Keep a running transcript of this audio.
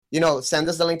send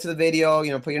us the link to the video,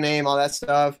 put your name, all that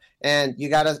stuff, and you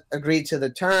gotta agree to the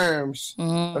terms,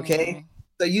 okay?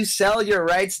 So you sell your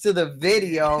rights to the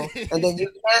video, and then you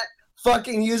can't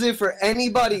fucking use it for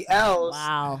anybody else.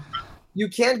 Wow. You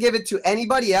can't give it to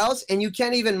anybody else, and you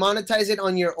can't even monetize it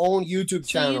on your own YouTube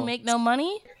channel. So you make no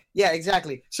money? Yeah,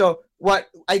 exactly. So what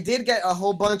I did get a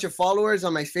whole bunch of followers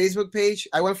on my Facebook page.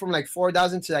 I went from like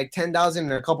 4,000 to like 10,000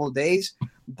 in a couple of days,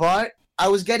 but I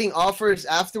was getting offers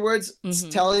afterwards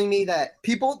telling me that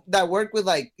people that work with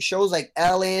like shows like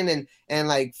Ellen and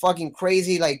like fucking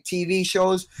crazy like TV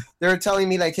shows, they're telling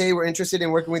me like, hey, we're interested in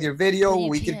working with your video.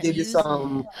 We can give you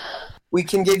some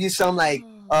like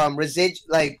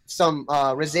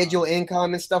residual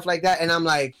income and stuff like that. And I'm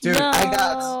like, dude, no. I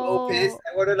got so pissed.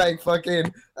 I wanted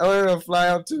to fly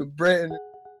up to Britain.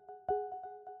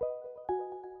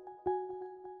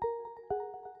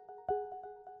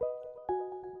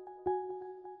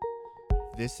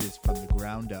 This is From the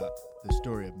Ground Up, the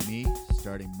story of me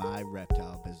starting my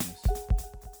reptile business.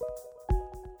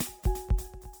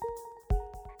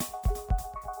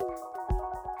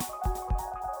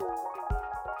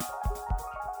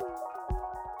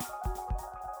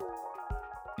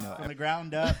 From the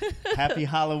ground up, happy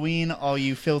Halloween, all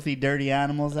you filthy, dirty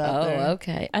animals out there. Oh,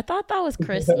 okay. I thought that was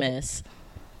Christmas.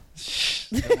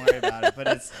 Don't worry about it. But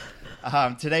it's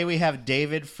today we have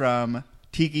David from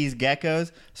Tiki's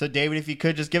Geckos. So, David, if you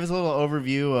could just give us a little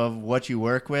overview of what you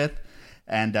work with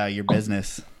and your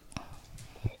business.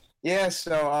 Yeah,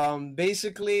 so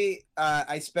basically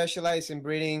I specialize in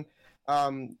breeding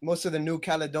most of the New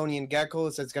Caledonian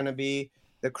geckos. That's going to be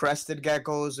the crested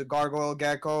geckos, the gargoyle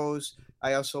geckos.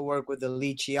 I also work with the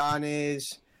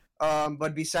Lichianes.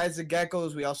 But besides the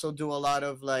geckos, we also do a lot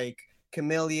of like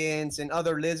chameleons and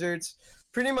other lizards.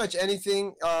 Pretty much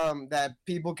anything that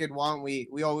people could want, we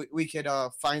could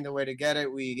find a way to get it.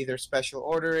 We either special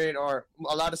order it, or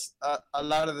a lot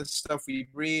of the stuff we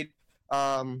breed.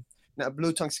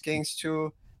 Blue tongue skinks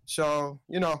too. So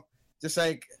just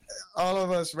like all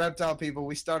of us reptile people,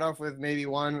 we start off with maybe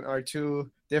one or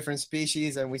two different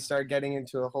species, and we start getting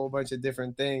into a whole bunch of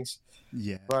different things.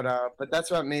 Yeah. But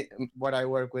that's what I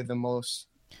work with the most.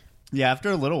 Yeah,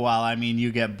 after a little while, I mean,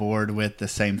 you get bored with the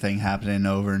same thing happening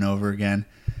over and over again.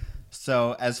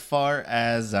 So as far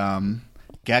as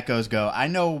geckos go, I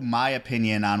know my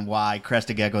opinion on why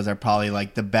crested geckos are probably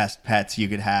like the best pets you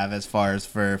could have as far as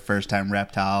for first-time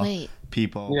reptile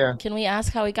people. Yeah. Can we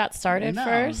ask how we got started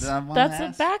first? That's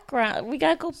a background. We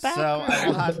got to go back. So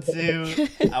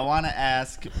I want to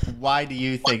ask, why do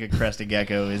you think a crested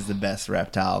gecko is the best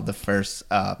reptile, the first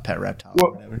pet reptile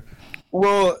or whatever?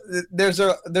 Well, there's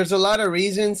a lot of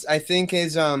reasons. I think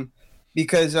is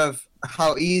because of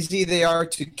how easy they are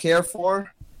to care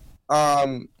for,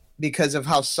 because of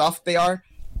how soft they are.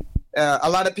 A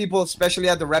lot of people, especially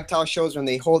at the reptile shows, when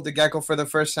they hold the gecko for the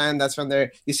first time, that's when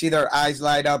you see their eyes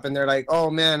light up and they're like, "Oh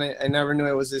man, I never knew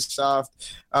it was this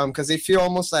soft," because they feel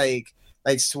almost like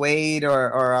suede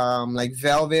or like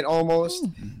velvet almost.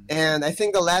 And I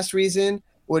think the last reason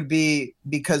would be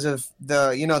because of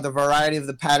the variety of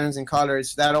the patterns and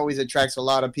colors. That always attracts a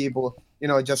lot of people,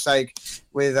 just like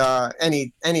with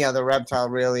any other reptile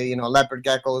really, leopard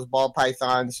geckos, ball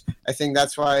pythons. I think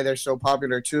that's why they're so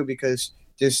popular too, because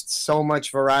just so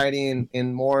much variety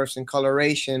in morphs and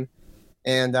coloration,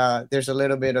 and there's a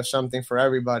little bit of something for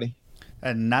everybody.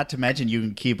 And not to mention, you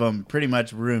can keep them pretty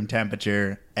much room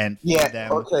temperature and feed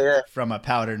them from a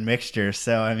powdered mixture.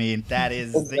 So, I mean, that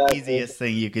is the easiest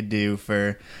thing you could do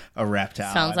for a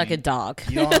reptile. Sounds like a dog.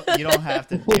 You don't have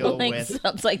to deal with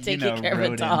sounds like taking care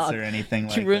of a dog or anything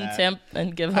like room that. temp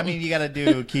and give them. I mean, you got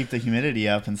to keep the humidity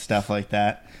up and stuff like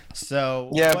that. So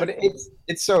but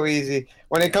it's so easy.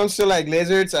 When it comes to like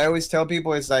lizards, I always tell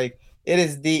people it's like it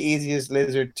is the easiest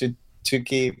lizard to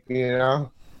keep.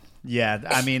 Yeah,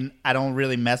 I mean, I don't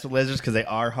really mess with lizards because they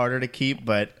are harder to keep,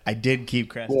 but I did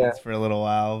keep cresteds for a little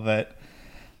while, but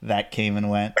that came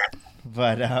and went.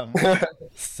 But,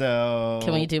 so...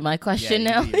 Can we do my question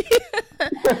now?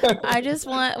 I just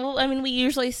we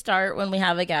usually start when we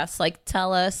have a guest, like,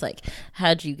 tell us, like,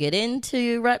 how'd you get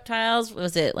into reptiles?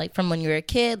 Was it, like, from when you were a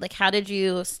kid? Like, how did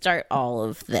you start all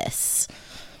of this?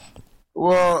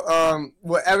 Well,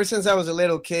 ever since I was a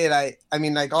little kid, I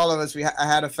mean, like all of us, I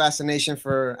had a fascination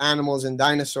for animals and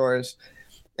dinosaurs.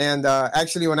 And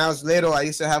actually, when I was little, I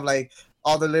used to have like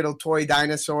all the little toy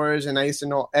dinosaurs, and I used to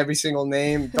know every single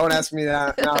name. Don't ask me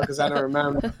that now because I don't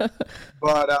remember.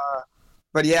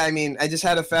 But yeah, I mean, I just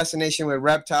had a fascination with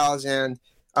reptiles, and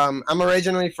I'm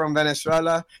originally from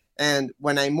Venezuela. And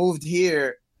when I moved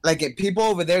here, like people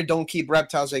over there don't keep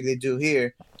reptiles like they do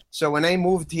here. So when I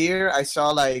moved here, I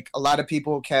saw like a lot of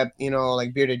people kept,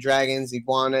 like bearded dragons,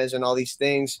 iguanas, and all these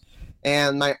things.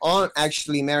 And my aunt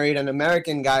actually married an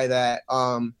American guy that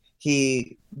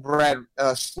he bred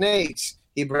snakes.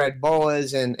 He bred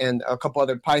boas and a couple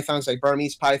other pythons, like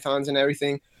Burmese pythons and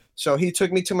everything. So he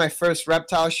took me to my first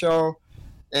reptile show,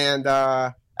 and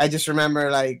I just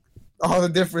remember like all the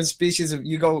different species.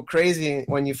 You go crazy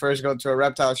when you first go to a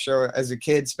reptile show as a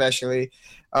kid, especially.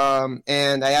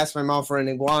 And I asked my mom for an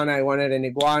iguana. I wanted an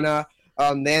iguana.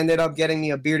 They ended up getting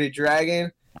me a bearded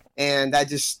dragon, and that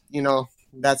just,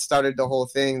 that started the whole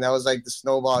thing. That was like the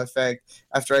snowball effect.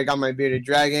 After I got my bearded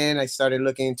dragon, I started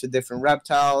looking into different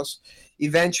reptiles.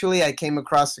 Eventually, I came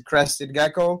across the crested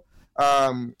gecko.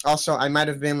 Also, I might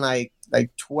have been like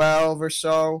 12 or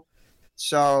so.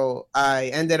 So I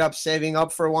ended up saving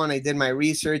up for one. I did my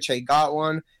research. I got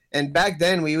one. And back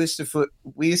then, we used to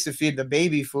feed the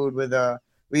baby food with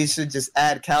we used to just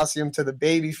add calcium to the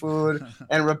baby food.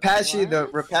 And Repashy, the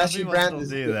Repashy brand is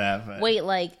do that. But... Wait,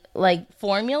 like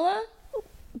formula,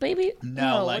 baby?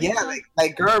 No,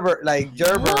 like Gerber, like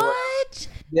Gerber. What?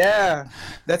 Yeah,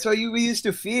 that's what we used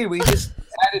to feed. We just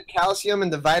added calcium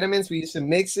and the vitamins. We used to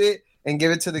mix it and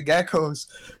give it to the geckos.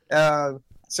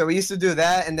 So we used to do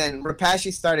that, and then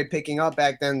Repashy started picking up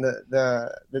back then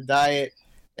the diet,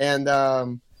 and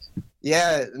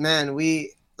yeah, man,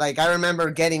 I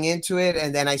remember getting into it,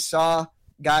 and then I saw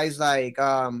guys like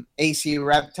AC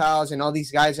Reptiles and all these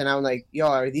guys, and I'm like, yo,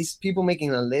 are these people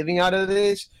making a living out of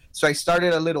this? So I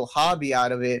started a little hobby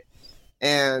out of it,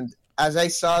 and as I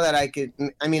saw that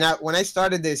when I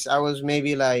started this, I was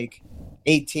maybe like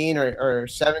 18 or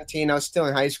 17. I was still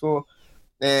in high school.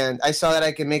 And I saw that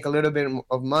I could make a little bit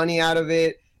of money out of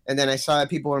it. And then I saw that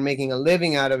people were making a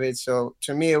living out of it. So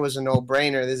to me, it was a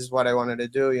no-brainer. This is what I wanted to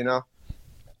do,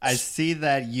 I see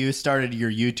that you started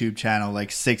your YouTube channel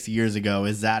like 6 years ago.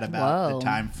 Is that about the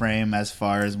time frame as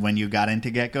far as when you got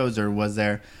into geckos? Or was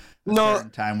there a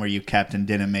certain time where you kept and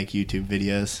didn't make YouTube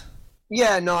videos?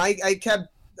 Yeah, no, I kept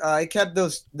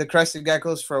the crested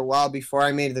geckos for a while before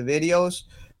I made the videos.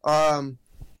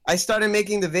 I started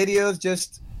making the videos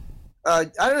just... I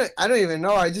don't even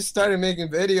know. I just started making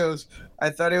videos. I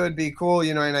thought it would be cool,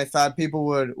 and I thought people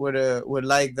would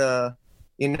like to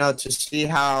see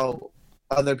how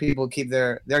other people keep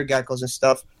their geckos and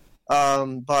stuff.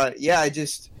 But yeah,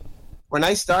 when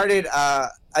I started, at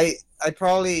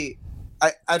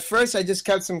first I just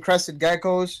kept some crested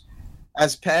geckos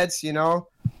as pets,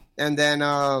 and then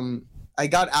I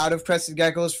got out of crested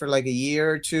geckos for like a year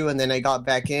or two, and then I got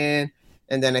back in,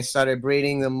 and then I started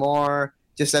breeding them more.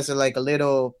 Just as a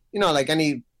little, like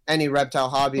any reptile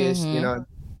hobbyist,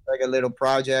 like a little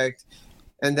project,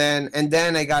 and then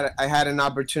I had an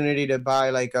opportunity to buy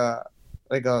like a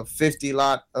 50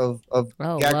 lot of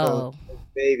gecko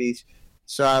babies.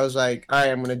 So I was like, all right,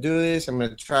 I'm gonna do this. I'm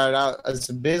gonna try it out as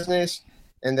a business,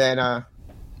 and then the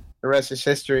rest is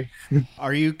history.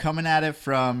 Are you coming at it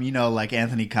from like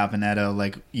Anthony Caponetto,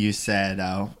 like you said?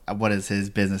 What is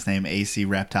his business name? AC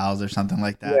Reptiles or something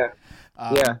like that? Yeah.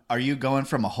 Yeah. Are you going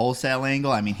from a wholesale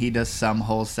angle? I mean, he does some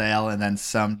wholesale and then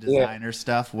some designer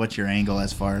stuff. What's your angle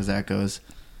as far as that goes?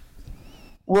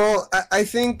 Well, I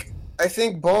think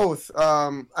both.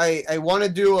 I want to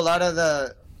do a lot of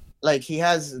the, like, he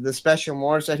has the special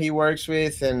morphs that he works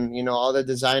with, and all the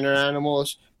designer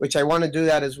animals, which I want to do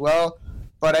that as well.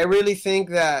 But I really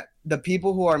think that the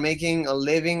people who are making a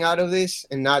living out of this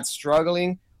and not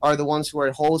struggling are the ones who are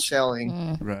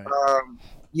wholesaling. Right.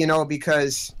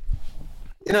 Because.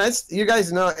 You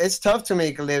guys know it's tough to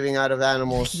make a living out of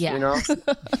animals. Yeah.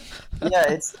 Yeah,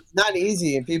 it's not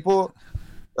easy, and people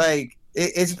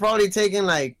it's probably taken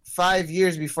like 5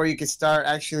 years before you can start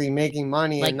actually making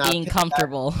money, like and not being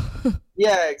comfortable.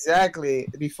 Yeah, exactly.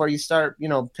 Before you start,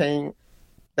 paying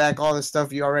back all the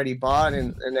stuff you already bought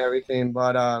and everything.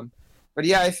 But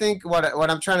yeah, I think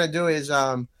what I'm trying to do is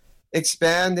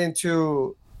expand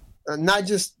into not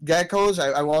just geckos.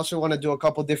 I also want to do a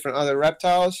couple different other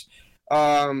reptiles.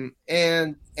 And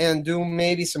do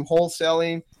maybe some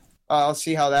wholesaling. I'll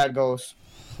see how that goes.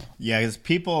 Yeah, because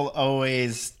people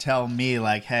always tell me,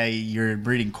 like, hey, you're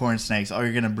breeding corn snakes. All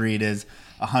you're going to breed is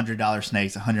 $100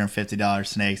 snakes, $150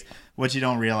 snakes. What you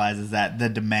don't realize is that the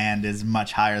demand is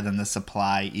much higher than the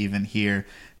supply even here.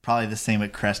 Probably the same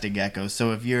with crested geckos.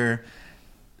 So if you're,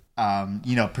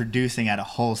 producing at a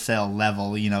wholesale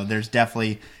level, there's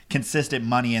definitely consistent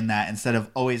money in that instead of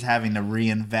always having to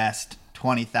reinvest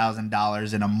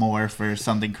 $20,000 in a morph or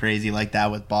something crazy like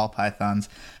that with ball pythons.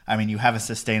 I mean, you have a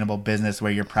sustainable business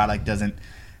where your product doesn't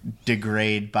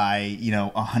degrade by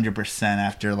 100%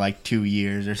 after like 2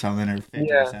 years or something, or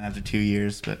 50% after 2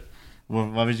 years. But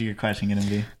What was your question going to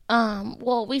be?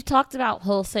 Well, we've talked about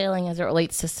wholesaling as it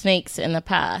relates to snakes in the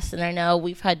past, and I know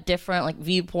we've had different like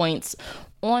viewpoints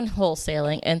on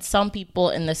wholesaling, and some people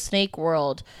in the snake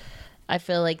world, I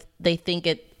feel like they think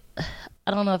it.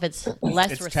 I don't know if it's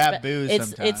less taboo.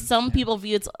 It's some people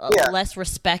view it's less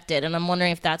respected, and I'm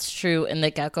wondering if that's true in the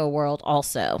gecko world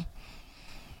also.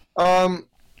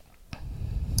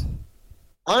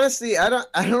 Honestly, I don't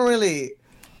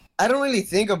really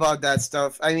think about that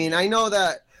stuff. I mean, I know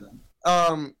that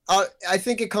I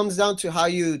think it comes down to how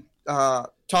you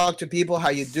talk to people, how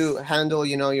you do handle,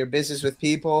 your business with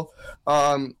people.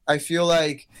 I feel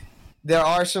like there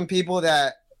are some people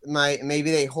that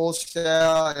maybe they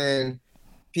wholesale and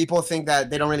people think that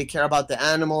they don't really care about the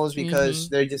animals because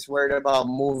they're just worried about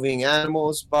moving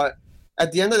animals. But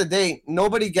at the end of the day,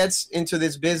 nobody gets into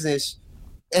this business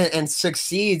and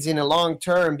succeeds in a long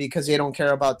term because they don't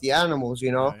care about the animals,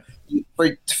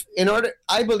 Right.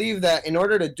 I believe that in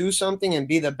order to do something and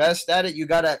be the best at it, you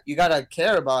gotta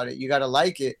care about it. You gotta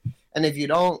like it. And if you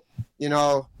don't,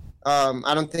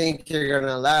 I don't think you're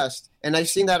gonna last. And I've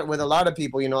seen that with a lot of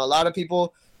people. A lot of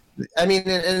people. I mean,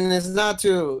 and it's not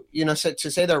to to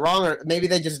say they're wrong, or maybe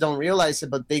they just don't realize it,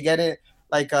 but they get it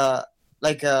like a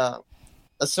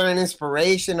certain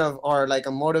inspiration or like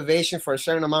a motivation for a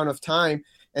certain amount of time,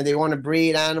 and they want to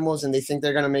breed animals and they think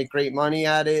they're gonna make great money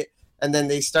at it, and then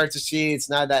they start to see it's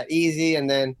not that easy, and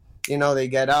then they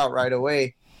get out right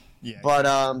away. Yeah. But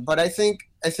I think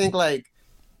like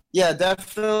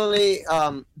definitely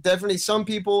some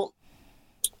people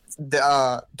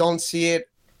don't see it.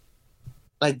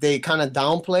 Like they kind of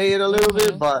downplay it a little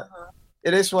bit, but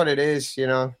it is what it is.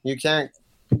 You can't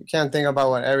think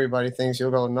about what everybody thinks. You'll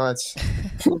go nuts.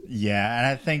 Yeah, and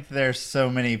I think there's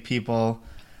so many people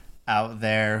out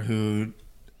there who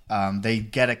they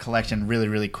get a collection really,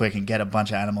 really quick and get a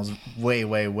bunch of animals way,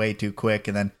 way, way too quick,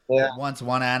 and then once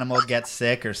one animal gets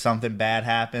sick or something bad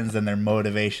happens, then their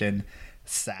motivation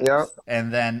saps. Yep.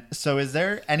 And then, so is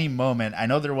there any moment? I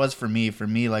know there was for me,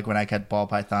 like when I kept ball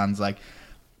pythons, like.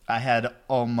 I had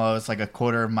almost like a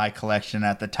quarter of my collection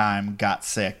at the time got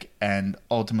sick and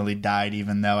ultimately died,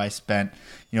 even though I spent,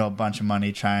 a bunch of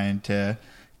money trying to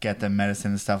get them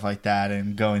medicine and stuff like that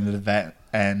and going to the vet.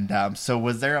 And so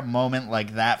was there a moment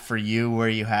like that for you where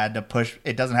you had to push?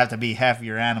 It doesn't have to be half of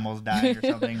your animals dying or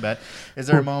something, but is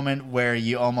there a moment where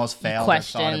you almost failed or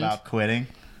thought about quitting?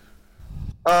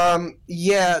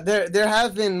 Yeah, there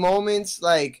have been moments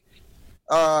like,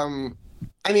 I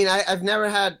mean, I've never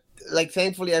had, like,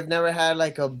 thankfully I've never had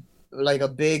like a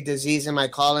big disease in my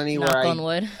colony. Knock on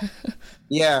wood.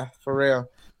 Yeah, for real.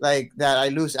 Like that I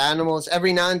lose animals.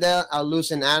 Every now and then I'll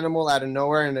lose an animal out of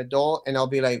nowhere, an adult, and I'll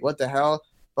be like, what the hell?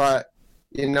 But,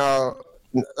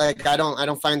 like I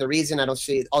don't find the reason. I don't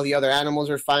see all the other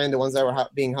animals are fine. The ones that were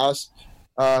being housed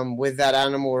with that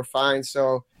animal were fine.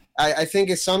 So I think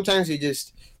it's sometimes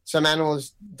some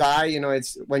animals die.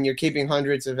 It's when you're keeping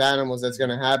hundreds of animals that's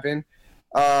going to happen.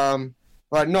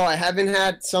 But no, I haven't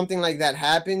had something like that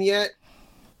happen yet.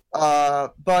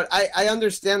 But I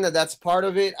understand that that's part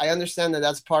of it. I understand that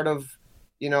that's part of,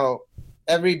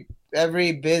 every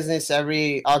business,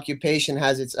 every occupation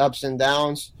has its ups and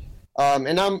downs.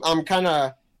 And I'm kind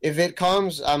of, if it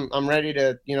comes, I'm ready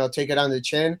to, take it on the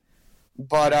chin.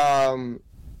 But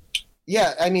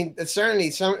yeah, I mean,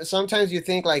 certainly sometimes you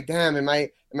think like, damn, am I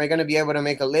going to be able to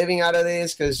make a living out of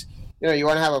this? Because, you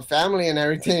want to have a family and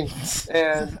everything.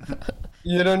 And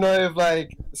you don't know if,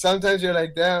 like, sometimes you're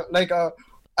like, damn, like,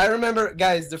 I remember,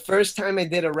 guys, the first time I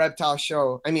did a reptile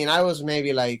show, I mean, I was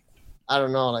maybe like, I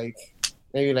don't know, like,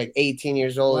 maybe like 18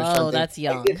 years old or something. Oh, that's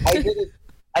young.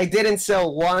 I didn't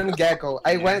sell one gecko.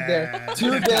 I went there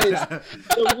 2 days,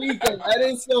 the weekend. I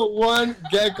didn't sell one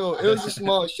gecko. It was a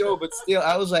small show, but still,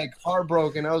 I was like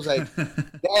heartbroken. I was like,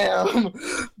 damn.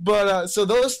 But so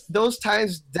those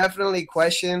times definitely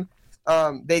question.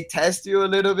 They test you a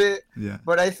little bit. Yeah.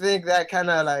 But I think that kind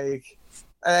of like,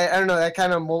 I don't know, that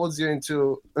kind of molds you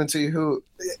into who.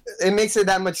 It makes it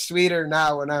that much sweeter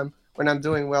now when I'm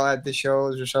doing well at the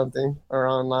shows or something or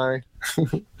online.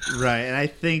 Right, and I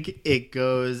think it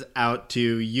goes out to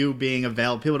you being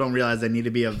available. People don't realize they need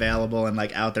to be available and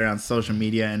like out there on social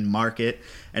media and market,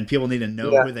 and people need to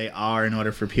know who they are in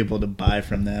order for people to buy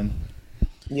from them.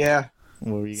 Yeah.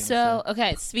 What were you gonna So, say?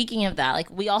 okay, speaking of that, like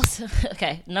we also,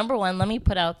 okay, number one, let me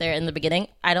put out there in the beginning,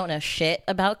 I don't know shit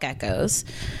about geckos.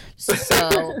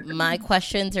 So my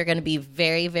questions are going to be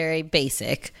very, very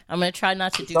basic. I'm going to try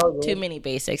not to do too many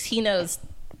basics. He knows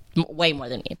way more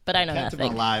than me, but I know Kept nothing.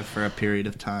 him alive for a period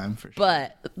of time, for sure.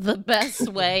 But the best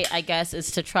way, I guess, is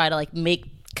to try to like make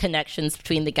connections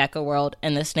between the gecko world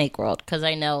and the snake world, because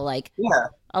I know like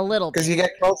A little Because bit. you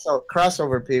get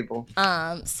crossover people.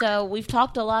 So we've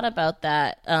talked a lot about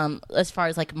that, as far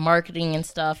as like marketing and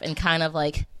stuff, and kind of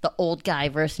like the old guy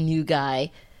versus new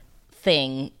guy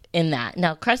thing in that.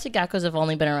 Now, crested geckos have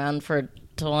only been around for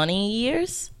 20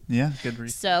 years. Yeah, good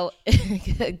reason. So,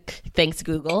 thanks,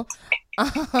 Google.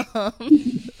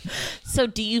 So,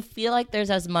 do you feel like there's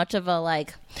as much of a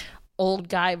like old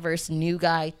guy versus new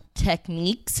guy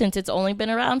technique since it's only been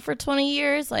around for 20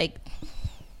 years? Like,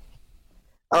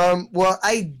 Well,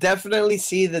 I definitely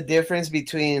see the difference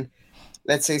between,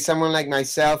 let's say, someone like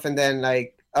myself and then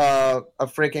like a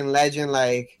freaking legend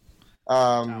like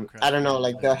I don't know,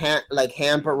 like like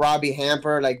Hamper, Robbie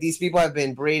Hamper. Like these people have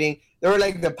been breeding. They were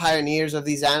like the pioneers of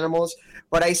these animals.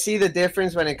 But I see the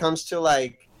difference when it comes to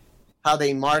like how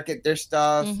they market their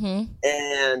stuff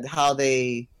and how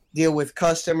they deal with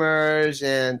customers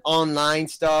and online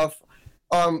stuff.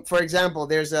 For example,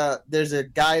 there's a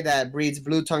guy that breeds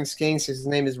blue tongue skinks. His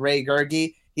name is Ray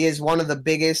Gerge. He is one of the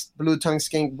biggest blue tongue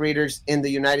skink breeders in the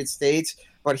United States.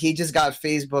 But he just got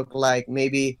Facebook like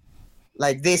maybe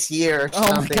like this year or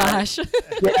something. Oh my gosh.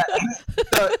 Yeah.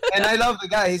 So, and I love the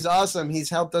guy. He's awesome. He's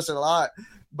helped us a lot.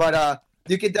 But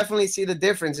you could definitely see the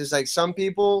difference. It's like some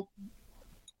people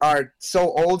are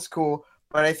so old school,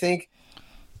 but I think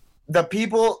the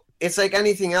people, it's like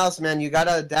anything else, man. You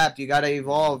gotta adapt. You gotta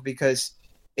evolve because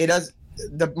it does.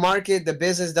 The market, the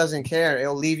business doesn't care.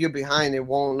 It'll leave you behind. It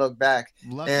won't look back.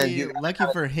 Lucky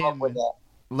for him.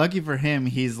 Lucky for him,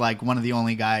 he's like one of the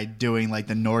only guy doing like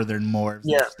the northern morphs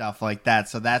and stuff like that.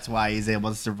 So that's why he's able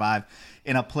to survive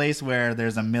in a place where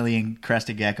there's a million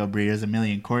crested gecko breeders, a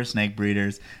million core snake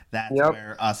breeders. That's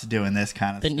where us doing this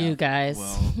kind of the stuff new guys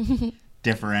will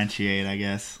differentiate, I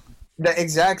guess.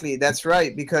 Exactly, that's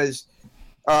right. Because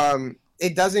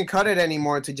it doesn't cut it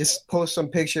anymore to just post some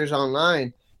pictures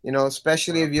online. You know,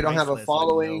 especially if you don't have a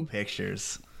following. No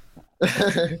pictures.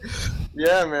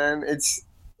 Yeah, man, it's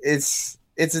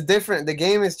a different. The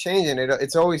game is changing.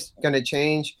 It's always gonna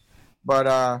change,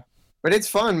 but it's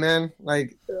fun, man.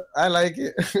 Like I like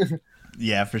it.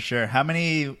 Yeah, for sure. How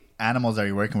many animals are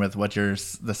you working with? What's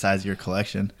the size of your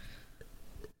collection?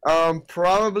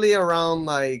 Probably around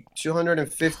like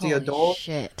 250 Holy adults.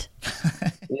 shit.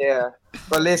 Yeah,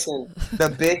 but listen, the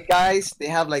big guys they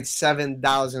have like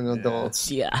 7,000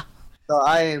 adults. Yeah. So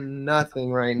I am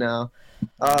nothing right now.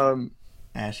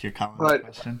 Ask your comment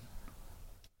question.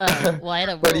 Well, I had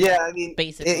a But yeah, I mean,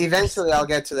 basic eventually I'll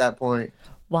get to that point.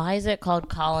 Why is it called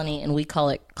colony and we call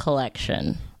it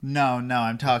collection? No,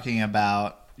 I'm talking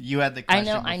about you had the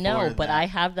question I know, but I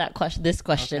have this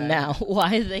question now. Why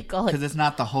do they call it? Because it's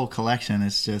not the whole collection.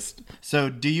 It's just so.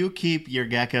 Do you keep your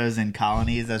geckos in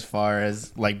colonies as far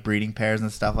as like breeding pairs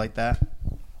and stuff like that?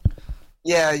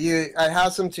 Yeah, I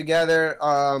house them together.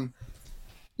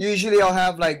 Usually I'll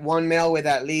have like one male with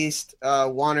at least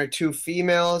one or two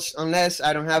females. Unless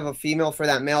I don't have a female for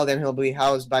that male, then he'll be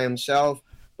housed by himself.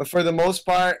 But for the most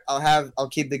part, I'll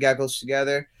keep the geckos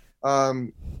together.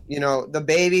 You know, the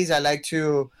babies I like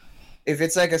to, if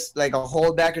it's like a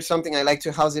holdback or something, I like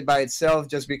to house it by itself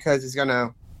just because it's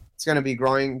gonna be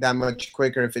growing that much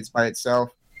quicker if it's by itself.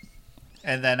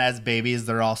 And then as babies,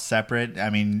 they're all separate. I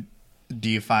mean, do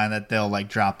you find that they'll like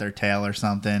drop their tail or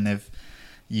something if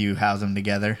you house them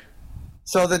together?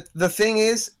 So the thing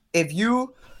is, if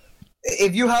you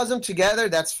house them together,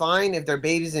 that's fine. If they're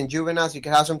babies and juveniles, you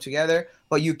can house them together,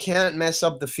 but you can't mess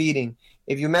up the feeding.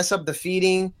 If you mess up the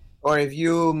feeding, or if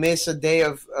you miss a day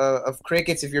of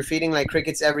crickets, if you're feeding like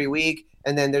crickets every week,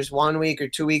 and then there's 1 week or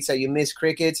 2 weeks that you miss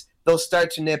crickets, they'll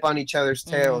start to nip on each other's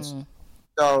tails.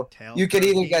 So you could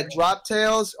either get drop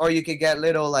tails, or you could get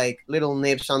little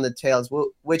nips on the tails,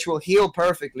 which will heal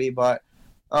perfectly, but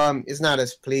it's not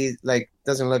as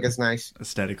doesn't look as nice.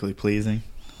 Aesthetically pleasing.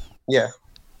 Yeah.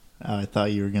 Oh, I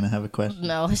thought you were gonna have a question.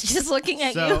 No, I was just looking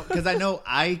at you. Because I know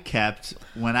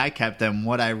when I kept them,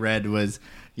 what I read was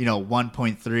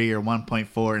 1.3 or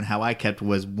 1.4, and how I kept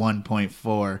was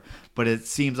 1.4. But it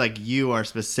seems like you are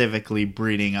specifically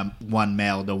breeding one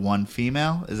male to one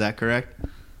female. Is that correct?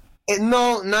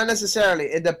 No, not necessarily.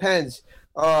 It depends.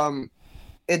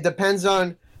 It depends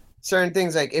on certain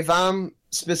things. Like if I'm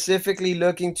specifically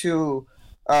looking to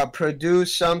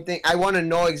produce something, I want to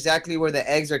know exactly where the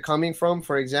eggs are coming from.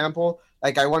 For example,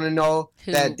 like I want to know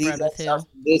that these eggs are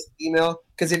from this female.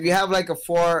 Because if you have like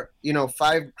 5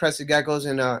 crested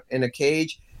geckos in a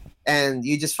cage, and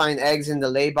you just find eggs in the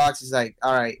lay box, it's like,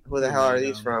 all right, who the hell are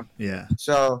these from? Yeah.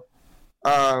 So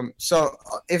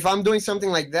if I'm doing something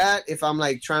like that, if I'm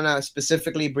like trying to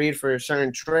specifically breed for a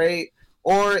certain trait,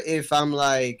 or if I'm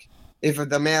like, if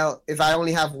I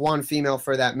only have one female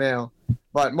for that male,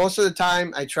 but most of the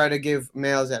time I try to give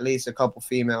males at least a couple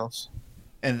females.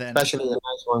 And then, especially the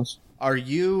nice ones. are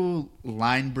you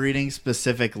line breeding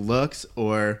specific looks,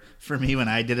 or for me when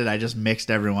I did it, I just mixed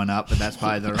everyone up, but that's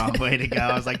probably the wrong way to go.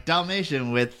 I was like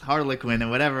Dalmatian with Harlequin and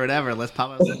whatever. Let's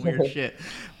pop up some weird shit.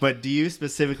 But do you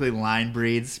specifically line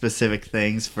breed specific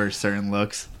things for certain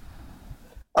looks?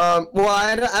 Well,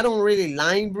 I don't really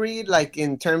line breed, like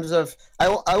in terms of I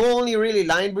will only really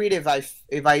line breed if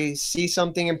I see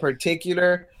something in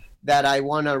particular that I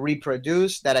want to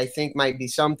reproduce, that I think might be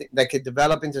something that could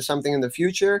develop into something in the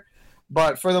future.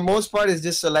 But for the most part, it's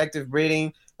just selective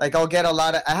breeding. Like I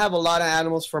have a lot of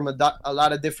animals from a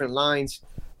lot of different lines,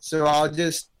 so I'll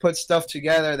just put stuff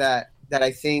together that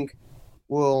I think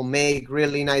will make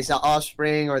really nice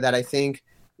offspring, or that I think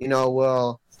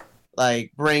will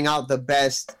like bring out the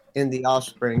best in the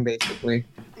offspring, basically.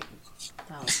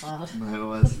 That was loud. It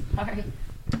was. Sorry.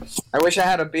 I wish I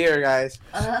had a beer, guys.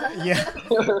 Yeah.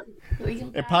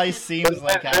 It probably seems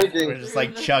like we're just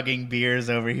like chugging beers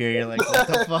over here. You're like, what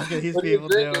the fuck are these people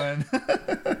doing?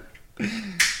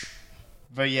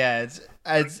 But yeah,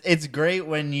 it's great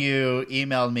when you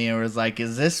emailed me and was like,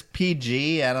 is this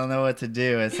PG? I don't know what to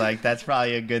do. It's like, that's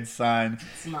probably a good sign.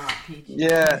 It's not PG.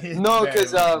 Yeah, no,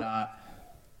 because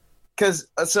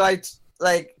so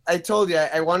I told you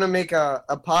I want to make a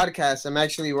podcast. I'm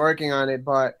actually working on it,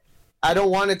 but I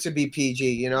don't want it to be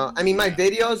PG, I mean, my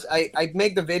videos, I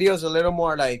make the videos a little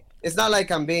more like, it's not like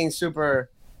I'm being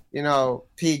super,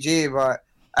 PG, but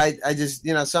I just,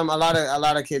 a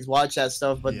lot of kids watch that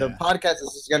stuff, but the podcast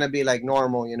is just going to be like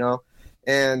normal,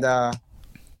 and I'm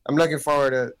looking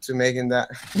forward to making that.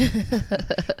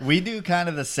 We do kind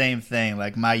of the same thing.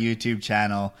 Like my YouTube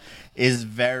channel is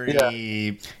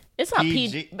very... It's not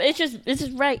PG. It's just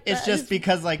right. It's just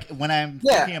because, like, when I'm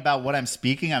thinking about what I'm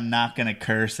speaking, I'm not going to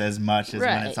curse as much as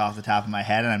when it's off the top of my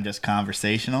head and I'm just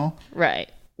conversational.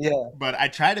 Right. Yeah. But I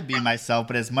try to be myself,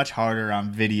 but it's much harder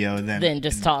on video than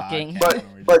just talking.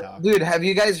 But dude, have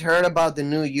you guys heard about the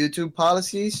new YouTube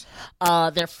policies?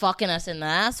 They're fucking us in the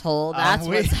asshole. That's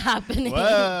what's happening.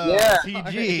 Whoa, yeah.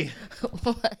 PG.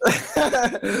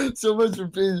 So much for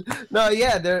PG. No,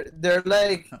 yeah, they're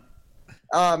like...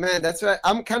 Oh man, that's right.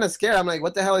 I'm kind of scared. I'm like,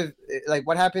 what the hell?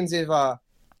 What happens if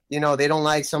they don't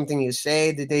like something you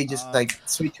say? Did they just like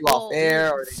switch you off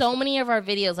air? Or so many of our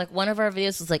videos, like one of our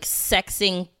videos was like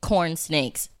sexing corn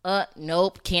snakes.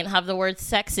 Nope, can't have the word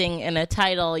sexing in a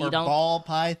title. You don't. Ball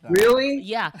python. Really?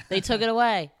 Yeah, they took it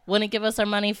away. Wouldn't give us our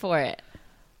money for it.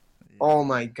 Oh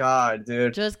my god,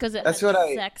 dude! Just because it that's had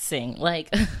what sexing,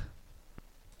 like.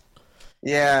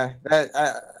 Yeah,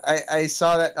 I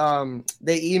saw that.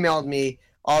 They emailed me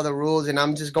all the rules, and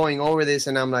I'm just going over this,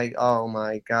 and I'm like, oh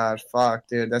my god, fuck,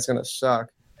 dude, that's gonna suck.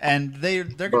 And they're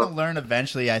gonna learn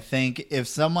eventually. I think if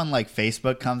someone like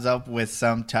Facebook comes up with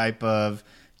some type of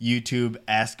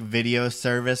YouTube-esque video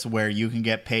service where you can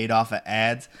get paid off of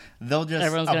ads, they'll just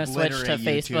everyone's gonna switch to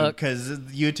Facebook because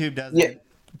YouTube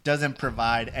doesn't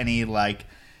provide any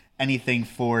anything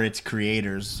for its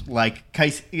creators. Like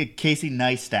Casey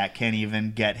Neistat can't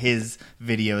even get his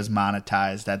videos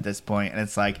monetized at this point, and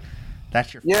it's like,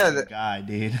 that's your fucking guy,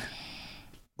 dude.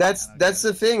 That's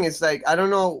the thing. It's like, I don't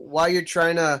know why you're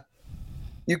trying to.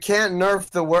 You can't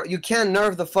nerf the world. You can't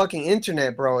nerf the fucking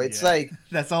internet, bro. It's like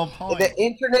that's the whole point. The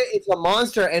internet is a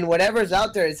monster, and whatever's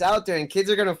out there, it's out there, and kids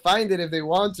are gonna find it if they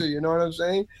want to. You know what I'm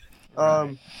saying?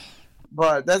 Right.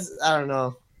 But I don't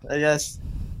know. I guess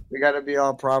we gotta be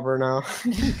all proper now.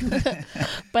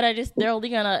 But I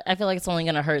feel like it's only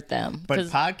gonna hurt them. But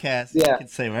podcasts, you can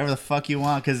say whatever the fuck you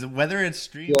want, because whether it's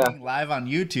streaming live on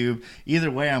YouTube, either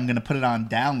way, I'm gonna put it on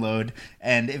download,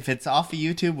 and if it's off of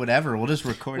YouTube, whatever, we'll just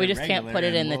record it. We just can't put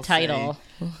it in the title.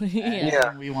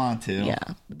 We want to. Yeah,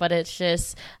 but it's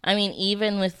just, I mean,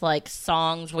 even with like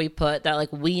songs we put that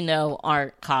like we know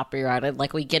aren't copyrighted,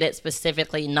 like we get it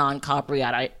specifically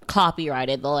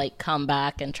copyrighted, they'll like come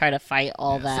back and try to fight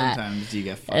all that. Sometimes you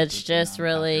get fucked. It's just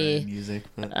really music,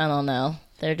 but I don't know.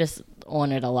 They're just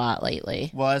on it a lot lately.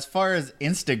 Well, as far as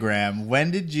Instagram, when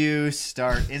did you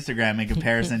start Instagram in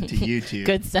comparison to YouTube?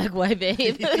 Good segue,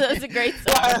 babe. That's a great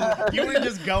song. You were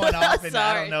just going off, and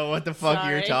I don't know what the fuck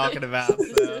you were talking about.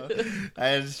 So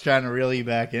I was just trying to reel you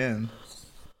back in.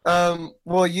 Well,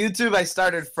 YouTube, I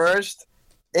started first.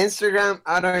 Instagram,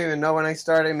 I don't even know when I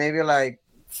started. Maybe like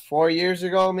 4 years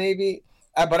ago, maybe.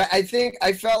 But I think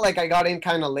I felt like I got in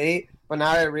kind of late. But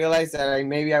now I realize that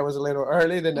maybe I was a little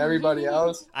early than everybody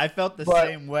else. I felt the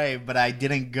same way, but I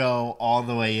didn't go all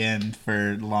the way in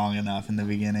for long enough in the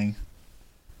beginning.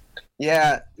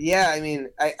 Yeah. I mean,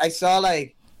 I saw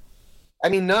I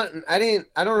don't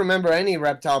remember any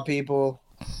reptile people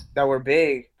that were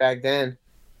big back then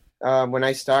when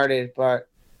I started. But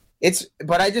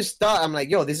I just thought, I'm like,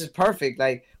 yo, this is perfect.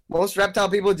 Like, most reptile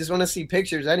people just want to see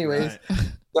pictures anyways. Right.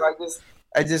 So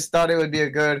I just thought it would be a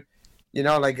good,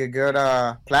 like a good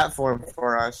platform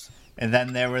for us. And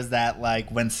then there was that, like,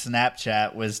 when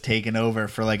Snapchat was taken over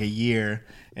for like a year,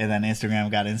 and then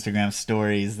Instagram got Instagram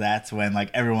stories. That's when like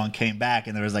everyone came back,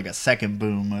 and there was like a second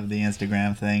boom of the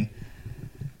Instagram thing.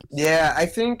 Yeah, I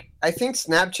think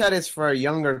Snapchat is for a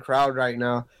younger crowd right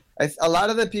now. A lot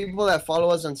of the people that follow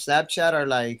us on Snapchat are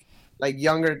like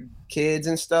younger kids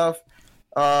and stuff.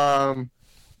 But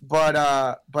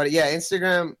yeah,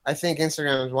 Instagram. I think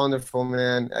Instagram is wonderful,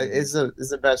 man. It's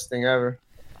the best thing ever.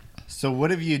 So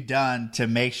what have you done to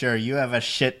make sure you have a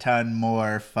shit ton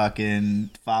more fucking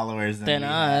followers than we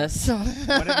have? us?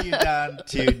 What have you done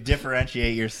to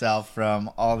differentiate yourself from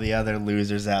all the other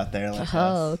losers out there like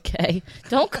us? Okay.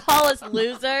 Don't call us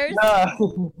losers.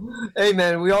 Hey,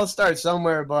 man, we all start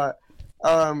somewhere. But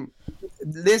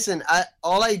listen, I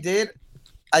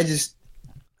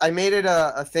made it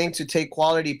a thing to take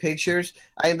quality pictures.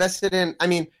 I invested in. I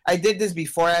mean, I did this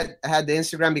before I had the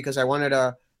Instagram because I wanted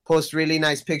to post really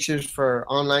nice pictures for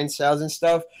online sales and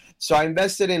stuff. So I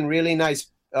invested in really nice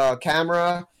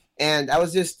camera, and I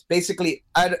was just basically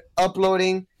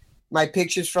uploading my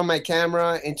pictures from my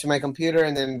camera into my computer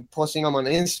and then posting them on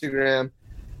Instagram.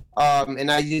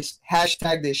 And I just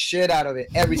hashtag the shit out of it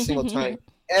every single time.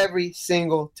 Every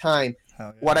single time.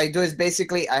 Yeah. What I do is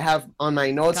basically I have on my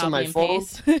notes on my phone,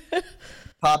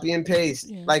 copy and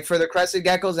paste. Yeah. Like for the crested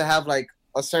geckos, I have like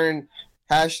a certain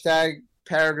hashtag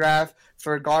paragraph.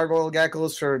 For gargoyle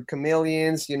geckos, for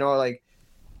chameleons, like,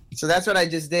 so that's what I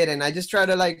just did. And I just try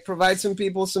to like provide some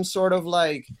people some sort of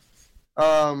like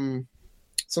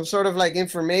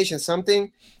information,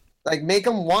 something like make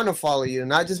them want to follow you,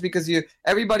 not just because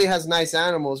everybody has nice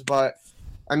animals, but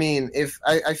I mean, if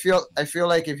I feel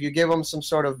like if you give them some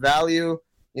sort of value,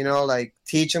 like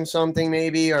teach them something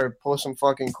maybe, or post some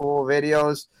fucking cool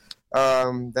videos,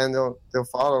 then they'll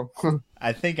follow.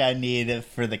 I think I need it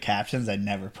for the captions. I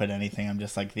never put anything. I'm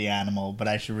just like the animal, but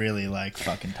I should really like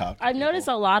fucking talk to I've people. noticed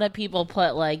a lot of people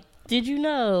put like, did you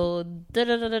know,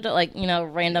 like,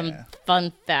 random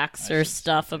fun facts or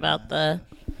stuff about the.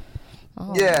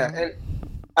 Oh. Yeah,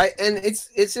 and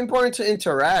it's important to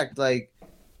interact. Like,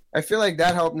 I feel like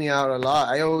that helped me out a lot.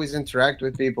 I always interact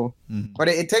with people, but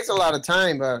it takes a lot of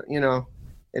time. But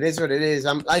it is what it is.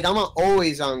 I'm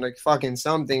always on like fucking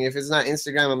something. If it's not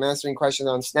Instagram, I'm answering questions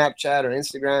on Snapchat or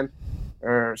Instagram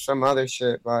or some other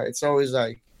shit. But it's always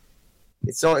like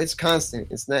it's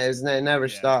constant. It never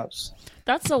stops.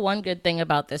 That's the one good thing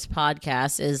about this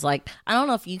podcast is like, I don't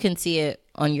know if you can see it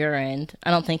on your end.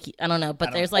 I don't know,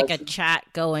 but there's like a chat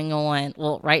going on.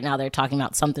 Well, right now they're talking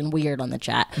about something weird on the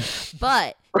chat,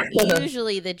 but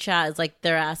usually the chat is like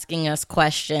they're asking us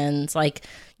questions like,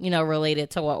 related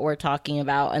to what we're talking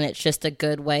about. And it's just a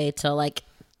good way to like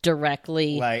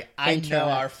directly like I know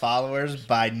our followers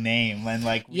by name and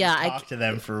like we talk to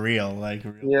them for real. Like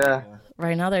real people.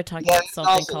 Right now they're talking about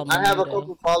something awesome. called I have a Menudo.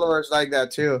 couple followers like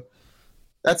that too.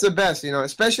 That's the best,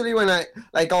 especially when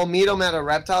I'll meet them at a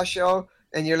reptile show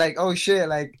and you're like, oh shit,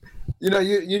 like,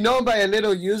 you know by a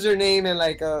little username and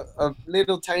like a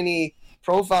little tiny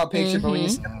profile picture, but when you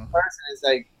see them in person, it's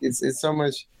like, it's so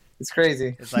much, it's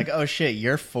crazy. It's like, oh shit,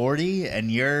 you're 40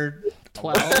 and you're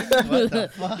 12. What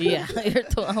the fuck? Yeah, you're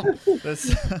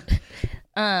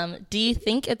 12. Do you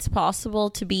think it's possible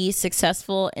to be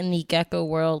successful in the gecko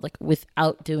world like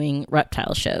without doing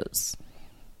reptile shows?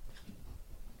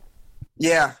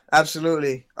 Yeah,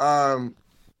 absolutely.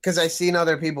 Because I've seen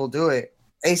other people do it.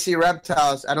 AC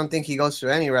Reptiles, I don't think he goes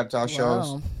to any reptile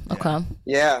shows. Wow. Okay.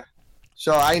 Yeah.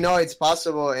 So I know it's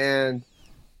possible. And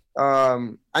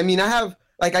I mean, I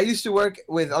used to work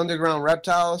with underground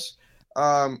reptiles.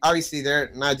 Obviously,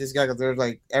 they're not just geckos, they're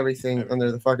like everything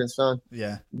under the fucking sun.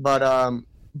 Yeah.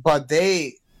 But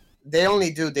they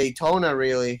only do Daytona,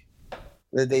 really.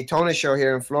 The Daytona show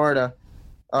here in Florida.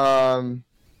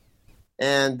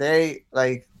 And they,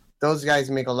 like, those guys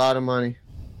make a lot of money.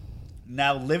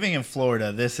 Now, living in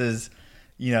Florida, this is,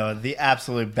 the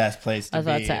absolute best place to be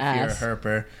if you're a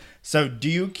herper. So, do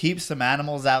you keep some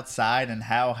animals outside, and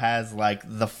how has, like,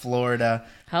 the Florida...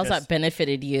 How's that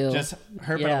benefited you? Just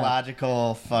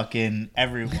herpetological fucking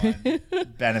everyone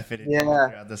benefited you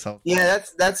throughout this whole thing. Yeah,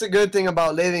 that's a good thing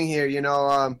about living here,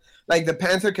 like the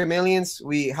panther chameleons,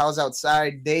 we house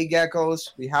outside. Day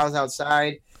geckos, we house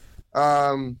outside.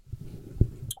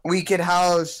 We could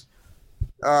house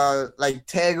like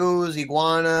tegus,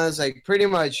 iguanas, like pretty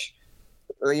much,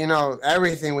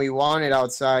 everything we wanted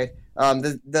outside.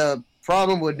 The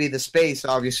problem would be the space,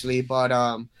 obviously, but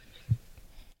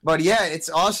yeah, it's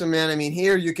awesome, man. I mean,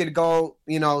 here you could go,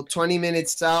 20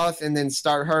 minutes south and then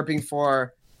start herping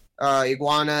for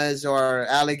iguanas or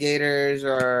alligators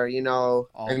or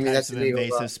All I mean types that's of illegal.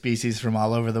 invasive species from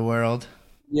all over the world.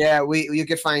 Yeah, you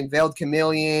could find veiled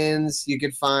chameleons. You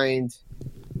could find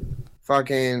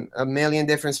fucking a million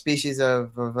different species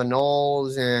of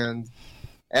anoles and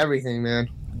everything, man.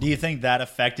 Do you think that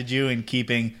affected you in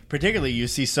keeping, particularly you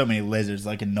see so many lizards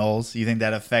like in Knowles, you think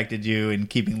that affected you in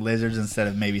keeping lizards instead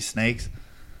of maybe snakes?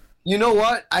 You know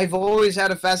what? I've always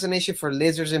had a fascination for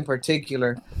lizards in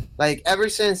particular. Like ever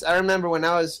since I remember when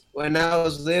I was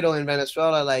little in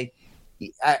Venezuela, like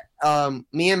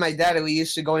me and my dad, we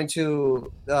used to go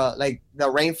into the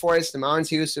rainforest, the mountains.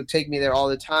 He used to take me there all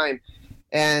the time,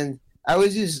 and I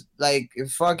was just like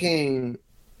fucking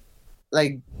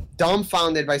like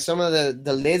dumbfounded by some of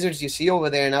the lizards you see over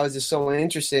there, and I was just so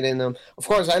interested in them. Of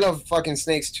course, I love fucking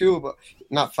snakes too, but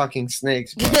not fucking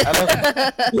snakes. But I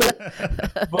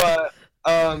love,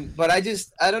 but I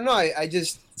don't know. I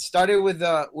just started with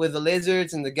the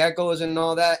lizards and the geckos and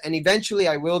all that, and eventually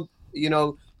I will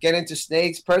get into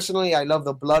snakes. Personally, I love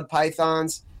the blood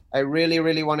pythons. I really,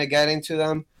 really want to get into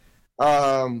them.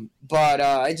 But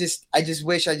I just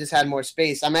wish I just had more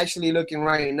space. I'm actually looking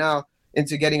right now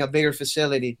into getting a bigger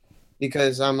facility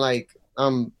because I'm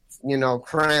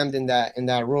crammed in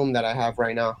that room that I have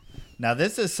right now. Now,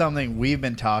 this is something we've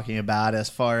been talking about as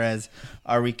far as,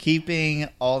 are we keeping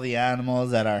all the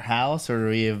animals at our house, or are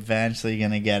we eventually going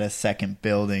to get a second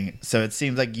building? So it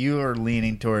seems like you are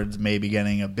leaning towards maybe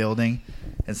getting a building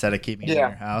instead of keeping it in your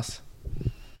house.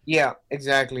 Yeah,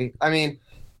 exactly. I mean,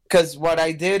 because what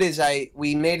I did is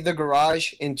we made the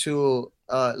garage into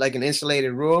like an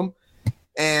insulated room,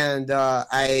 and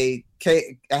I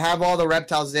have all the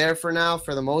reptiles there for now,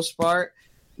 for the most part.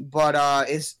 But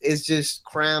it's just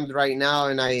crammed right now,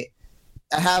 and I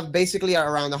have basically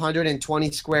around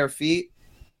 120 square feet.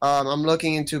 I'm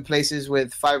looking into places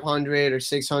with 500 or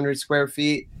 600 square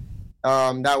feet.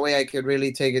 That way I could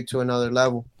really take it to another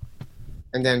level,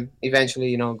 and then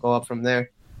eventually, go up from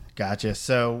there. Gotcha.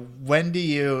 So when do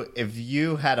you, if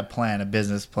you had a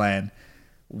business plan,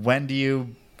 when do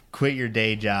you quit your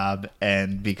day job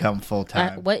and become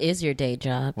full-time? What is your day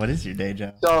job? What is your day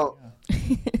job? So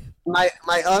I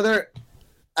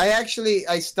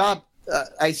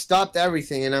stopped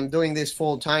everything, and I'm doing this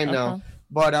full time now.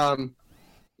 But I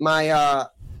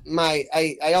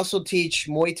also teach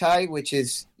Muay Thai, which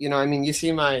is, you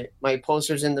see my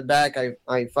posters in the back.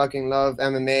 I fucking love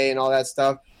MMA and all that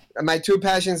stuff. My two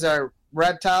passions are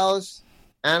reptiles,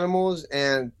 animals,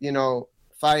 and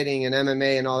fighting and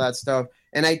MMA and all that stuff.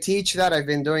 And I teach that. I've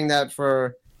been doing that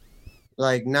for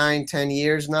like 9-10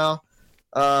 years now.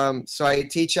 So I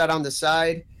teach that on the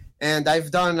side, and I've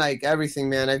done like everything,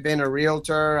 man. I've been a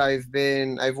realtor. I've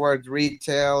worked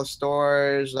retail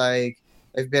stores. Like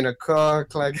I've been a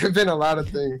cook. Like I've been a lot of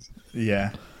things.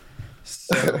 Yeah.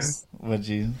 So would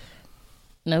you?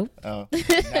 Nope. Oh,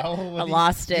 no. I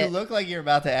lost it. You look like you're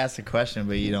about to ask a question,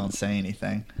 but you don't say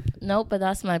anything. Nope, but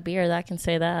that's my beer. I can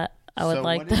say that. I would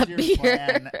like that beer. What is your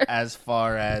plan as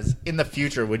far as in the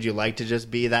future? Would you like to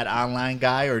just be that online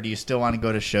guy, or do you still want to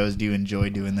go to shows? Do you enjoy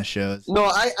doing the shows?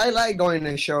 No, I like going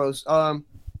to shows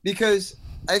because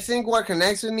I think what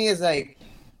connects with me is like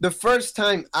the first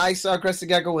time I saw Crested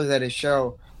Gecko was at a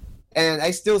show, and I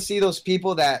still see those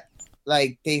people that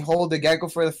like they hold the gecko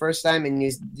for the first time, and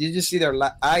you just see their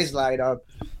eyes light up.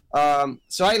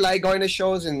 So I like going to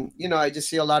shows, and I just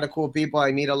see a lot of cool people.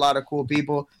 I meet a lot of cool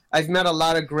people. I've met a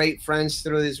lot of great friends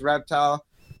through this reptile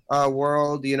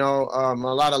world. A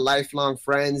lot of lifelong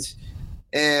friends,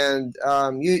 and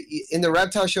you in the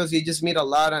reptile shows you just meet a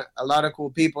lot of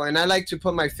cool people. And I like to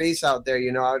put my face out there.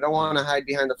 I don't want to hide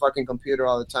behind the fucking computer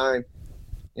all the time.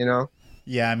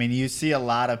 Yeah, I mean, you see a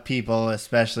lot of people,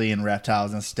 especially in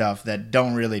reptiles and stuff, that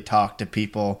don't really talk to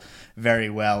people very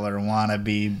well or want to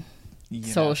be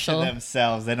social to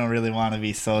themselves. They don't really want to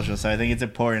be social. So I think it's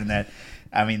important that,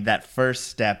 that first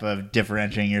step of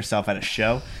differentiating yourself at a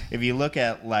show. If you look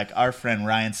at like our friend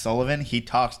Ryan Sullivan, he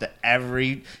talks to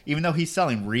even though he's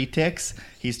selling retics,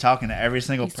 he's talking to every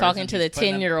single person. He's talking to the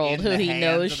 10-year-old who he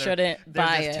knows shouldn't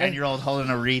buy it. There's this 10-year-old holding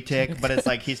a retic, but it's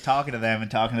like he's talking to them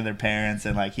and talking to their parents,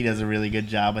 and like he does a really good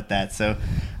job with that. So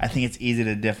I think it's easy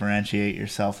to differentiate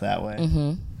yourself that way.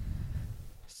 Mm-hmm.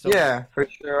 So, yeah, for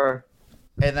sure.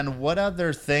 And then what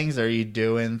other things are you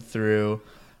doing through?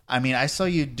 I saw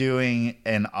you doing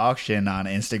an auction on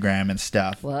Instagram and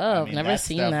stuff. Whoa, never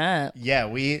seen that.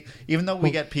 Yeah, even though we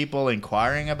get people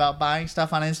inquiring about buying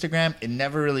stuff on Instagram, it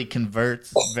never really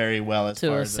converts very well as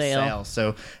far as a sale.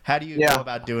 So how do you go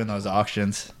about doing those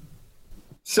auctions?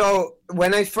 So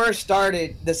when I first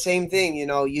started, the same thing,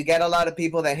 you get a lot of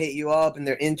people that hit you up and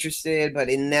they're interested, but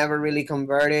it never really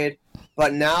converted.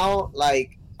 But now,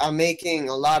 like, I'm making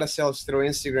a lot of sales through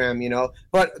Instagram, you know.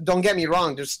 But don't get me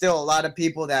wrong, there's still a lot of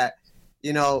people that,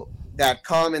 you know, that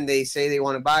come and they say they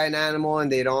want to buy an animal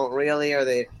and they don't really, or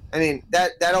they, I mean,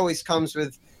 that always comes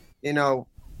with, you know,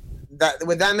 that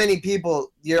with that many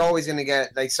people, you're always going to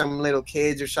get like some little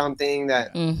kids or something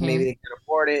that maybe they can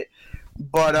afford it.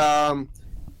 But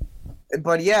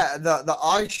yeah, the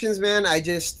auctions, man, I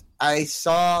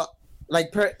saw,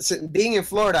 like, being in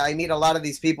Florida, I meet a lot of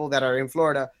these people that are in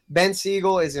Florida. Ben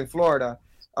Siegel is in Florida.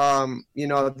 You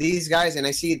know, these guys, and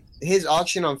I see his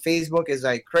auction on Facebook is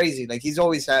like crazy. Like, he's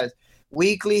always has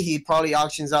weekly, he probably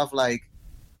auctions off like,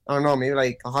 I don't know, maybe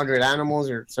like 100 animals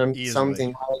or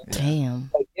something. Damn.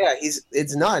 Like, yeah,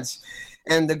 it's nuts.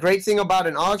 And the great thing about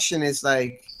an auction is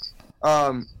like,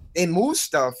 it moves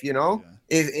stuff, you know.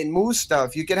 It moves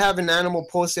stuff. You could have an animal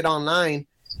posted online,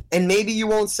 and maybe you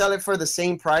won't sell it for the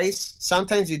same price.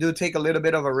 Sometimes you do take a little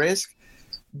bit of a risk,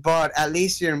 but at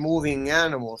least you're moving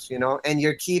animals, you know, and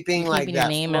you're keeping like your that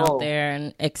name flow out there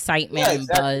and excitement and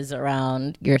buzz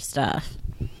around your stuff.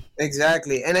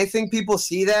 Exactly. And I think people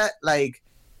see that, like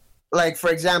for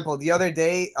example, the other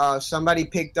day, somebody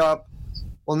picked up,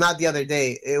 well, not the other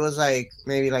day, it was like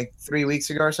maybe like 3 weeks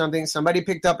ago or something. Somebody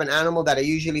picked up an animal that I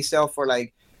usually sell for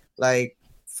like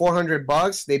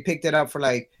 $400. They picked it up for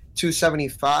like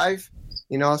 $275,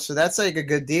 you know, so that's like a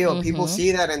good deal. People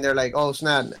see that and they're like, oh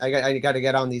snap, I got to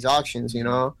get on these auctions, you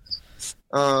know.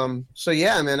 So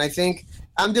yeah, man, I think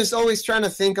I'm just always trying to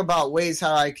think about ways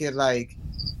how I could, like,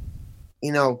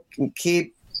 you know,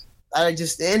 keep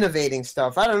just innovating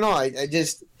stuff. I don't know, I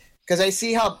just, because I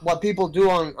see what people do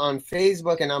on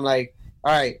Facebook, and I'm like,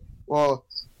 all right, well,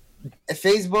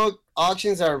 Facebook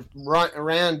auctions are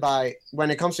ran by,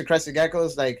 when it comes to crested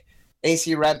geckos, like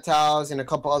AC Reptiles and a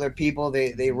couple other people,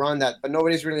 they run that, but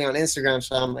nobody's really on Instagram.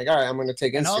 So I'm like, all right, I'm going to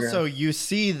take Instagram. And also, you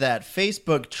see that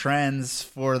Facebook trends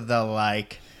for the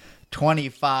like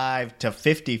 25 to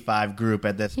 55 group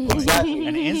at this point. Exactly.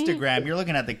 And Instagram, you're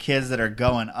looking at the kids that are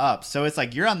going up. So it's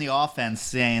like you're on the offense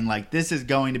saying, like, this is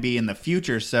going to be in the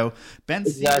future. So Ben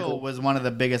Siegel was one of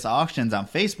the biggest auctions on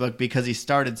Facebook because he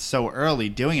started so early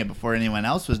doing it before anyone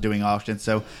else was doing auctions.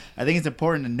 So I think it's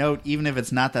important to note, even if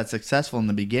it's not that successful in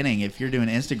the beginning, if you're doing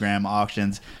Instagram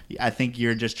auctions, I think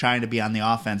you're just trying to be on the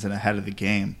offense and ahead of the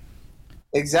game.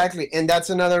 Exactly. And that's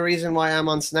another reason why I'm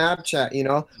on Snapchat, you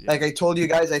know. Yeah. Like I told you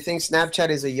guys, I think Snapchat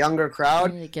is a younger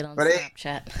crowd. Get on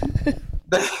Snapchat.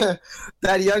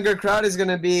 That younger crowd is going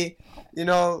to be, you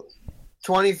know,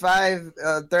 25,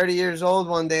 30 years old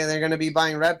one day, and they're going to be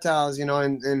buying reptiles, you know,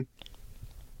 and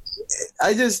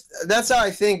I just, that's how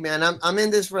I think, man. I'm in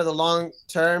this for the long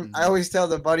term. I always tell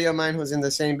the buddy of mine who's in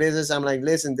the same business, I'm like,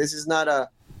 listen, this is not a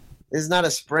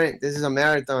sprint. This is a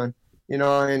marathon, you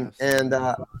know, and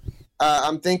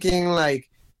I'm trying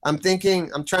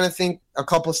to think a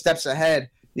couple steps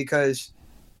ahead, because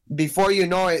before you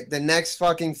know it, the next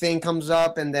fucking thing comes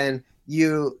up, and then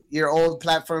your old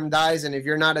platform dies, and if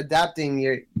you're not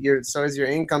adapting, so is your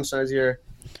income, so is your,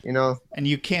 you know. And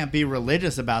you can't be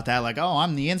religious about that, like, oh,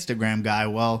 I'm the Instagram guy.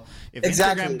 Well, if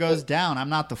Instagram goes down, I'm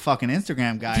not the fucking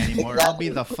Instagram guy anymore. Exactly. I'll be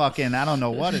the fucking, I don't know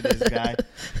what it is guy.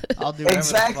 I'll do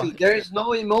exactly. There is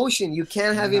no emotion. You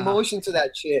can't have emotion to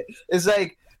that shit. It's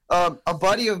like, a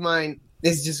buddy of mine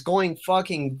is just going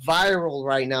fucking viral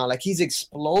right now. Like, he's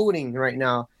exploding right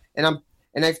now.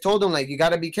 And I've told him, like, you got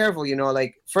to be careful, you know.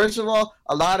 Like, first of all,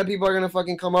 a lot of people are going to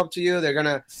fucking come up to you. They're going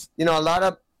to, you know, a lot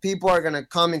of people are going to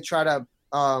come and try to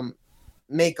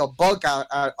make a buck out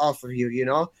off of you, you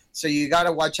know. So you got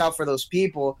to watch out for those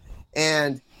people.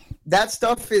 And that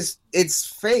stuff it's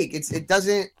fake. It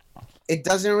doesn't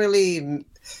really,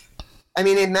 I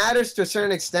mean, it matters to a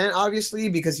certain extent, obviously,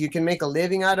 because you can make a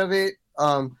living out of it.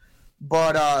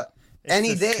 But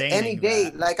any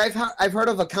day, like I've heard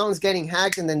of accounts getting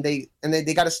hacked, and then they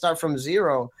got to start from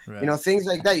zero. Right. You know, things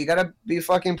like that. You got to be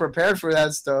fucking prepared for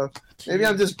that stuff. Maybe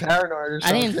I'm just paranoid or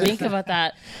something. I didn't think about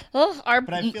that. Oh,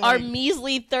 our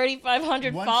measly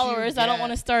 3,500 followers. I don't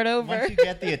want to start over. Once you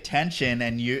get the attention,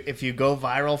 and if you go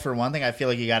viral for one thing, I feel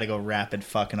like you got to go rapid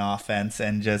fucking offense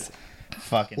and just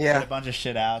fucking put a bunch of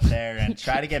shit out there and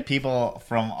try to get people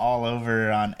from all over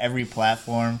on every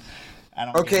platform. I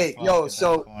don't okay, yo,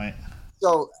 so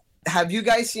have you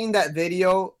guys seen that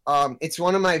video? It's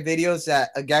one of my videos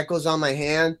that a gecko's on my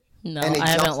hand. No, I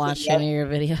haven't watched any of your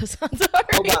videos. I'm sorry.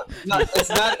 Hold on. No, it's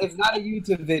not a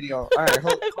YouTube video. All right,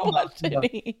 hold on.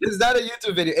 It's not a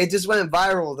YouTube video. It just went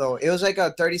viral though. It was like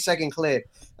a 30-second clip.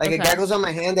 Like a gecko's on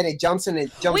my hand, and it jumps and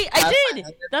it jumps. Wait, I did.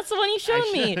 That's the one you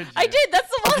showed me. I did. That's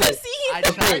the one I've seen.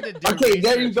 Okay,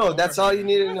 there you go. That's all you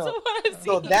need to know.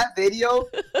 So that video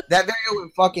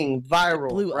went fucking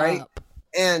viral, right?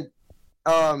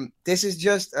 this is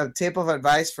just a tip of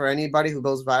advice for anybody who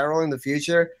goes viral in the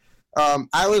future.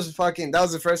 That was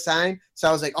the first time. So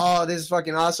I was like, oh, this is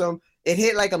fucking awesome. It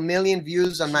hit like 1 million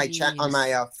views on my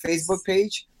Facebook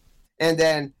page. And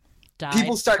then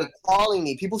people started calling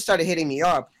me. People started hitting me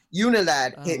up.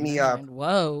 Unilad hit me up.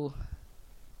 Whoa.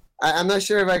 I'm not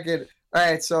sure if I could. All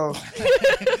right, so.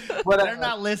 They're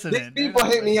not listening. These people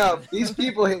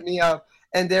hit me up.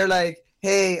 And they're like,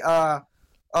 hey,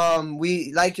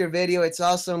 we like your video. It's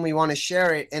awesome. We want to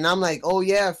share it. And I'm like, oh,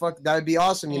 yeah, fuck, that would be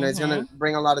awesome. You know, it's going to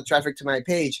bring a lot of traffic to my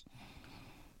page.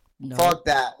 No. Fuck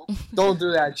that. Don't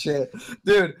do that shit.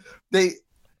 Dude, they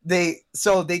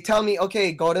tell me,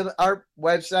 okay, go to our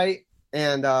website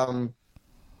and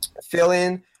fill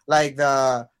in like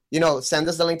send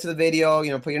us the link to the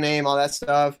video, put your name, all that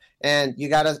stuff. And you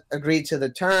got to agree to the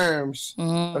terms.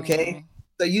 Okay.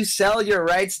 So you sell your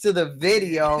rights to the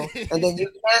video and then you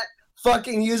can't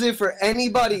fucking use it for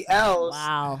anybody else.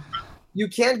 Wow. You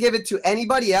can't give it to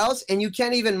anybody else and you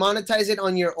can't even monetize it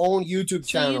on your own YouTube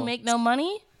channel. So you make no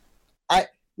money?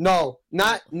 No,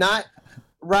 not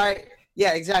right.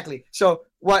 Yeah, exactly. So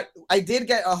what I did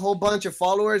get a whole bunch of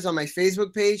followers on my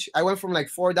Facebook page. I went from like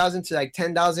 4,000 to like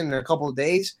 10,000 in a couple of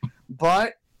days.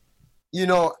 But,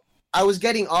 I was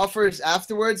getting offers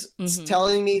afterwards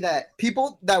telling me that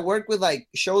people that work with like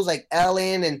shows like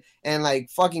Ellen and like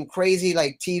fucking crazy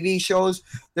like TV shows,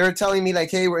 they're telling me like,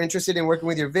 hey, we're interested in working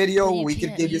with your video. We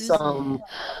can give you some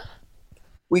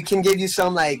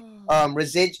like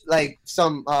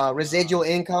residual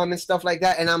income and stuff like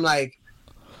that. And I'm like,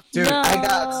 dude, no. I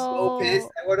got so pissed.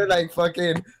 I wanted to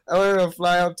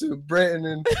fly up to Britain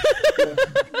and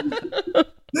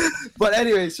but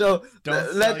anyway, so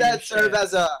let that serve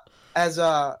as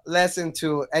a lesson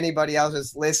to anybody else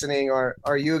that's listening or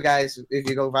you guys if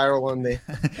you go viral one day.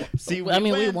 See,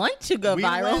 we want to go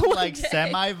viral. Went, like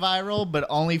semi-viral, but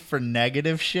only for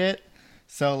negative shit.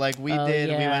 So like we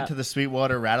went to the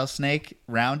Sweetwater Rattlesnake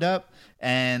Roundup,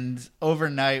 and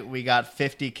overnight we got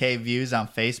 50K views on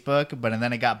Facebook, but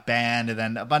then it got banned, and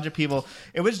then a bunch of people.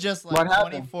 It was just like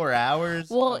 24 hours.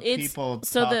 Well, people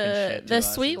so the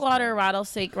Sweetwater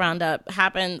Rattlesnake Roundup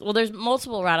happened. Well, there's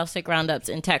multiple rattlesnake roundups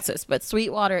in Texas, but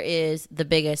Sweetwater is the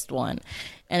biggest one,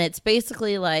 and it's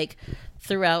basically like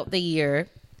throughout the year,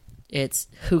 it's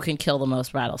who can kill the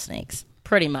most rattlesnakes.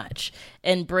 Pretty much,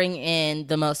 and bring in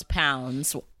the most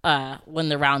pounds when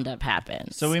the roundup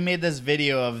happens. So we made this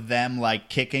video of them like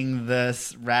kicking the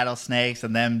rattlesnakes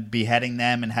and then beheading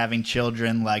them and having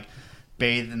children like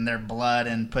bathe in their blood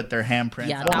and put their handprints.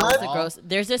 Yeah, that was the gross.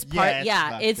 There's this part.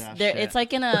 It's there. It's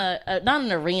like in a not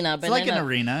an arena, but it's like an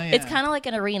arena. Yeah. It's kind of like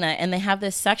an arena, and they have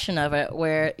this section of it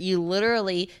where you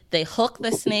literally they hook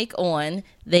the snake on,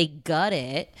 they gut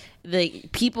it. The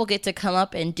people get to come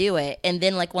up and do it, and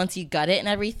then like once you gut it and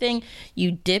everything, you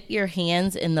dip your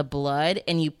hands in the blood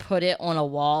and you put it on a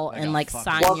wall and like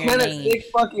sign your name. What kind of sick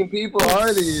fucking people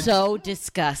are these? So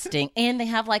disgusting. And they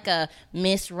have like a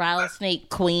Miss Rattlesnake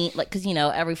Queen, like because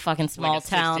every fucking small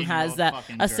town has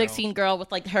a 16 girl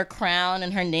with like her crown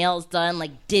and her nails done,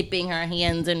 like dipping her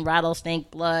hands in rattlesnake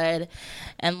blood,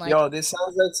 and like this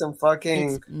sounds like some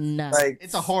fucking nuts. Like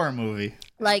it's a horror movie.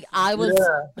 Like I was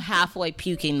halfway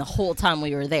puking the whole time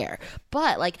we were there.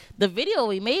 But like the video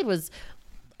we made was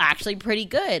actually pretty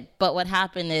good. But what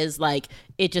happened is like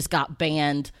it just got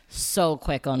banned so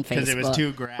quick on Facebook. Because it was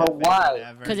too graphic. But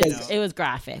why? Because it was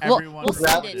graphic. We'll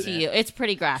send it to you. It's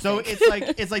pretty graphic. So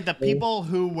it's like the people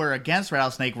who were against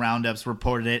rattlesnake roundups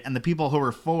reported it, and the people who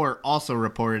were for also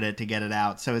reported it to get it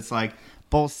out. So it's like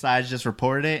both sides just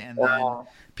reported it, and then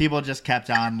people just kept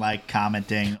on like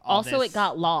commenting. Also, it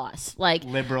got lost. Like,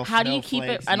 liberal. How do you keep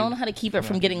it? I don't know how to keep it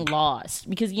from getting lost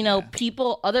because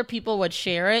other people would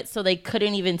share it, so they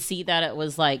couldn't even see that it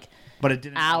was like, but it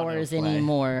didn't hours autoplay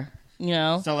anymore.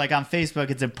 So like on Facebook,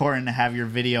 it's important to have your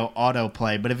video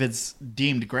autoplay, but if it's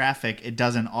deemed graphic, it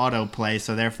doesn't autoplay,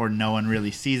 so therefore no one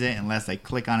really sees it unless they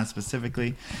click on it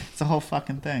specifically. It's a whole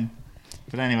fucking thing.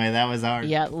 But anyway, that was our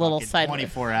little side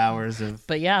 24 hours of.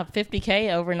 But yeah,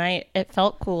 50K overnight. It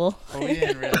felt cool. Oh, we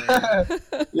didn't really.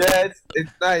 Yeah,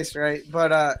 it's nice, right?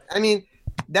 But I mean,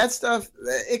 that stuff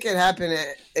it can happen.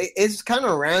 It's kind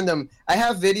of random. I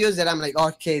have videos that I'm like,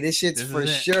 okay, this shit's for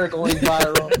sure going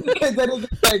viral. And then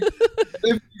it's like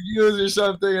 50 views or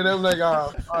something, and I'm like,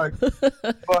 oh fuck.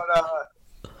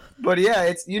 But yeah,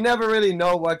 it's you never really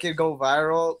know what could go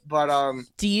viral. But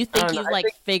do you think you've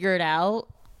figured out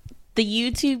the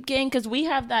YouTube game? Because we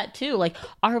have that too. Like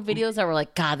our videos that were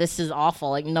like, God, this is awful.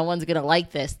 Like no one's gonna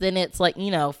like this. Then it's like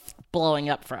blowing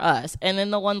up for us. And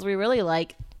then the ones we really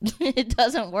like, it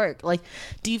doesn't work. Like,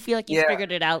 do you feel like you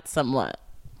figured it out somewhat?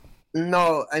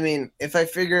 No, I mean, if I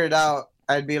figure it out,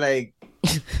 I'd be like,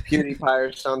 PewDiePie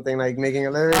or something, like making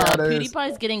a living Oh, out of this.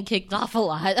 PewDiePie's getting kicked off a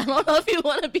lot. I don't know if you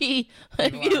want to be.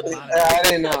 If you, I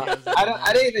didn't know.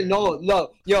 I didn't even know.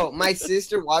 Look, yo, my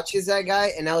sister watches that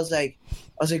guy, and I was like,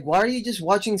 why are you just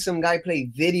watching some guy play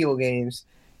video games?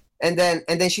 And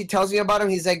then she tells me about him.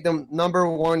 He's like the #1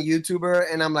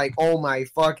 YouTuber, and I'm like, oh my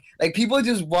fuck! Like people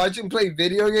just watch him play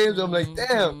video games. I'm like,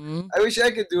 damn, I wish I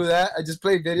could do that. I just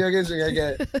play video games and I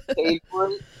get paid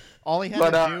for it. All he had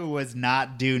to do was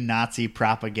not do Nazi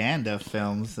propaganda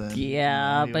films. And,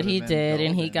 yeah, but he did,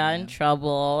 and he got in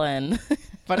trouble. And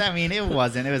but I mean, it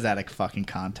wasn't. It was out of fucking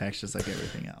context, just like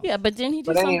everything else. yeah, but didn't he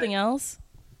do something else?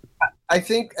 I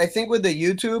think with the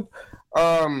YouTube,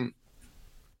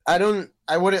 I don't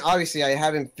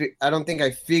think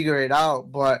I figured it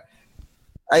out, but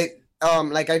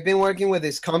I've been working with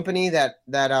this company that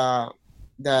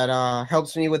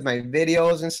helps me with my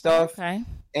videos and stuff. Okay.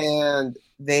 And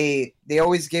they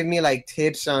always give me like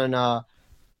tips on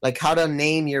like how to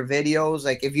name your videos.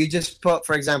 Like if you just put,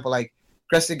 for example, like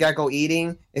Crested Gecko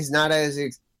eating is not as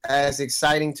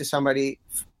exciting to somebody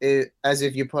as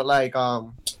if you put like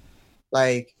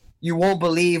you won't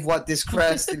believe what this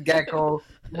Crested Gecko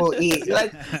will eat,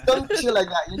 like some shit like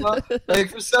that, you know. Like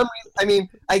for some reason, I mean,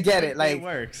 I get it. Like it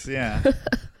works, yeah.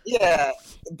 Yeah,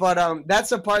 but that's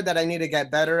the part that I need to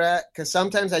get better at, because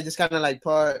sometimes I just kind of like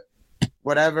put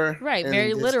whatever. Right,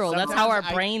 very literal. That's how our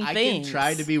brain thinks. I can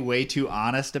try to be way too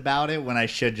honest about it when I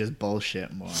should just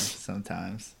bullshit more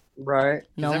sometimes. Right.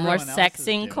 No more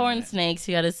sexing corn snakes,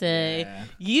 you gotta say. Yeah.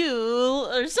 You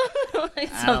or something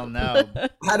like that. I don't know.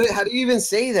 How do you even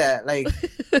say that? Like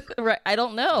right, I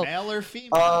don't know. Male or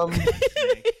female?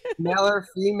 Male or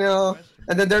female.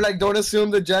 And then they're like, don't assume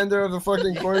the gender of the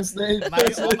fucking corn snake.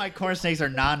 All my corn snakes are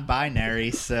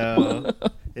non-binary, so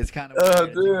it's kind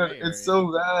of weird. Dude, it's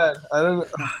so bad. I don't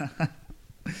know.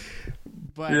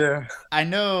 But yeah. I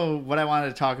know what I wanted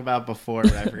to talk about before,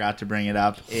 but I forgot to bring it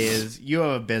up, is you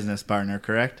have a business partner,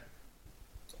 correct?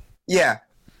 Yeah.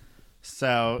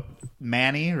 So,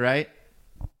 Manny, right?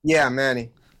 Yeah,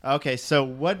 Manny. Okay, so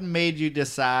what made you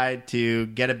decide to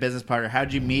get a business partner? How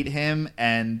did you meet him,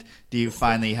 and do you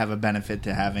find that you have a benefit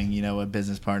to having, a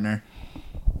business partner?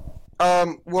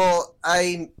 Well,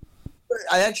 I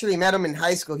actually met him in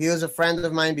high school. He was a friend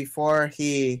of mine before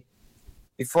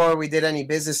we did any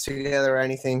business together or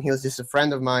anything. He was just a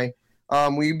friend of mine.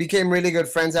 We became really good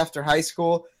friends after high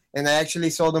school, and I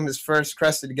actually sold him his first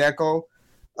Crested Gecko.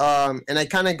 And I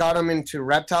kind of got him into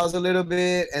reptiles a little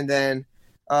bit, and then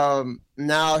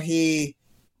now he,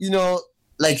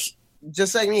 like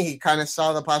just like me, he kind of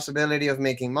saw the possibility of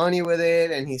making money with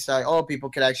it, and he saw, oh, people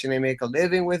could actually make a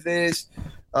living with this.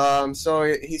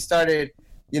 So he started,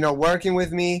 working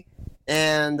with me.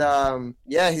 And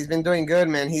yeah, he's been doing good,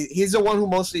 man. He's the one who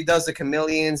mostly does the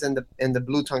chameleons and the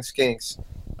blue tongue skinks.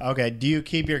 Okay, do you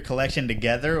keep your collection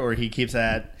together, or he keeps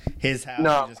at his house?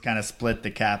 No. And just kind of split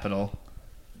the capital.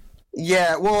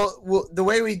 Yeah, well, the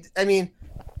way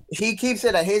he keeps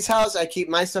it at his house. I keep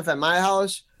my stuff at my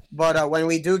house. But when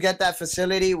we do get that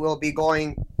facility, we'll be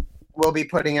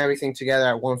putting everything together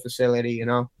at one facility.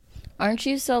 Aren't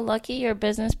you so lucky your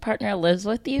business partner lives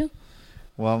with you?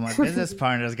 Well, my business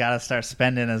partner's got to start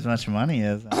spending as much money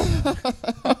as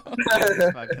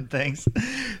fucking things.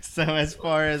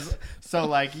 So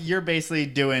like you're basically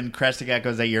doing Crested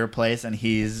Geckos at your place, and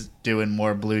he's doing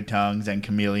more blue tongues and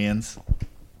chameleons.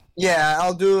 Yeah,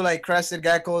 I'll do like Crested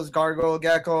Geckos, Gargoyle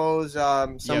Geckos,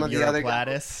 some of the other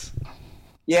Europlatus.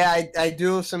 Yeah, I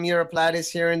do some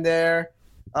Europlatus here and there.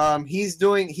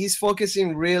 He's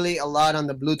focusing really a lot on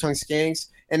the blue tongue skinks,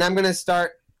 and I'm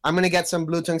gonna get some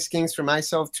blue tongue skinks for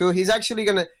myself too. He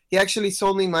actually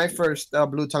sold me my first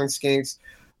blue tongue skinks.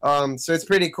 So it's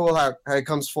pretty cool how it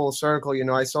comes full circle.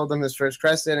 I sold him his first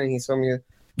Crested, and he sold me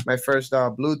my first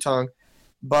blue tongue.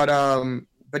 But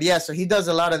yeah, so he does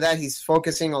a lot of that. He's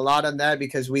focusing a lot on that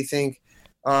because we think,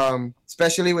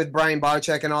 especially with Brian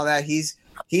Barczyk and all that, he's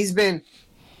been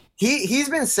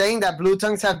saying that blue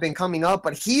tongues have been coming up,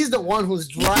 but he's the one who's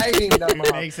driving them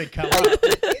up. Makes it come up.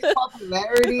 His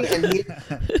popularity and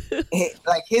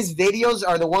his videos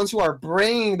are the ones who are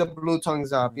bringing the blue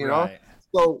tongues up, you know? Right.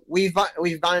 So we've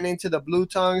gone into the blue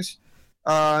tongues.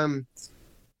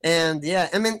 And yeah,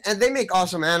 and they make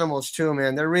awesome animals too,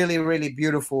 man. They're really, really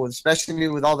beautiful, especially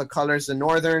with all the colors. The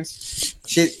northerns,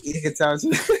 shit, you can tell.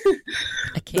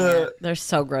 I can't. They're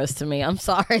so gross to me. I'm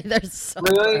sorry. They're so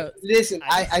gross. Listen,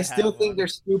 I still think they're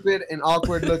stupid and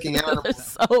awkward looking animals.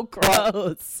 They're so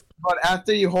gross. But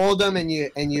after you hold them and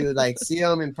you like see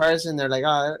them in person, they're like,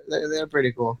 oh, they're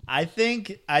pretty cool. I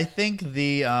think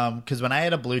the because when I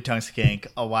had a blue tongue skink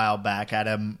a while back, I had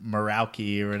a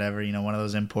Merauke or whatever, one of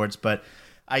those imports, but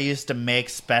I used to make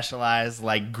specialized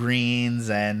like greens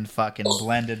and fucking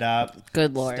blended up.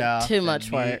 Good Lord. stuff Too and much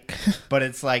meat. work. But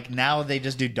it's like now they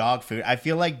just do dog food. I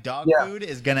feel like dog Yeah. food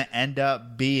is gonna end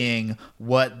up being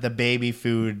what the baby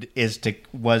food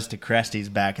was to Kresty's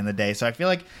back in the day. So I feel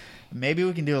like maybe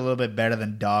we can do a little bit better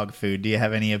than dog food. Do you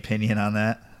have any opinion on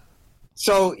that?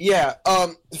 So yeah,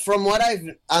 from what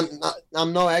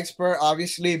I'm no expert,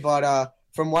 obviously, but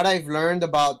from what I've learned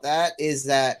about that is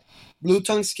that blue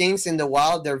tongue skinks in the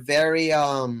wild, they're very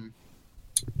how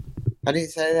do you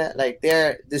say that? Like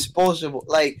they're disposable.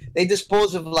 Like they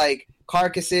dispose of like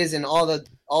carcasses and all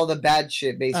the bad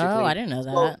shit basically. Oh, I didn't know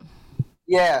that.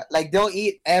 Yeah, like they'll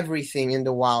eat everything in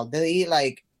the wild. They'll eat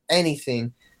like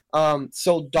anything.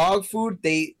 So dog food,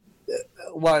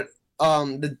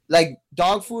 like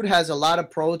dog food has a lot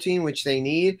of protein which they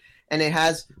need, and it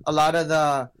has a lot of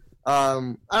the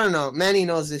I don't know. Manny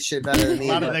knows this shit better than me.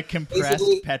 A lot of but the compressed,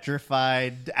 basically-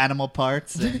 petrified animal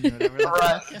parts and whatever. the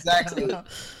Right, fuck. exactly.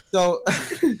 So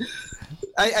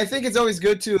I think it's always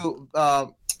good to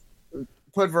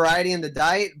put variety in the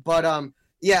diet, but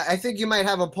yeah, I think you might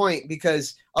have a point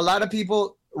because a lot of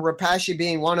people, Rapashi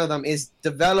being one of them, is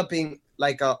developing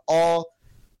like a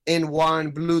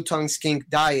all-in-one blue tongue skink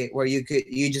diet where you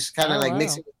just kind of Oh, like wow.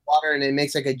 mix it with water and it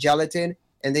makes like a gelatin,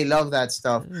 and they love that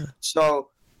stuff. So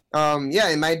yeah,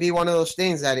 it might be one of those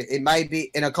things that it might be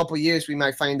in a couple years we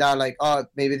might find out like, oh,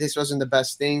 maybe this wasn't the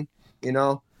best thing, you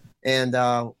know, and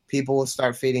people will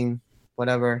start feeding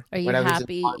whatever. Are you whatever's in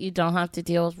happy the you don't have to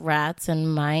deal with rats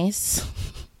and mice?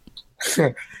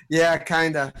 Yeah,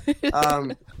 kinda.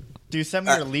 Do some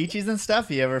of your lychees and stuff?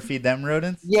 You ever feed them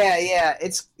rodents? Yeah.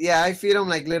 I feed them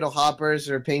like little hoppers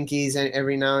or pinkies and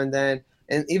every now and then,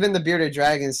 and even the bearded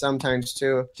dragons sometimes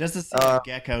too. Just to see a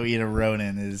gecko eat a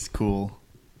rodent is cool.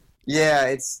 Yeah,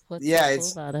 it's What's yeah, so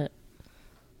it's cool about it?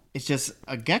 It's just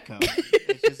a gecko.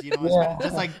 It's just, you know, Yeah.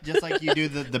 just like you do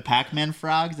the Pac-Man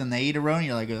frogs and they eat a rodent.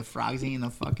 You're like, are the frogs eating a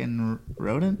fucking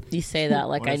rodent? You say that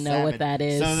like What a I know savage. what that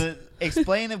is. So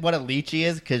explain what a lychee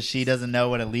is, because she doesn't know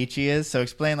what a lychee is. So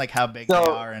explain like how big So-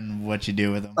 they are and what you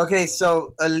do with them. okay.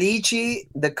 So a lychee,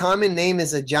 the common name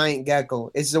is a giant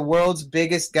gecko. It's the world's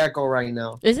biggest gecko right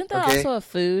now. Isn't that okay. also a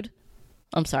food?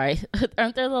 I'm sorry.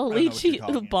 Aren't there little I don't know what you're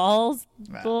talking lychee about. balls?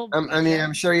 Nah. Little I mean,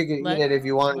 I'm sure you could Let- eat it if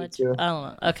you wanted to. I don't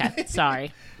know. Okay,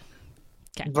 sorry.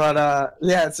 But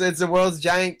yeah, it's the world's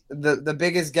giant, the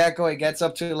biggest gecko. It gets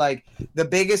up to like the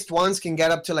biggest ones can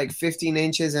get up to like 15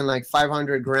 inches and like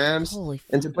 500 grams. Holy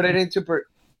And to put it into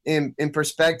in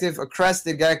perspective, a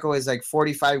crested gecko is like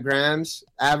 45 grams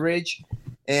average,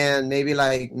 and maybe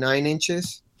like 9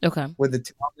 inches Okay. with the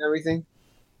tail and everything.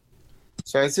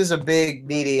 So it's just a big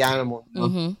meaty animal. you know?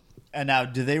 Mm-hmm. And now,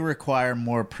 do they require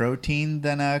more protein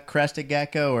than a crested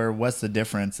gecko, or what's the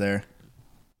difference there?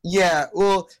 Yeah,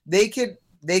 well, they could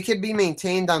be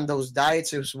maintained on those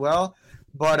diets as well,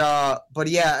 but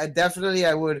yeah,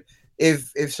 I would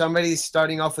if somebody's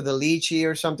starting off with a lychee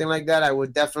or something like that, I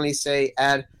would definitely say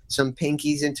add some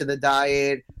pinkies into the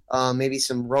diet, maybe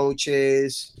some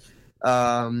roaches,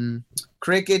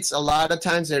 crickets. A lot of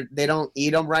times they don't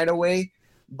eat them right away,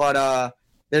 but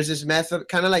there's this method,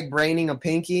 kind of like braining a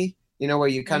pinky, you know, where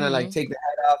you kind of like take the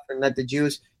head off and let the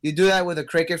juice. You do that with a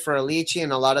cricket for a lychee,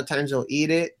 and a lot of times they'll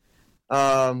eat it.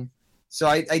 So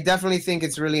I definitely think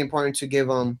it's really important to give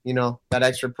them, you know, that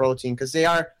extra protein, because they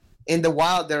are in the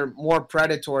wild. They're more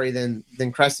predatory than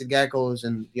crested geckos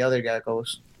and the other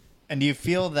geckos. And do you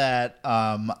feel that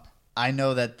I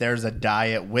know that there's a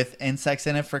diet with insects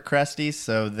in it for cresties,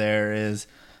 so there is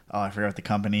I forgot what the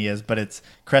company is, but it's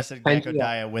crested gecko Pangea.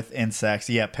 diet with insects.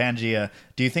 Yeah, Pangea.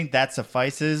 Do you think that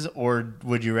suffices, or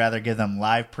would you rather give them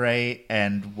live prey,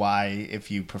 and why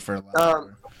if you prefer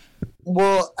live?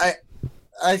 Well,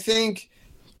 I think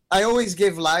I always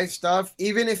give live stuff,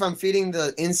 even if I'm feeding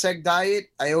the insect diet.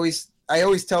 I always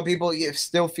tell people you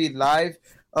still feed live,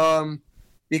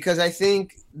 because I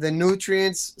think the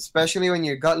nutrients, especially when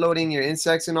you're gut loading your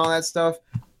insects and all that stuff,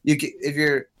 if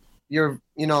you're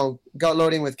you know, gut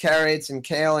loading with carrots and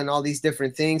kale and all these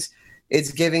different things,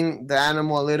 it's giving the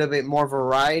animal a little bit more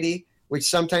variety, which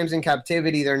sometimes in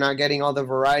captivity they're not getting all the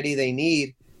variety they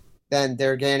need than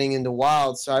they're getting in the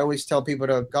wild. So I always tell people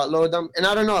to gut load them. And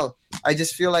I don't know, I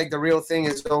just feel like the real thing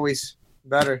is always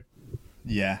better.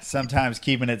 Yeah, sometimes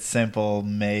keeping it simple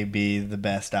may be the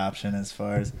best option as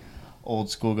far as old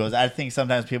school goes. I think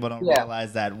sometimes people don't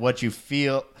realize that what you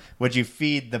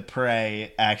feed the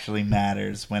prey actually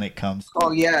matters when it comes to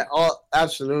Oh yeah,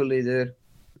 absolutely, dude.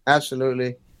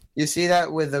 Absolutely. You see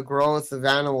that with the growth of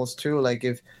animals too. Like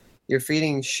if you're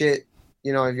feeding shit,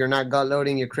 you know, if you're not gut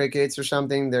loading your crickets or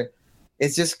something,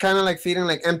 it's just kind of like feeding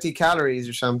like empty calories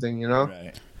or something, you know?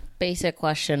 Right. basic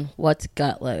question. What's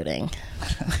gut loading?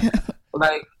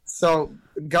 Like, so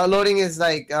gut loading is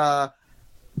like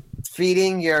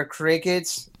feeding your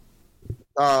crickets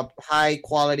high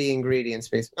quality ingredients.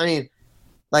 I mean,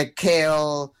 like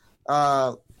kale,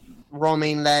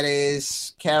 romaine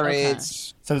lettuce,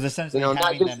 carrots. So it's essentially not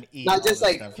having just, them eat not all just the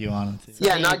like stuff you want them to.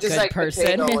 yeah, Being not a just good like person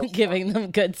potato and giving them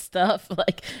good stuff.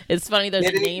 Like, it's funny there's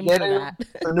a name for that.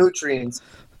 for nutrients.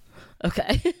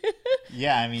 Okay.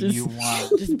 Yeah, I mean, Just- you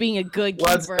want. Just being a good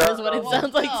What's keeper is what it up?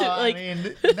 sounds like. No, To, like, I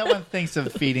mean, no one thinks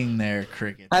of feeding their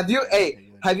crickets. Have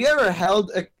you ever held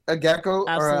a gecko or a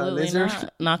absolutely lizard?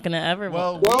 not gonna ever.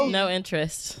 Well, no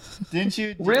interest. Didn't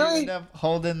you Really? end up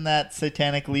holding that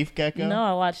satanic leaf gecko? No,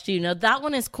 I watched you. No, that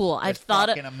one is cool. I've thought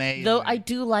fucking of amazing. though. I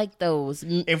do like those.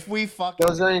 If we fucking,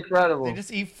 Those are incredible. they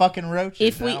just eat fucking roaches.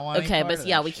 If I we don't want any okay, part but of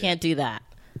yeah, that we shit. can't do that.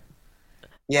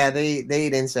 Yeah, they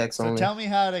eat insects So only. tell me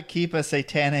how to keep a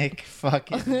satanic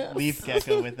fucking leaf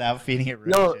gecko without feeding it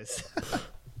No. roaches.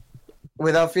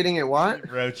 Without feeding it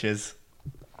what? Roaches.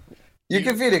 You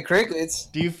can feed it crickets.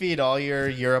 Do you feed all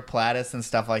your Europlatus and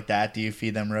stuff like that? Do you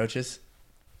feed them roaches?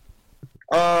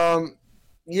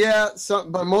 Yeah,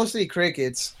 but mostly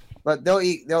crickets. But they'll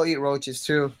eat roaches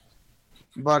too.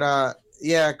 But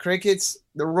yeah, crickets.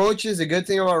 The roaches. The good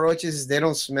thing about roaches is they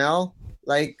don't smell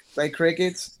like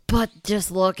crickets. But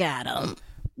just look at them.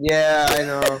 Yeah, I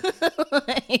know.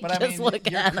 But I just mean, look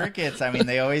your at 'em. crickets. I mean,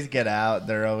 they always get out.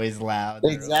 They're always loud.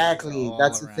 they're Exactly. always all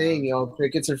That's the around. thing, yo.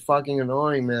 Crickets are fucking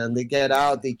annoying, man. They get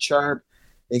out, they chirp,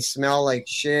 they smell like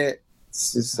shit.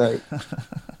 It's just like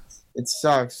it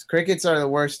sucks. Crickets are the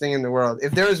worst thing in the world.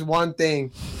 If there was one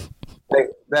thing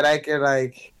that I could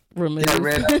like Remove. get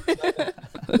rid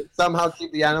of, somehow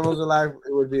keep the animals alive,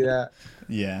 it would be that.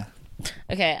 Yeah.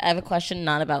 Okay, I have a question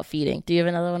not about feeding. Do you have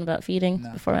another one about feeding?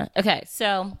 No. Before okay,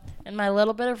 so in my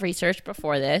little bit of research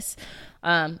before this,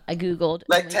 I googled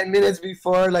Like 10 minutes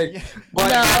before, like what?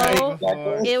 No.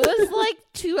 Before. It was like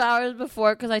 2 hours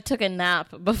before because I took a nap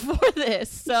before this,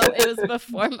 so it was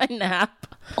before my nap.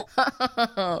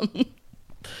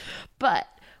 But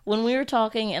when we were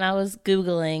talking and I was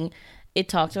googling, it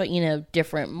talked about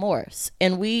different morphs,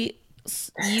 and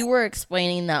you were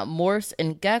explaining that morphs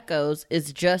and geckos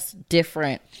is just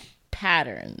different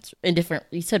patterns in different.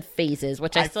 You said phases,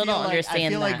 which I still feel don't like, understand. I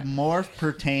feel that. like morph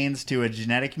pertains to a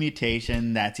genetic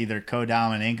mutation that's either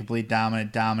codominant, incomplete,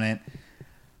 dominant, dominant.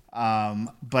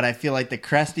 But I feel like the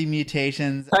Cresty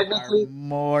mutations are Technically-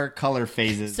 more color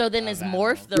phases. So then of is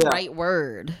animals. morph the Yeah. right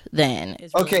word? Then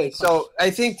is really Okay, the so I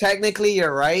think technically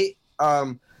you're right.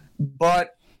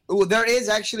 But there is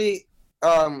actually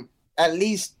at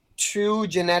least 2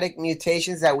 genetic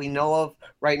mutations that we know of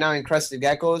right now in crested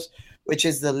geckos, which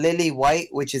is the lily white,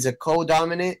 which is a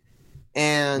co-dominant,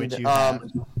 and Which you have.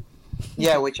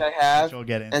 yeah, which I have, Which we'll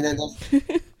get into. and then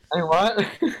and what?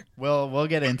 We'll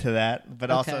get into that, but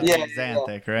also Okay. the Yeah,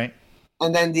 Xanthic, right?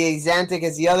 And then the axanthic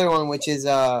is the other one, which is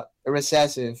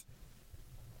recessive.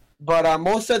 But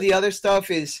most of the other stuff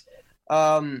is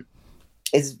like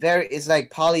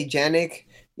polygenic.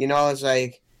 It's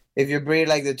like if you breed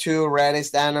like the 2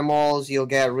 reddest animals, you'll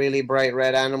get really bright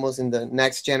red animals in the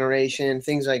next generation,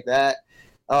 things like that.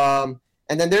 And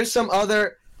then there's some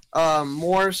other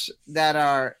morphs that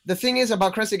are. The thing is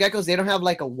about crested geckos, they don't have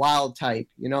like a wild type.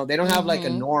 They don't have like a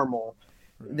Mhm. normal.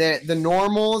 The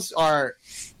normals are.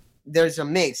 There's a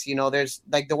mix, there's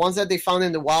like the ones that they found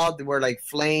in the wild were like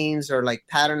flames or like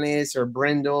patternless or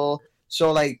brindle.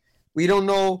 So like we don't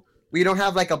know, we don't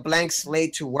have like a blank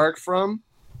slate to work from.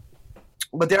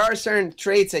 But there are certain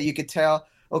traits that you could tell,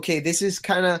 okay, this is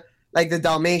kind of like the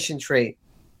Dalmatian trait.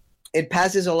 It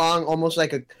passes along almost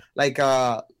like a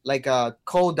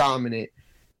co-dominant.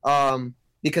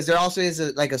 Because there also is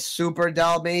like a super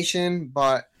Dalmatian,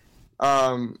 but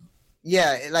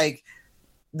yeah, like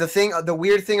the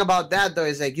weird thing about that though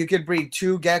is like you could breed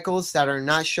 2 geckos that are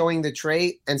not showing the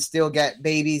trait and still get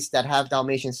babies that have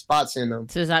Dalmatian spots in them.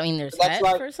 So does that mean there's That's head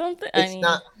why or something? It's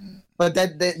not, but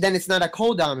then it's not a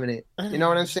co-dominant. You know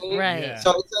what I'm saying? Right. Yeah.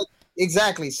 So it's like,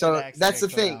 exactly. So It acts that's the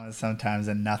like thing. codominant sometimes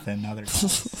and nothing other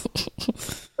times.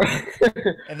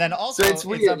 And then also, So it's it's,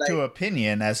 weird, up to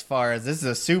opinion as far as this is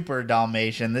a super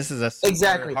Dalmatian, this is a super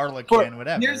Exactly. Harlequin,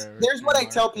 whatever. Here's what I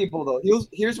tell people though.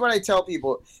 Here's what I tell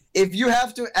people. If you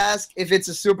have to ask if it's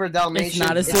a super Dalmatian, It's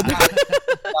not a it's super.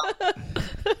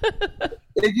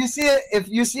 if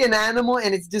you see an animal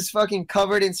and it's just fucking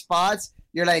covered in spots,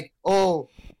 you're like, oh,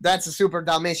 that's a super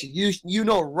Dalmatian. You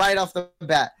know right off the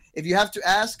bat. If you have to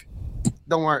ask,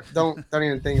 don't worry. Don't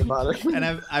even think about it. And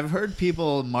I've heard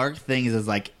people mark things as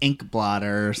like ink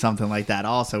blotter or something like that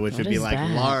also, which What would be is like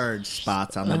that? large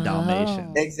spots on the Oh.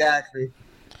 Dalmatian. Exactly.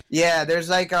 Yeah, there's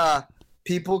like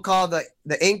people call the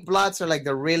ink blots are like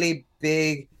the really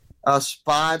big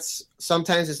spots.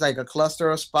 Sometimes it's like a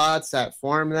cluster of spots that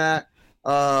form that.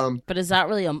 But is that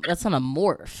really that's not a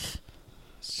morph?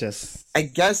 It's just I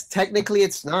guess technically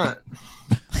it's not.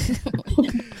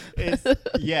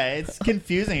 it's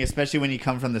confusing, especially when you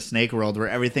come from the snake world where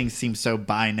everything seems so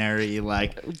binary,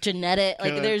 like genetic.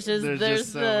 Like there's just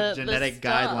the genetic the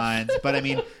guidelines. But I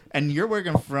mean, and you're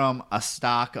working from a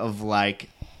stock of like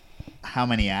how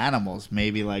many animals?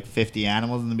 Maybe like 50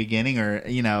 animals in the beginning, or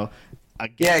a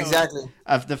gecko. Yeah, exactly.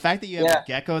 The fact that you have a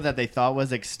gecko that they thought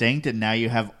was extinct and now you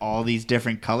have all these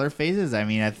different color phases, I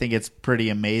mean, I think it's pretty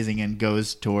amazing and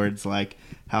goes towards like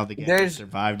how the gecko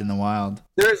survived in the wild.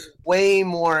 There's way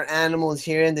more animals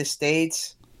here in the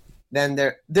States than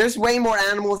there's way more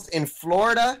animals in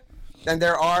Florida than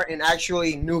there are in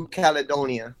actually New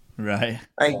Caledonia. Right.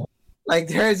 Like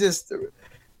there's just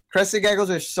crested geckos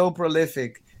are so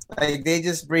prolific. Like they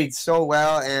just breed so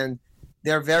well, and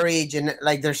they're very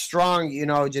they're strong,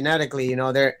 genetically,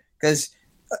 they're because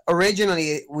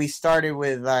originally we started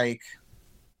with like,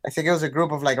 I think it was a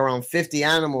group of like around 50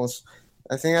 animals.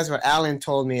 I think that's what Alan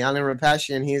told me, Alan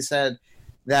Rapashian. He said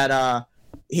that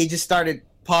he just started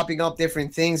popping up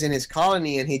different things in his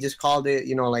colony, and he just called it,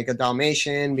 like a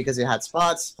Dalmatian because it had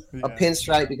spots, a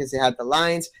pinstripe because it had the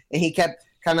lines, and he kept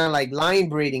kind of like line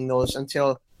breeding those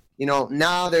until,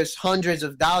 now there's hundreds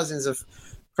of thousands of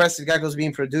crested geckos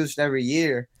being produced every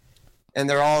year, and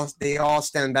they all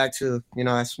stand back to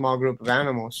a small group of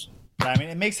animals. I mean,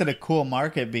 it makes it a cool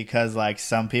market because like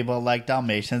some people like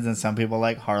Dalmatians and some people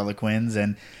like Harlequins,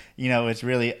 and it's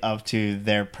really up to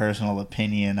their personal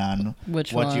opinion on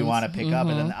what you want to pick up.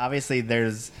 And then obviously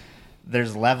there's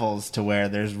levels to where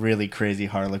there's really crazy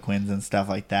Harlequins and stuff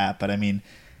like that, but I mean,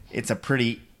 it's a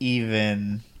pretty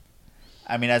even.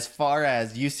 I mean, as far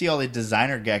as you see all the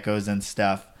designer geckos and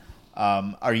stuff,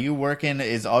 are you working?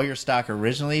 Is all your stock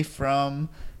originally from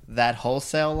that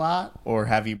wholesale lot, or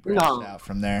have you branched out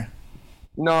from there?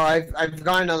 No, I've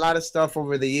gotten a lot of stuff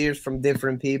over the years from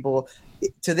different people.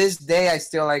 To this day, I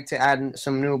still like to add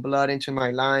some new blood into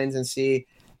my lines and see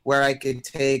where I could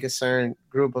take a certain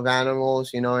group of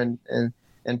animals,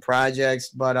 and projects.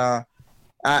 But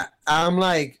I'm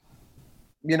like,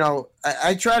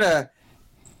 I try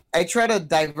to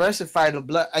diversify the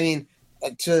blood. I mean,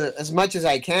 to as much as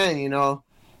I can,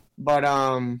 but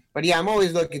yeah, I'm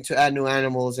always looking to add new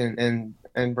animals and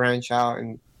branch out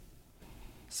and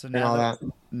all that.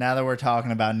 Now that we're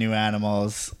talking about new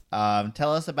animals,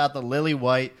 tell us about the lily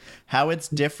white, how it's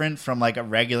different from like a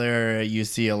regular, you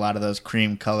see a lot of those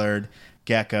cream colored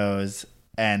geckos,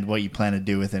 and what you plan to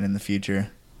do with it in the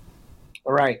future.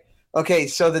 All right. Okay,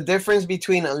 so the difference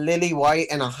between a lily white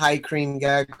and a high cream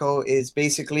gecko is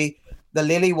basically the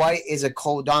lily white is a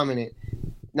co-dominant.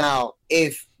 Now,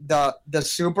 if the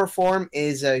super form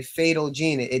is a fatal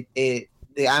gene,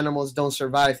 the animals don't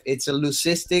survive. It's a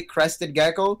leucistic crested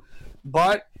gecko,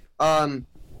 but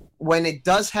when it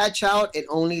does hatch out, it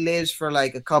only lives for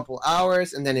like a couple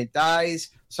hours and then it dies.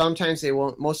 Sometimes it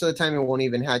won't. Most of the time, it won't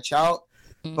even hatch out.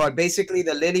 Mm-hmm. But basically,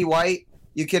 the lily white,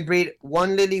 you could breed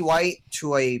one lily white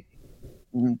to a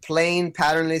plain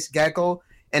patternless gecko,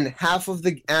 and half of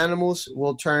the animals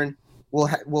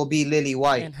will be lily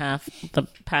white, and half the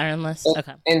patternless.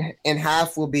 Okay, and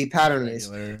half will be patternless.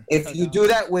 If you do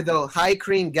that with a high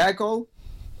cream gecko,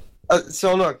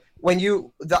 so look, when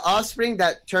the offspring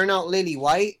that turn out lily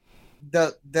white,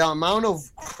 the amount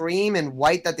of cream and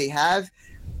white that they have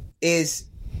is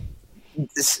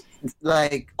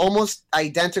like almost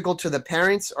identical to the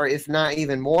parents, or if not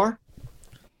even more.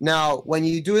 Now, when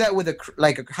you do that with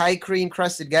a high cream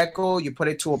crested gecko, you put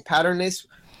it to a patternless,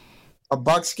 a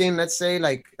buckskin, let's say,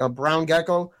 like a brown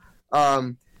gecko.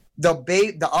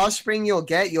 The offspring you'll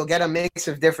get a mix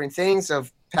of different things,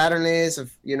 of patternless,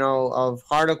 of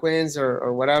harlequins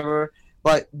or whatever.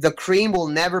 But the cream will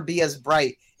never be as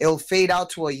bright. It'll fade out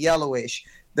to a yellowish.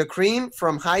 The cream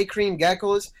from high cream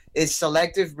geckos is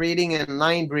selective breeding and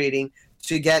line breeding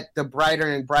to get the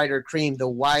brighter and brighter cream, the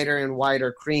wider and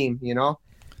wider cream,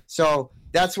 So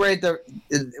that's where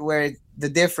the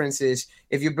difference is.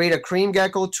 If you breed a cream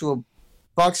gecko to a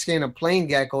buckskin, a plain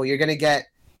gecko, you're going to get,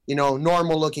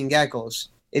 normal looking geckos.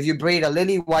 If you breed a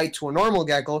lily white to a normal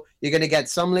gecko, you're going to get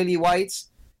some lily whites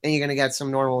and you're going to get some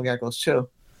normal geckos too.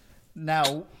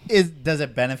 Now, does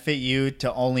it benefit you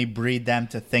to only breed them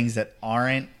to things that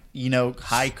aren't,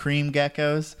 high cream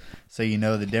geckos, so you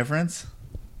know the difference?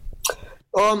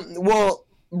 Well,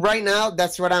 right now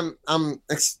that's what I'm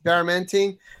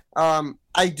experimenting. I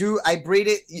breed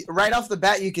it right off the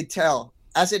bat. You could tell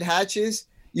as it hatches.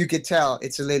 You could tell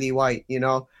it's a lily white.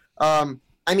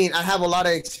 I mean, I have a lot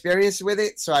of experience with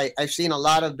it, so I've seen a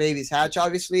lot of babies hatch,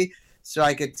 obviously, so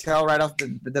I could tell right off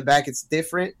the back it's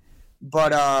different.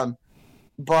 But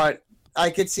I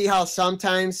could see how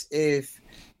sometimes if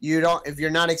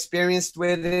you're not experienced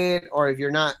with it, or if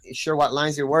you're not sure what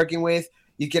lines you're working with,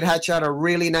 you could hatch out a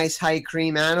really nice high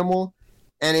cream animal,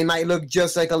 and it might look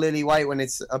just like a lily white when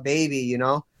it's a baby, you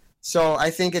know. So I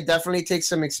think it definitely takes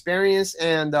some experience,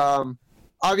 and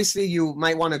obviously you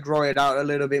might want to grow it out a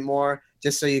little bit more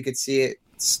just so you could see it,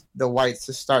 the whites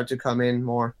to start to come in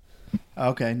more.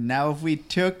 Okay, now if we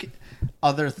took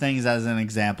other things as an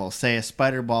example, say a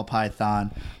spider ball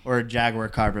python or a jaguar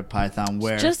carpet python,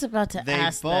 where Just about to they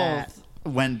ask both, that.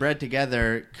 when bred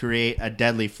together, create a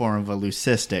deadly form of a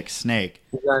leucistic snake,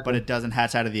 Exactly. but it doesn't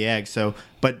hatch out of the egg. So,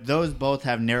 but those both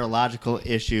have neurological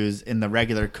issues in the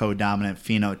regular codominant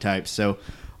phenotype. So,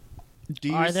 do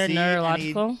you Are there see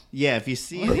neurological? if you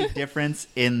see any difference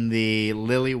in the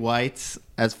lily whites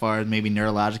as far as maybe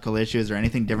neurological issues or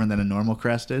anything different than a normal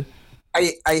crested?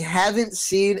 I haven't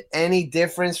seen any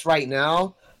difference right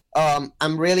now.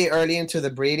 I'm really early into the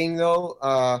breeding though,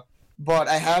 but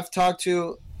I have talked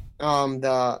to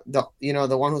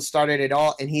the one who started it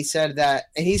all, and he said that,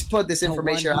 and he's put this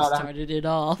information The one who out. started it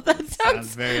all. That Sounds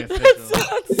sounds very that official.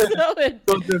 sounds so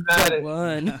So dramatic.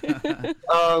 one.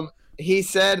 He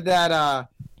said that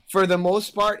for the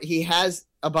most part he has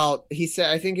about, he said,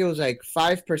 I think it was like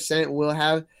 5%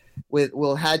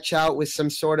 will hatch out with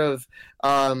some sort of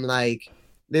like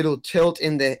little tilt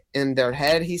in their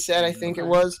head, he said, I think it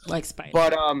was. Like spider.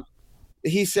 But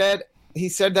he said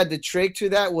that the trick to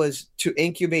that was to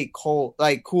incubate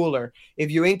cooler.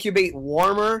 If you incubate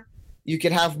warmer, you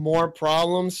could have more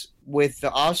problems with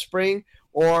the offspring,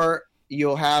 or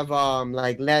you'll have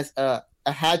like less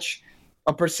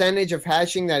a percentage of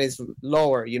hatching that is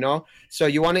lower, you know. So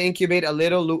you want to incubate a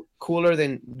little cooler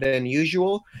than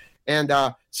usual, and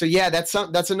so yeah, that's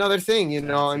another thing, you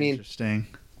know. I mean, Interesting.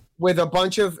 with a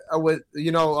bunch of I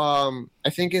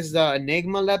think it's the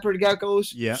Enigma leopard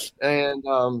geckos, Yeah. and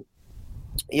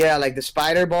yeah, like the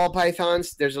spider ball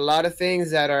pythons. There's a lot of things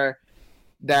that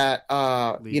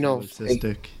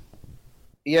Leucistic.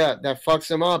 that fucks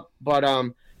them up. But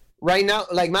right now,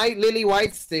 like my lily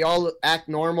whites, they all act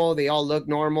normal. They all look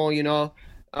normal, you know.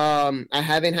 I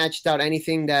haven't hatched out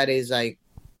anything that is like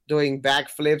doing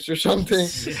backflips or something.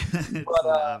 It's But,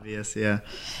 obvious, yeah.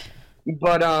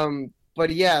 But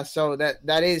yeah, so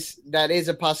that is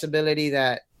a possibility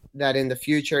that in the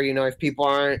future, you know, if people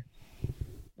aren't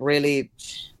really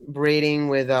breeding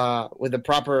with the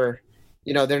proper,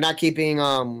 you know, they're not keeping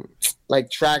like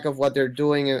track of what they're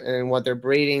doing and what they're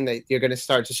breeding, that you're going to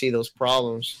start to see those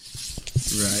problems.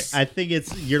 Right. I think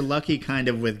you're lucky kind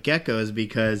of with geckos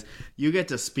because you get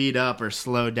to speed up or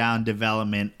slow down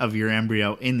development of your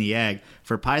embryo in the egg.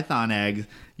 For python eggs,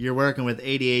 you're working with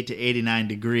 88 to 89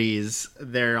 degrees.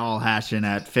 They're all hatching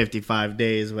at 55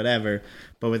 days, whatever.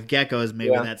 But with geckos,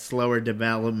 maybe that slower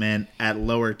development at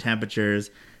lower temperatures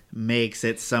makes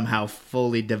it somehow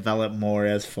fully develop more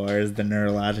as far as the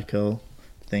neurological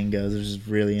thing goes, which is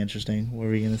really interesting. What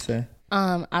were you going to say?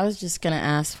 I was just going to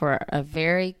ask for a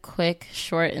very quick,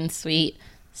 short, and sweet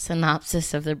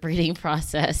synopsis of the breeding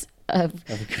process of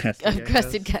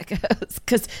crested geckos,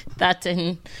 because that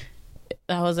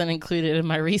wasn't included in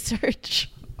my research.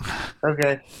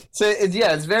 Okay, so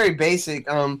it's very basic.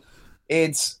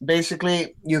 It's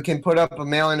basically you can put up a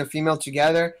male and a female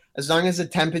together as long as the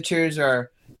temperatures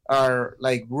are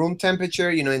like room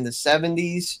temperature, you know, in the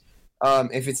 70s.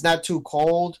 If it's not too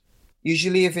cold.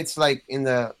 Usually if it's like in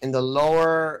the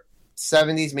lower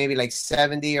 70s, maybe like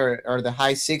 70 or the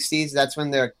high 60s, that's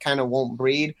when they kind of won't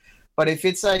breed. But if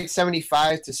it's like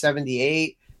 75 to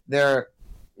 78, they're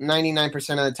 99%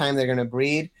 of the time they're going to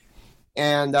breed.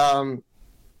 And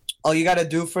all you got to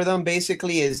do for them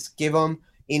basically is give them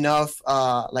enough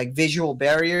like visual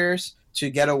barriers to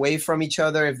get away from each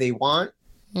other if they want.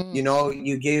 You know,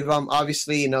 you give them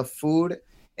obviously enough food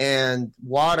and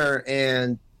water,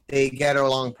 and they get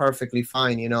along perfectly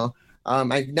fine, you know.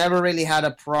 I've never really had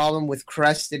a problem with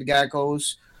crested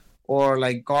geckos or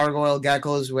like gargoyle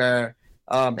geckos where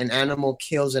an animal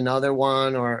kills another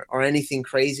one or anything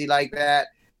crazy like that.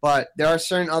 But there are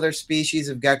certain other species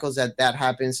of geckos that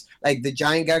happens, like the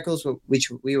giant geckos,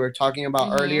 which we were talking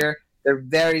about earlier. They're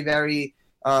very, very,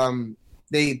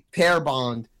 they pair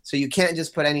bond. So you can't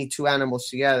just put any two animals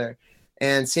together.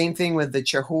 And same thing with the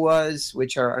chahuas,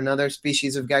 which are another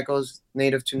species of geckos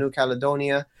native to New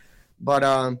Caledonia. But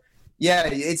yeah,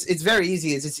 it's very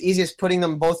easy. It's easiest putting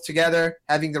them both together,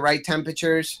 having the right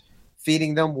temperatures,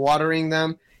 feeding them, watering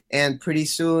them, and pretty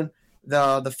soon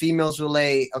the females will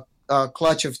lay a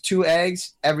clutch of 2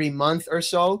 eggs every month or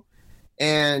so.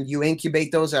 and you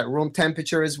incubate those at room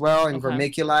temperature as well in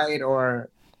vermiculite or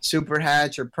super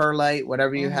hatch or perlite,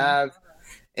 whatever you have.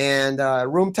 And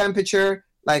room temperature,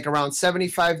 like around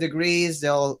 75 degrees,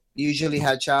 they'll usually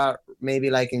hatch out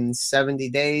maybe like in 70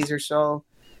 days or so.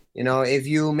 You know, if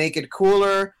you make it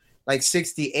cooler, like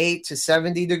 68 to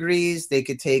 70 degrees, they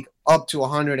could take up to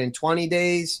 120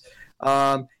 days.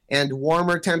 And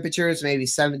warmer temperatures, maybe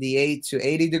 78 to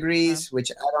 80 degrees,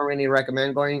 which I don't really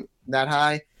recommend going that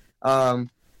high.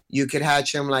 You could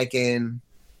hatch them like in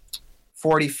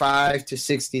 45 to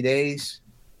 60 days.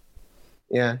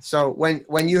 Yeah. So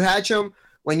when you hatch them,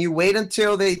 when you wait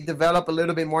until they develop a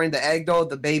little bit more in the egg, though,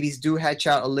 the babies do hatch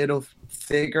out a little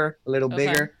thicker, a little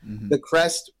bigger. The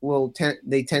crest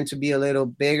they tend to be a little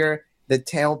bigger. The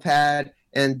tail pad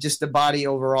and just the body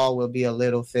overall will be a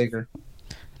little thicker.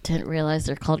 Didn't realize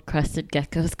they're called crested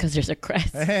geckos because there's a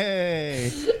crest.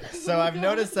 Hey, so I've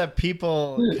noticed that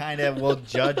people kind of will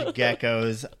judge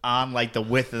geckos on like the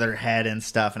width of their head and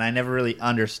stuff, and I never really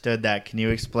understood that. Can you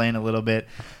explain a little bit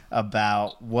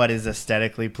about what is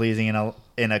aesthetically pleasing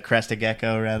in a crested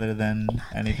gecko rather than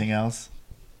anything else?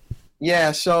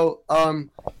 Yeah, so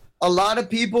a lot of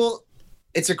people,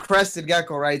 it's a crested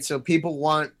gecko, right? So people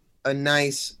want a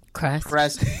nice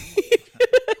crest.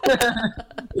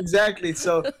 Exactly.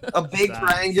 So a big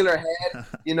triangular head,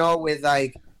 you know, with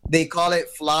like they call it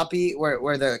floppy,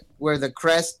 where the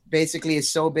crest basically is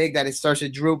so big that it starts to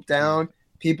droop down.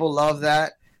 People love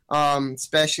that,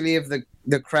 especially if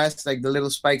the crest, like the little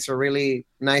spikes, are really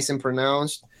nice and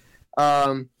pronounced.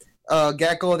 A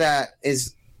gecko that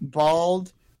is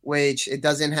bald, which it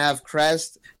doesn't have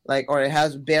crest, like, or it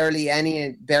has barely any,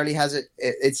 it barely has it.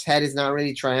 Its head is not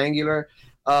really triangular.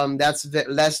 That's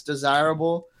less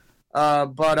desirable.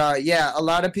 But yeah, a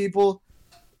lot of people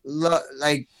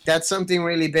like that's something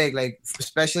really big. Like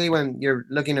especially when you're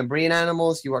looking to breed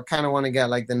animals, you kind of want to get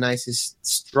like the nicest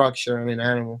structure of an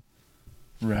animal.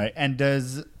 Right. And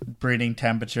does breeding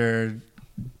temperature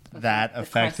that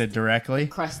affect it directly?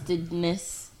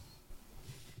 Crustedness.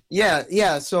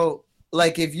 Yeah. So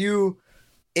like if you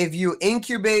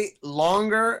incubate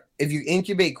longer, if you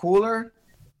incubate cooler,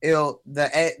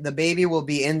 the baby will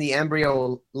be in the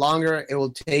embryo longer. It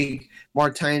will take more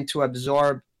time to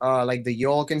absorb like the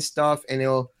yolk and stuff, and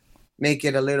it'll make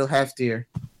it a little heftier,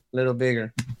 a little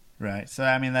bigger. Right. So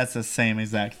I mean that's the same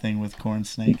exact thing with corn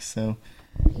snakes. So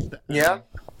yeah.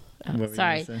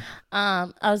 Sorry.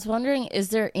 I was wondering, is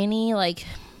there any like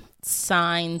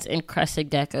signs in crested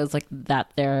geckos like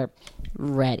that they're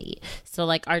ready? So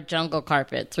like our jungle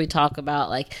carpets, we talk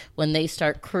about like when they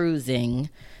start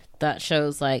cruising. That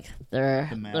shows like the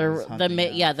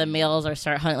males are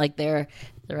start hunting, like they're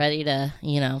ready to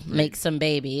make some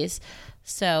babies.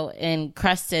 So in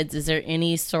cresteds, is there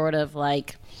any sort of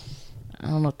like, I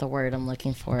don't know what the word I'm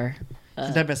looking for?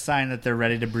 Some type of sign that they're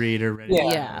ready to breed or ready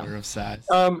to order of size.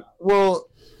 Well,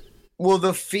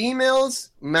 the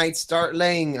females might start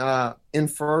laying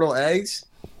infertile eggs,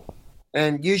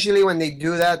 and usually when they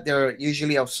do that, they're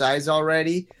usually of size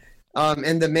already.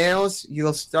 And the males,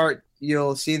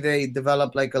 you'll see they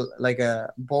develop like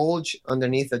a bulge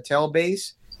underneath the tail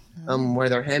base, where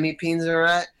their hemipenes are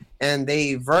at, and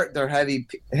they vert their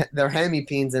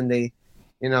hemipenes, and they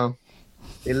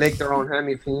lick their own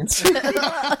hemipenes.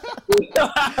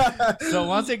 So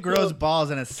once it grows balls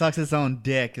and it sucks its own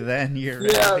dick, then you're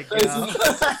ready to go.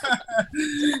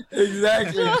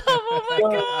 Exactly. Oh my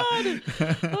god.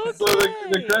 Okay. So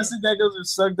the crested geckos will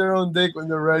suck their own dick when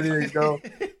they're ready to go.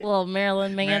 Well,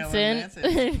 Marilyn Manson.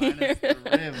 Hey,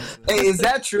 is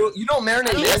that true? You know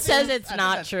Marilyn He Manson? says it's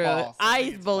not true.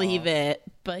 I believe it.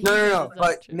 But No.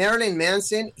 But Marilyn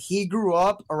Manson, he grew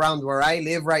up around where I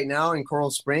live right now in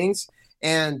Coral Springs,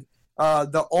 and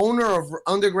the owner of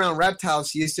Underground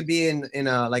Reptiles used to be in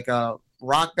a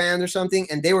rock band or something,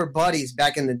 and they were buddies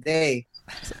back in the day.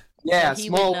 Yeah, so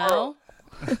small world.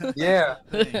 Yeah.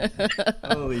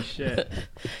 Holy shit.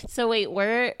 So wait,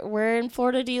 where in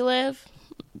Florida do you live?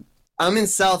 I'm in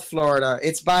South Florida.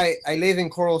 I live in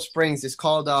Coral Springs. It's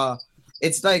called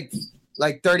it's like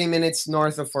 30 minutes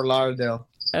north of Fort Lauderdale.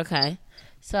 Okay.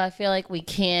 So I feel like we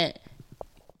can't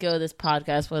go this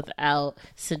podcast without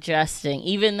suggesting,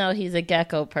 even though he's a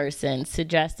gecko person,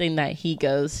 suggesting that he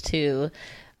goes to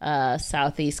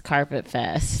Southeast Carpet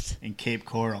Fest in Cape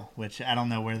Coral, which I don't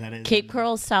know where that is. Cape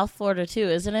Coral's South Florida too,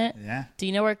 isn't it? Yeah. Do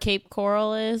you know where Cape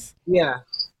Coral is? Yeah.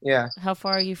 How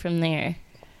far are you from there?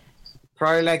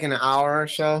 Probably like an hour or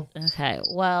so. Okay,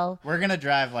 well, we're gonna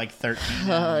drive like 13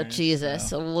 oh hours, Jesus,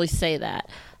 so we say that.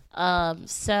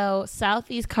 So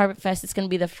Southeast Carpet Fest is going to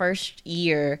be the first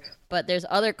year but there's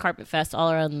other carpet fests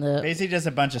all around the. Basically, just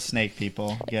a bunch of snake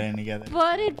people getting together.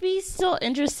 But it'd be still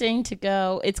interesting to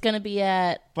go. It's going to be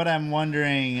at. But I'm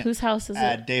wondering. Whose house is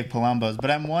at it? Dave Palumbo's.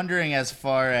 But I'm wondering, as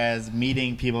far as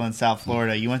meeting people in South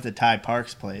Florida, you went to Ty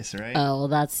Park's place, right? Oh, well,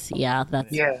 that's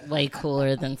way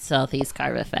cooler than Southeast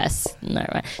Carpet Fest. Never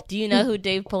mind. Do you know who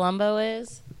Dave Palumbo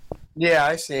is? Yeah,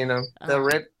 I've seen him.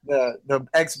 The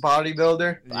ex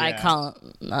bodybuilder. Yeah. I call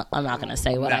him. I'm not gonna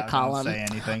say what I call him. Don't say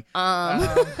anything.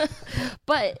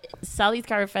 But Southeast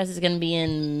Carpet Fest is gonna be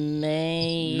in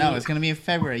May. No, it's gonna be in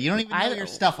February. You don't even know your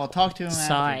stuff. I'll talk to him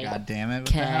Sorry. after. God damn it!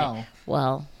 What the hell?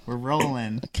 Well, we're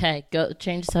rolling. Okay, go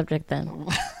change the subject then.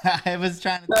 I was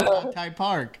trying to talk about Ty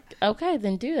Park. Okay,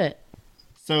 then do it.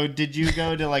 So, did you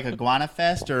go to like Iguana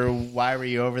Fest, or why were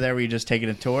you over there? Were you just taking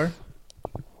a tour?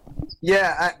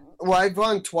 Yeah, I've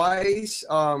gone twice.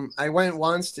 I went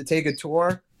once to take a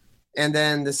tour, and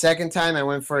then the second time I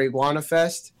went for Iguana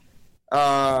Fest.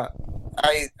 My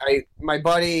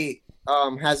buddy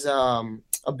has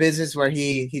a business where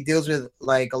he deals with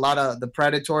like a lot of the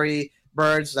predatory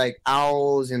birds, like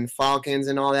owls and falcons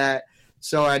and all that.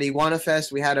 So at Iguana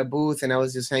Fest, we had a booth, and I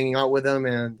was just hanging out with him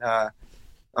and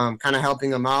kind of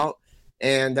helping him out.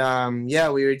 And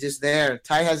we were just there.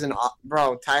 Ty has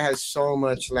so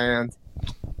much land.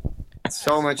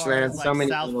 So much land, so many.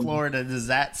 South Florida, does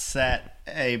that set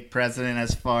a precedent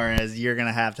as far as you're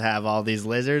gonna have to have all these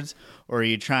lizards, or are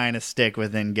you trying to stick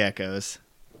within geckos?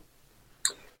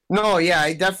 No, yeah,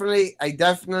 I definitely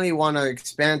want to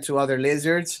expand to other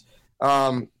lizards.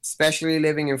 Especially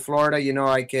living in Florida,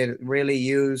 I could really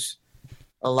use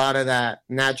a lot of that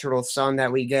natural sun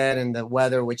that we get and the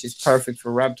weather, which is perfect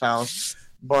for reptiles.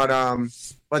 But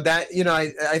that,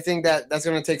 I think that's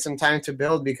gonna take some time to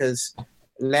build because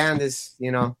land is,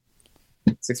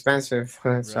 it's expensive.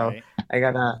 So Right. I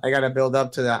gotta build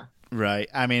up to that. Right.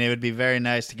 I mean, it would be very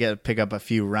nice to pick up a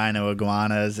few rhino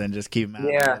iguanas and just keep them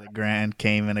out of the Grand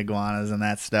Cayman iguanas and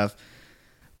that stuff.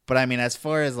 But I mean, as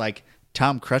far as like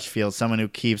Tom Crutchfield, someone who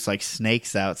keeps like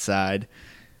snakes outside,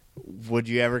 would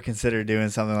you ever consider doing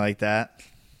something like that?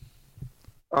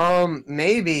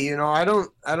 Maybe, I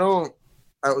don't.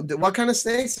 What kind of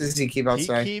snakes does he keep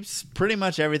outside? He keeps pretty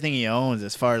much everything he owns,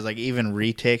 as far as like even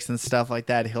retics and stuff like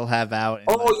that. He'll have out. In,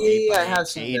 I have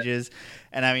seen cages,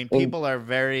 and I mean, people are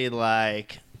very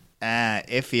like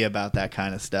iffy about that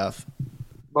kind of stuff.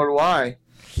 But why?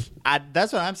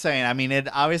 That's what I'm saying. I mean, it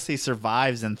obviously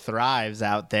survives and thrives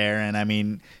out there, and I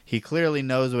mean, he clearly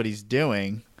knows what he's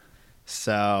doing.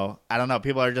 So I don't know.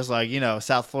 People are just like,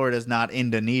 South Florida is not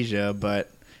Indonesia, but.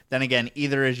 Then again,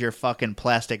 either is your fucking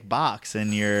plastic box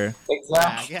in your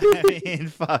exactly. bag. I mean,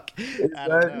 fuck.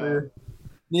 Exactly.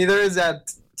 Neither is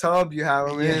that tub you have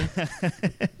them in.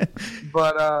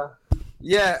 But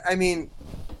I mean,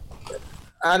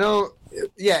 I don't.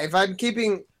 Yeah, if I'm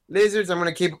keeping lizards, I'm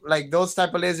gonna keep like those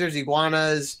type of lizards,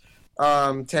 iguanas,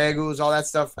 tegus, all that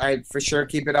stuff. I for sure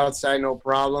keep it outside, no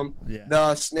problem. Yeah.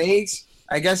 The snakes,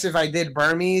 I guess if I did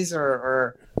Burmese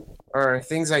or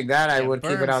things like that, I would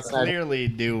keep it outside. Clearly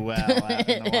do well out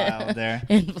in the wild there.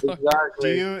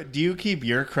 Exactly. Do you keep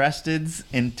your cresteds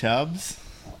in tubs?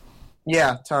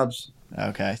 Yeah, tubs.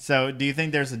 Okay. So do you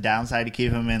think there's a downside to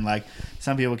keep them in, like,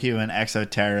 some people keep them in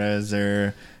exoterras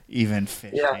or even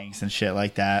fish tanks and shit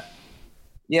like that?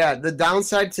 Yeah, the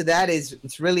downside to that is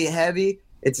it's really heavy.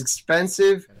 It's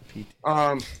expensive.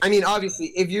 I mean, obviously,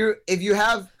 if you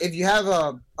have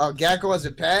a gecko as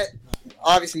a pet,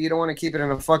 obviously you don't want to keep it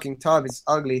in a fucking tub. It's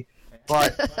ugly.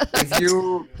 But if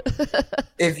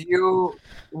you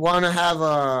want to have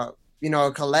a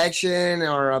collection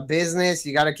or a business,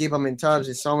 you got to keep them in tubs.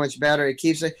 It's so much better. It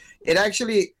keeps it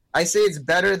actually, I say it's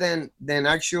better than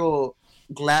actual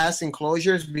glass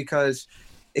enclosures because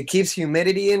it keeps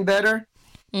humidity in better.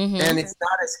 Mm-hmm. And it's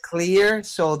not as clear,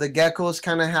 so the geckos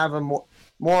kind of have a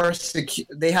more secure.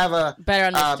 They have a better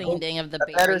understanding of the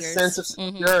barriers. Better sense of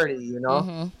security.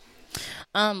 Mm-hmm.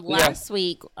 Last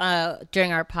week,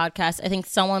 during our podcast, I think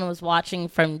someone was watching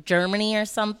from Germany or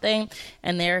something,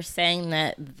 and they're saying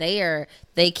that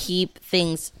they keep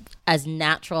things as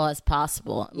natural as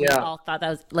possible. We all thought that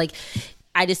was like.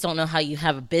 I just don't know how you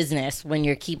have a business when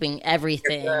you're keeping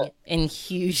everything in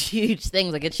huge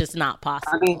things. Like, it's just not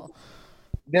possible. I mean,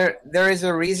 there is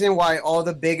a reason why all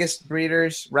the biggest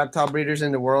reptile breeders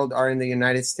in the world are in the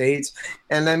United States.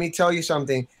 And let me tell you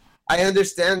something. I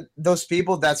understand those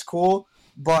people. That's cool.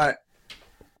 But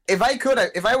if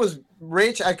I was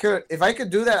rich, if I could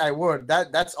do that, I would.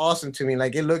 That's awesome to me.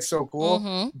 Like, it looks so cool.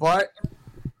 Mm-hmm. But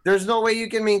there's no way you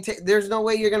can maintain. There's no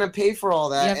way you're gonna pay for all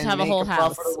that. You have to have a whole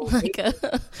house, like a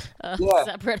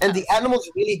separate and house. the animals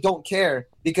really don't care,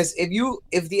 because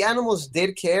if the animals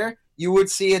did care, you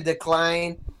would see a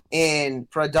decline in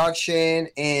production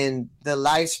and the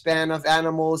lifespan of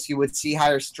animals. You would see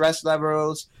higher stress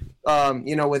levels.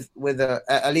 With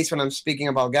at least when I'm speaking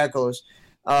about geckos,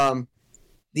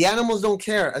 the animals don't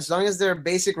care as long as their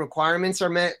basic requirements are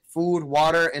met: food,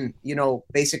 water, and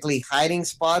basically hiding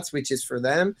spots, which is for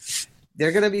them.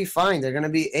 They're gonna be fine. They're gonna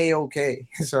be a-okay.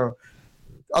 So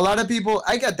a lot of people,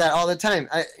 I get that all the time.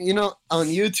 On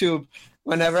YouTube,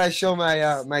 whenever I show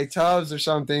my my tubs or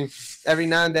something, every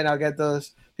now and then I'll get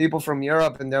those people from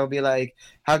Europe, and they'll be like,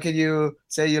 "How could you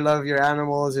say you love your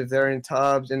animals if they're in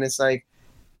tubs?" And it's like,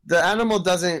 the animal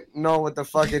doesn't know what the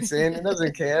fuck it's in. It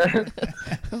doesn't care.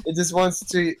 It just wants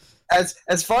to.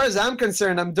 As far as I'm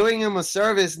concerned, I'm doing them a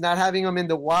service, not having them in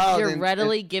the wild. You're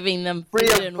readily giving them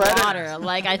food and water.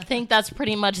 Like, I think that's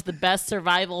pretty much the best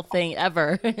survival thing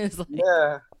ever.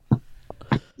 Yeah.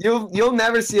 You'll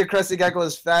never see a crested gecko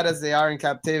as fat as they are in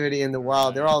captivity in the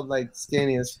wild. They're all like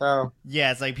skinny as hell.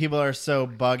 Yeah, it's like people are so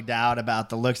bugged out about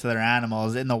the looks of their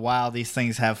animals. In the wild, these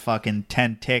things have fucking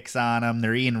 10 ticks on them.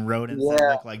 They're eating rodents that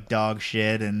look like dog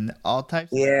shit and all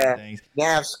types of things. They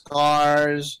have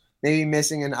scars, maybe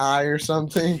missing an eye or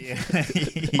something.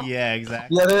 Yeah,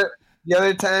 exactly. The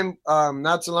other time,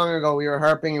 not so long ago, we were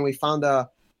herping and we found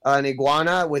an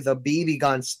iguana with a BB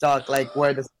gun stuck, like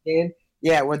where the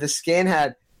skin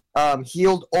had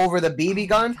healed over the BB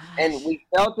gun, and we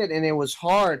felt it, and it was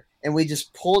hard, and we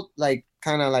just pulled,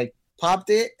 popped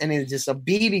it, and it just a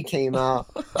BB came out.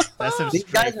 That's some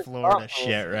straight Florida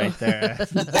shit right there.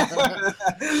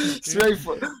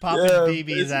 Popping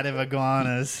BBs out of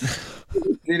iguanas.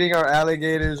 Feeding our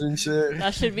alligators and shit.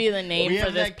 That should be the name for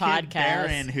this podcast.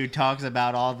 Darren, who talks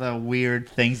about all the weird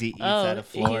things he eats out of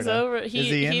Florida.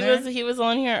 He was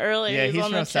on here earlier. Yeah, he's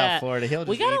on from the South chat. Florida.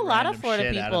 We got a lot of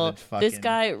Florida people. This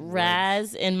guy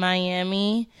Raz in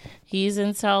Miami, he's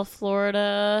in South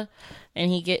Florida,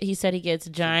 and he said he gets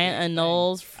giant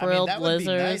anoles, frilled lizards.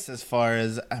 That would be nice as far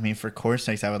as, for corn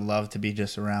snakes. I would love to be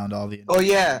just around all the. Oh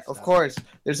yeah, of course.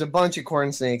 There's a bunch of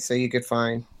corn snakes that you could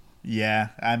find. Yeah,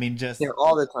 just they're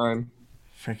all the time.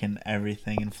 Freaking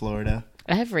everything in Florida.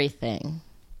 Everything.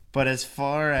 But as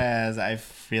far as, I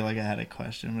feel like I had a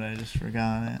question, but I just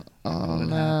forgot it. Oh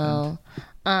no.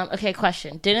 Okay,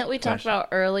 question. Didn't we talk about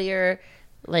earlier,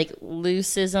 like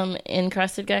leucism in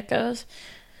crested geckos?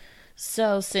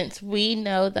 So since we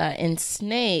know that in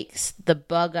snakes the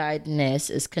bug-eyedness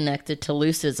is connected to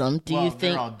leucism, do you think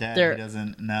they're all dead? He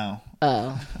doesn't know.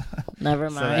 Oh, never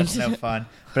mind. So that's no fun.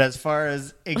 But as far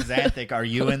as Xanthic, are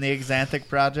you in the Xanthic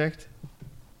project?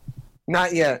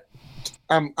 Not yet.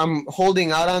 I'm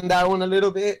holding out on that one a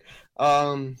little bit.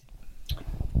 I'm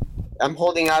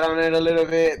holding out on it a little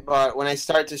bit, but when I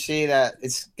start to see that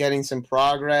it's getting some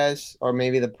progress, or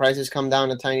maybe the prices come down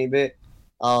a tiny bit,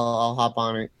 I'll hop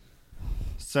on it.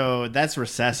 So that's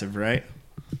recessive, right?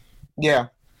 Yeah.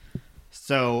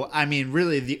 So,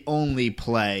 really the only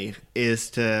play is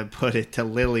to put it to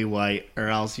lily white, or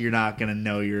else you're not going to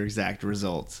know your exact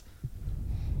results.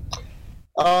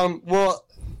 Well,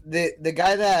 the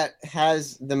guy that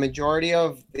has the majority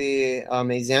of the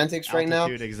Xanthics right now.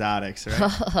 Altitude Exotics, right?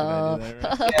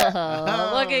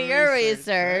 Look at your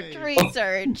research.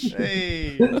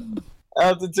 Hey.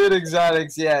 Altitude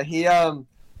Exotics, yeah.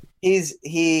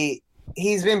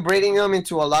 He's been breeding them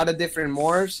into a lot of different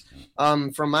morphs.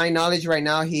 From my knowledge right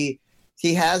now, he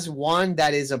has one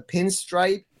that is a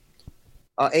pinstripe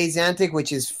Axanthic,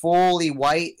 which is fully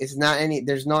white. It's not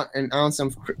there's not an ounce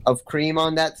of cream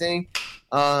on that thing.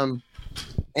 And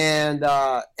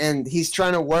he's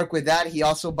trying to work with that. He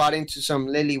also bought into some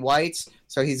lily whites,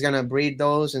 so he's gonna breed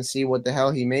those and see what the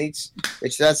hell he makes,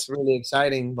 which that's really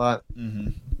exciting. But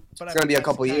it's gonna be a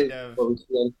couple years.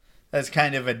 That's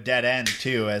kind of a dead end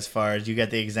too, as far as you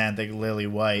get the Xanthic lily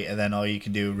white, and then all you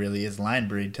can do really is line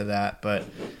breed to that. But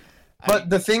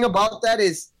the thing about that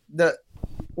is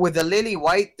with the lily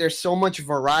white, there's so much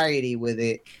variety with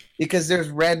it, because there's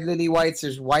red lily whites,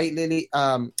 there's white lily,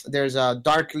 there's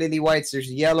dark lily whites, there's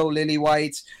yellow lily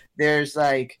whites, there's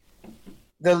like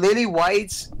the lily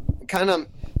whites kind of.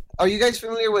 Are you guys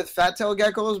familiar with fat tail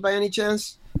geckos by any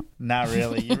chance? Not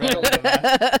really. You read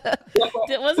that?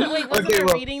 Wasn't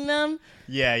I reading them?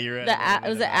 Yeah, you're right.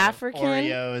 Was it African?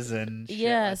 Oreos and shit.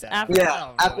 Yes, like African.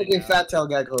 Yeah, African fat tail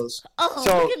geckos. Oh,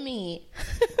 look at me.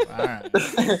 All right.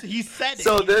 He said it.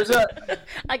 So there's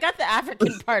I got the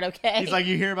African part, okay? He's like,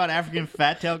 you hear about African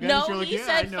fat tail geckos? No, You're like, he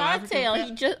said fat tail.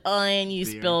 He just and you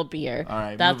spill beer. All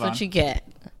right, that's what you get.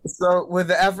 So with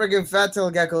the African fat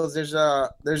tail geckos,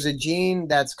 there's a gene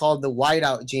that's called the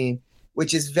whiteout gene,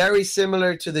 which is very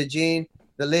similar to the gene,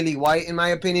 the lily white, in my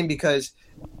opinion, because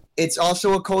it's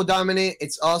also a codominant.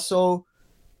 It's also,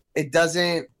 it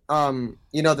doesn't,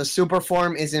 the super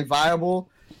form isn't viable.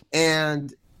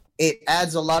 and it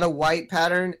adds a lot of white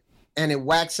pattern, and it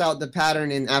whacks out the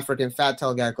pattern in African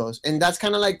fat-tailed geckos. And that's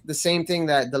kind of like the same thing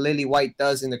that the lily white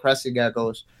does in the crested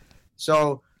geckos.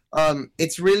 So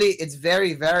it's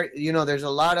very, very, there's a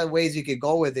lot of ways you could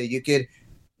go with it. You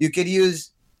could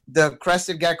use the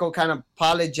crested gecko kind of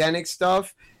polygenic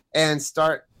stuff and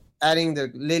start adding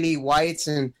the lily whites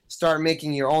and start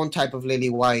making your own type of lily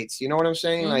whites. You know what I'm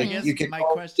saying? Like you can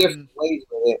go different ways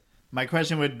with it. My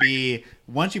question would be,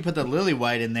 once you put the lily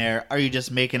white in there, are you just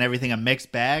making everything a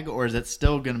mixed bag, or is it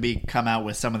still going to come out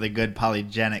with some of the good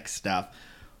polygenic stuff?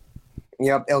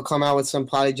 Yep, it'll come out with some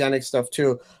polygenic stuff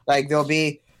too. Like there'll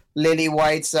be lily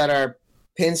whites that are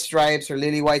pinstripes or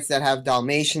lily whites that have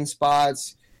Dalmatian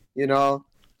spots,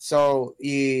 So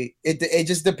it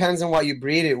just depends on what you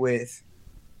breed it with.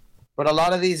 But a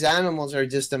lot of these animals are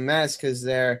just a mess because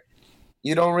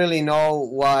you don't really know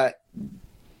what.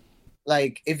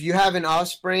 Like, if you have an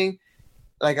offspring,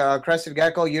 like a crested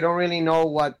gecko, you don't really know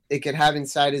what it could have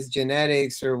inside its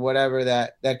genetics or whatever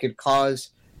that could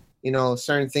cause,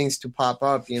 certain things to pop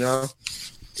up, Right.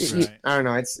 I don't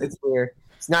know. It's weird.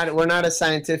 We're not as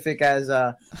scientific as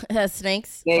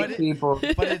snakes. Snake people.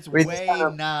 But it's way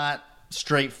not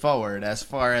straightforward as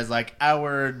far as, like,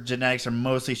 our genetics are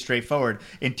mostly straightforward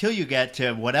until you get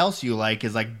to what else you like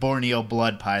is, like, Borneo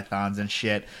blood pythons and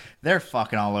shit. They're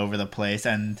fucking all over the place,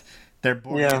 and they're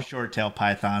Borneo short-tailed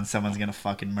pythons. Someone's gonna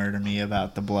fucking murder me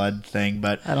about the blood thing,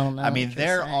 but I don't know. I mean,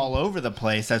 they're all over the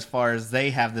place as far as they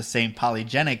have the same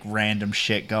polygenic random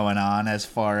shit going on as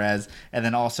far as, and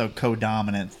then also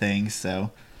co-dominant things. So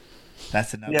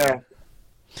that's another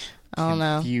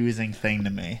confusing thing to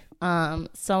me.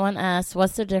 Someone asked,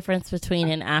 what's the difference between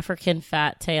an African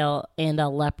fat tail and a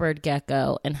leopard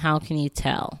gecko, and how can you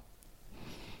tell?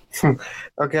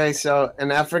 Okay, so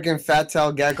an African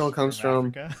fat-tailed gecko comes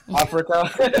from Africa.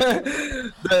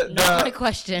 Not my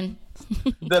question.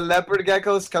 The leopard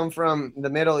geckos come from the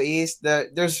Middle East.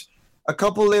 There's a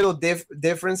couple little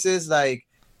differences. Like,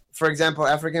 for example,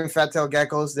 African fat-tailed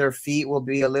geckos, their feet will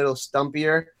be a little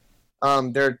stumpier.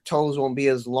 Their toes won't be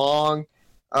as long.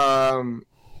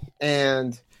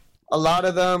 And a lot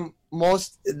of them,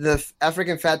 the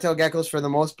African fat-tailed geckos, for the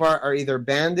most part, are either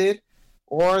banded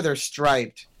or they're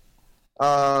striped.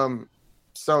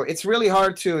 So it's really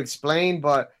hard to explain,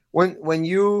 but when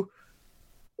you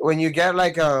get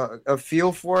like a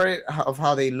feel for it of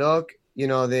how they look, you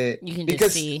can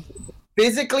just see.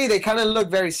 Physically they kind of look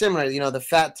very similar. The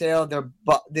fat tail,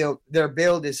 their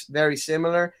build is very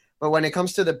similar, but when it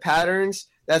comes to the patterns,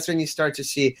 that's when you start to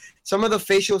see some of the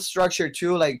facial structure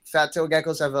too. Like fat tail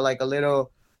geckos have a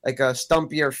little like a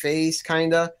stumpier face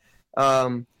kind of,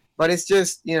 but it's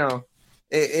just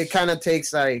it kind of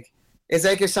takes like. It's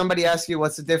like if somebody asks you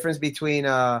what's the difference between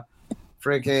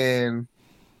freaking,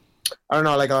 I don't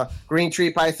know, like a green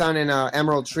tree python and a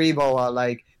emerald tree boa.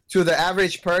 Like, to the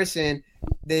average person,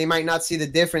 they might not see the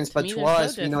difference, but to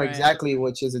us, we know exactly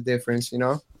which is the difference,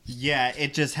 Yeah,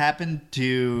 it just happened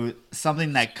to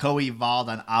something that co-evolved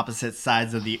on opposite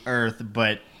sides of the earth,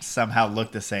 but somehow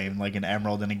look the same, like an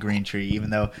emerald and a green tree, even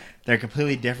though they're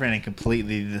completely different and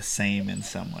completely the same in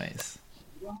some ways.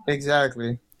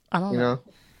 Exactly. I don't know.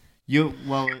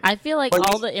 I feel like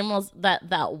all the emeralds,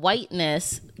 that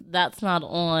whiteness, that's not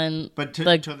on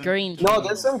the green trees. No,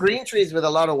 there's some green trees with a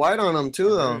lot of white on them too,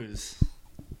 though.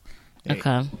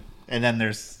 Okay. And then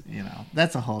there's,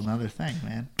 that's a whole nother thing,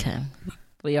 man. Okay.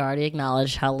 We already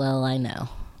acknowledged how little I know.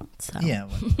 So. Yeah.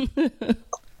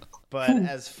 But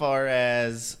as far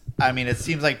as, it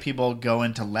seems like people go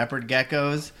into leopard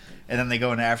geckos, and then they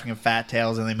go into African fat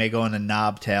tails, and they may go into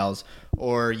knob tails.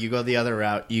 Or you go the other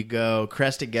route. You go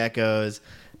crested geckos,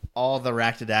 all the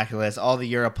Rhactodactylus, all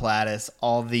the Europlatus,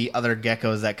 all the other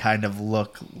geckos that kind of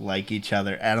look like each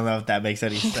other. I don't know if that makes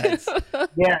any sense.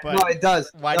 Yeah, no, it does.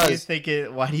 Why do you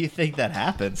think that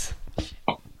happens?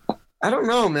 I don't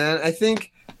know, man. I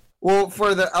think,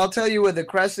 I'll tell you with the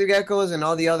crested geckos and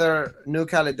all the other New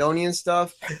Caledonian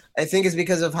stuff, I think it's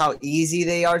because of how easy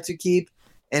they are to keep.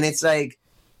 And it's like,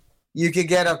 you could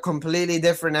get a completely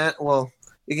different,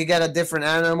 you could get a different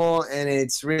animal and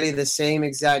it's really the same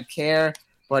exact care,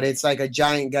 but it's like a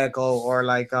giant gecko or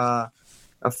like a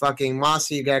fucking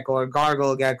mossy gecko or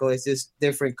gargoyle gecko. It's just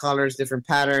different colors, different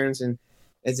patterns, and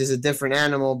it's just a different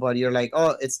animal, but you're like,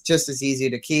 oh, it's just as easy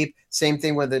to keep. Same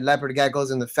thing with the leopard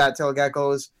geckos and the fat-tailed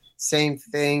geckos. Same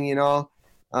thing, and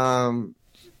the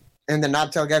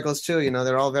knobtail geckos too,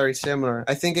 they're all very similar.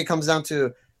 I think it comes down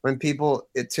to when people,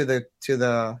 to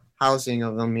the housing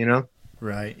of them,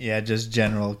 Right. Yeah, just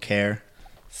general care,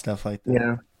 stuff like that.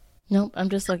 Yeah. Nope, I'm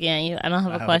just looking at you. I don't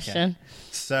have a question.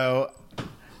 So,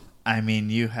 I mean,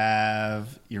 you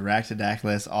have your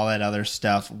Rhactodactylus, all that other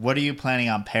stuff. What are you planning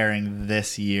on pairing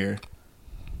this year?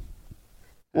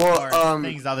 Well,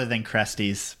 things other than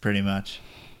Cresties, pretty much.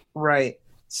 right.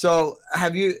 So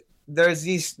there's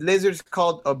these lizards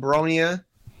called Abronia.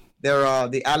 They're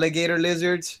the alligator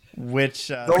lizards. Which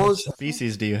Those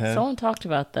species do you have? Someone talked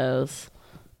about those.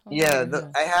 Yeah,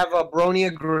 I have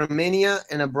Abronia graminia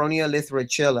and Abronia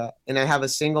lithrachilla, and I have a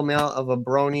single male of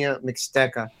Abronia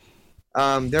mixteca.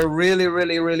 They're really,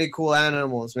 really, really cool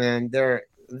animals, man. They're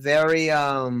very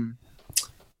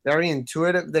very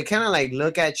intuitive. They kind of like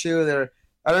look at you.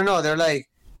 I don't know, they're like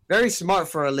very smart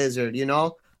for a lizard, you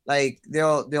know? Like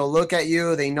they'll look at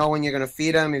you. They know when you're gonna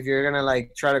feed them. If you're gonna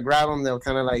like try to grab them, they'll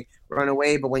kind of like run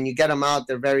away. But when you get them out,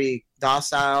 they're very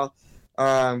docile.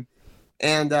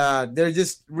 And they're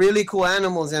just really cool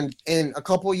animals. And in a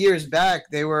couple years back,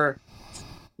 they were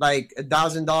like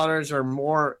 $1,000 or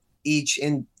more each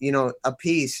a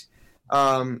piece.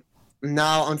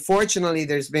 Now, unfortunately,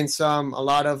 there's been a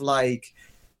lot of like,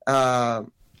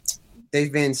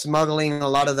 they've been smuggling a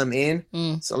lot of them in.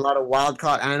 It's a lot of wild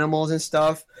caught animals and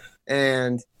stuff.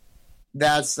 And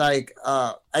that's like,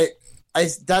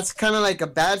 that's kind of like a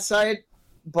bad side.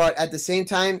 But at the same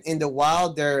time, in the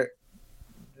wild,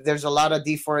 there's a lot of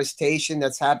deforestation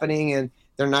that's happening, and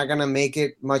they're not going to make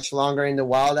it much longer in the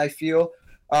wild, I feel.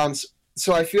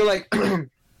 So I feel like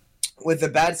with the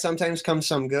bad sometimes comes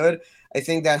some good. I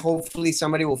think that hopefully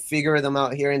somebody will figure them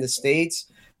out here in the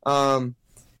States,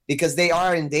 because they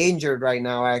are endangered right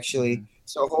now, actually.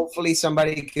 So hopefully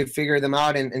somebody could figure them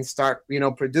out and start,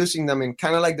 producing them. And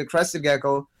kind of like the crested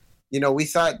gecko, we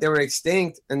thought they were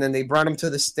extinct, and then they brought them to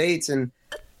the States, and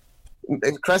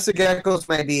crested geckos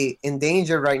might be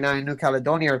endangered right now in New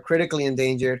Caledonia, or critically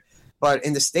endangered, but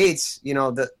in the States,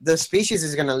 the species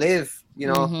is going to live.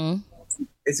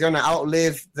 It's going to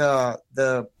outlive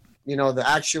the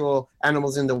actual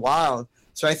animals in the wild.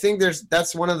 So I think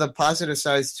that's one of the positive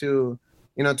sides to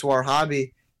our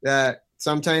hobby, that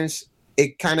sometimes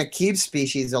it kind of keeps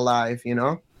species alive.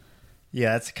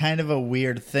 Yeah, it's kind of a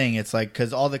weird thing. It's like,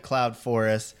 because all the cloud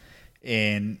forests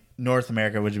in North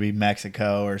America, which would be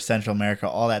Mexico or Central America,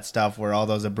 all that stuff where all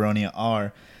those Abronia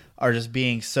are just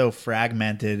being so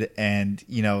fragmented, and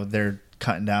they're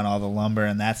cutting down all the lumber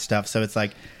and that stuff. So it's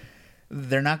like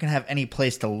they're not gonna have any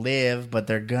place to live, but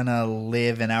they're gonna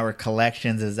live in our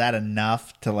collections. Is that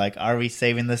enough to like, are we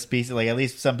saving the species? Like, at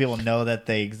least some people know that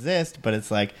they exist, but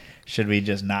it's like, should we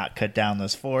just not cut down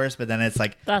those forests? But then it's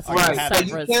like, that's a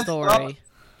separate story.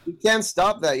 You can't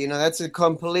stop that. That's a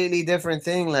completely different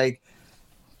thing. Like,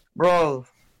 bro,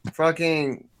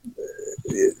 fucking,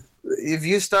 if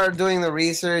you start doing the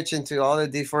research into all the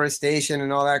deforestation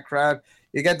and all that crap,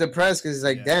 you get depressed, because it's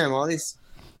like, damn, all these,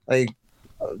 like,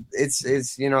 it's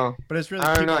But it's really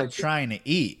people trying to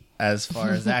eat, as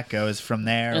far as that goes, from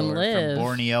there, and or live. from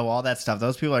Borneo, all that stuff.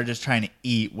 Those people are just trying to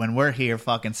eat, when we're here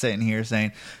fucking sitting here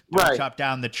saying, don't chop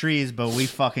down the trees, but we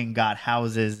fucking got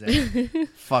houses and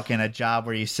fucking a job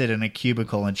where you sit in a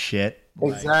cubicle and shit.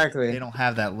 Exactly. Like, they don't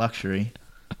have that luxury.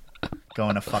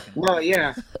 Going to fucking... No,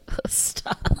 yeah.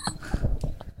 Stop.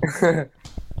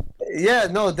 Yeah,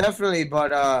 no, definitely.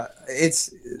 But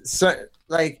it's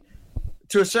like,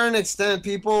 to a certain extent,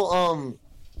 people,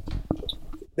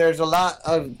 there's a lot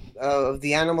of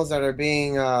the animals that are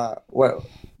being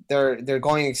they're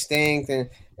going extinct, and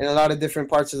in a lot of different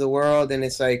parts of the world, and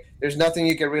it's like there's nothing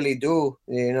you can really do.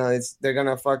 They're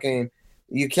gonna fucking,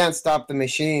 you can't stop the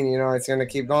machine. It's gonna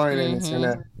keep going, and it's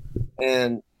gonna,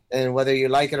 and whether you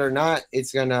like it or not,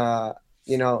 it's gonna,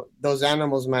 those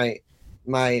animals might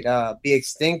be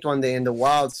extinct one day in the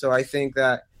wild. So I think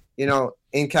that,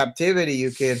 in captivity,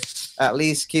 you could at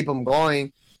least keep them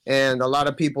going, and a lot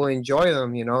of people enjoy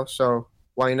them, so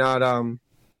why not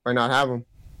have them?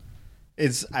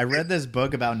 I read this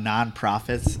book about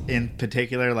nonprofits in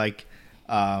particular, like,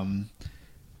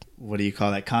 what do you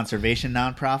call that? Conservation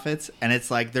nonprofits. And it's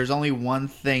like, there's only one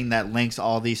thing that links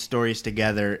all these stories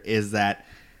together, is that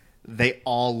they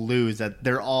all lose, that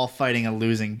they're all fighting a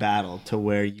losing battle, to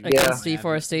where you against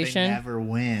deforestation. They never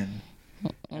win.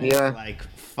 Yeah. Like,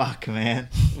 fuck, man.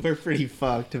 We're pretty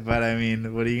fucked, but I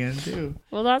mean, what are you gonna do?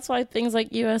 Well, that's why things like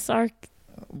USR.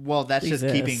 Well, that's just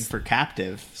keeping for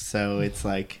captive. So it's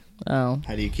like, how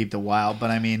do you keep the wild? But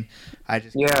I mean, I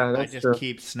just true.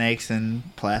 keep snakes in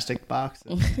plastic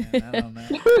boxes. Man. I don't know.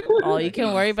 All you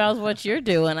can worry about is what you're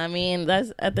doing. I mean,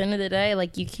 that's at the end of the day,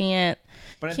 like, you can't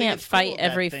fight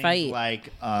every fight.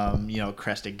 Like,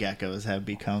 crested geckos have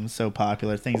become so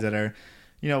popular. Things that are,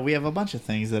 we have a bunch of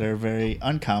things that are very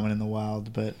uncommon in the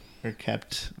wild, but are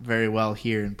kept very well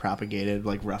here and propagated,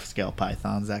 like rough scale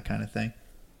pythons, that kind of thing.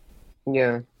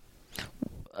 Yeah.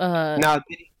 Now,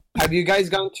 Have you guys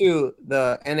gone to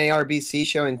the NARBC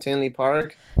show in Tinley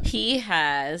Park? He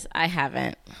has. I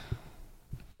haven't.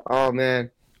 Oh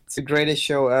man, it's the greatest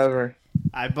show ever.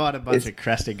 I bought a bunch of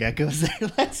crested geckos there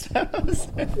last time I was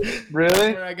there.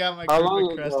 Really? Where I got my How group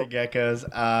long of crested geckos.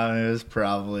 It was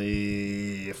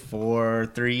probably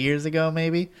 3 years ago,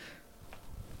 maybe.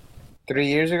 3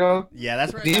 years ago? Yeah,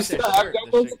 that's where I Do you got their still have shirt, the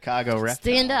geckos? Chicago Reptile.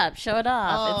 Stand up, show it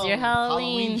off. It's your Oh,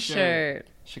 Halloween shirt.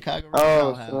 Chicago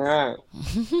Reptile House.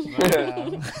 Oh,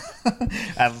 yeah.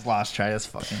 I've lost track. That's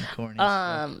fucking corny.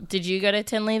 Did you go to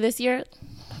Tinley this year?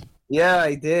 Yeah,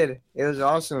 I did. It was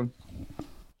awesome.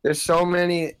 There's so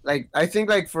many, like, I think,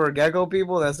 like, for gecko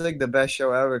people, that's, like, the best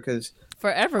show ever, because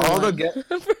For everyone. all the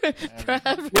for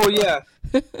everyone. well, yeah.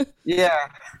 Yeah.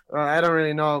 I don't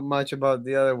really know much about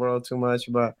the other world too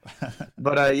much, but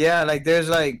yeah, like, there's,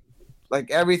 like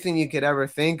everything you could ever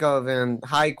think of and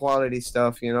high-quality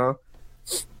stuff, you know?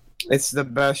 It's the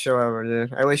best show ever,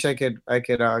 dude. I wish I could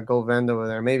go vend over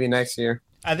there. Maybe next year.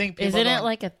 I think people Isn't it don't-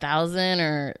 like 1,000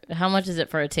 or how much is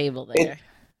it for a table there?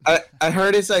 I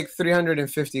heard it's like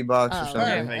 $350 or Oh, something.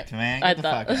 okay. Perfect, man. I Get the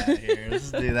thought- fuck out of here.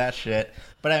 Let's do that shit.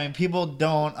 But I mean, people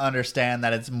don't understand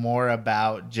that it's more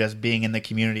about just being in the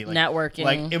community. Like, Networking.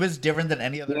 Like, it was different than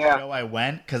any other Yeah. show I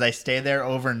went because I stayed there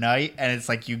overnight, and it's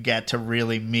like you get to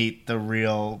really meet the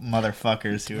real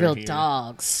motherfuckers who Real are here.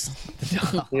 dogs.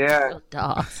 Yeah, Real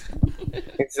dogs.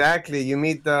 exactly. You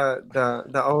meet the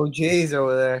OGs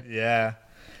over there. Yeah.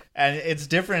 And it's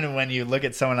different when you look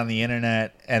at someone on the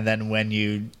internet and then when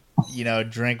you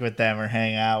drink with them or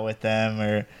hang out with them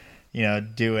or,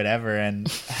 do whatever and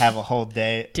have a whole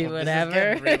day. Do This is whatever.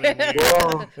 getting really weird.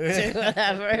 Whoa. Do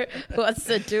whatever. Who wants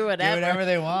to do Do whatever? whatever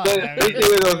they want. I mean, Speaking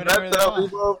just of do those whatever they reptile want.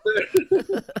 people over there.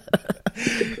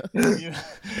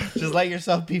 Just let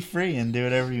yourself be free and do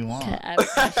whatever you want. I have a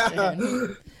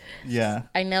question. Yeah.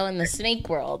 I know in the snake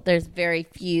world, there's very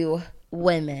few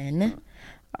women.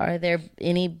 Are there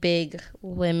any big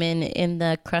women in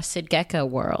the crested gecko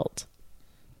world?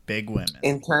 Big women.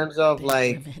 In terms of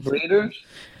like breeders,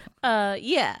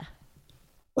 Yeah.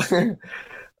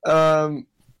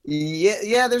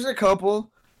 yeah, there's a couple.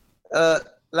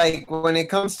 Like when it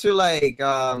comes to like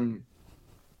some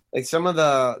of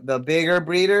the bigger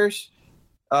breeders,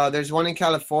 there's one in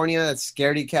California that's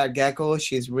Scaredy Cat Gecko.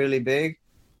 She's really big.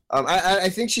 I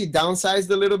think she downsized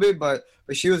a little bit, but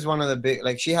she was one of the big.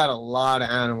 Like she had a lot of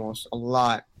animals, a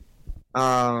lot.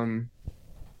 And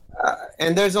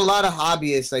there's a lot of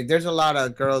hobbyists. Like there's a lot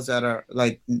of girls that are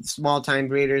like small time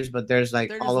breeders, but there's like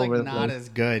They're just all like over the not place. as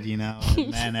good,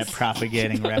 men at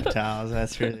propagating reptiles.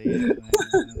 That's really.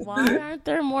 Why aren't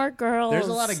there more girls? There's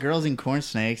a lot of girls in corn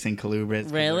snakes and colubrids.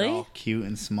 'cause they're Really? all cute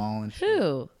and small and shit.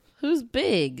 Who? Who's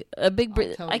big? A big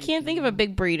breeder? tell I you. can't think of a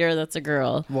big breeder that's a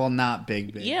girl. Well, not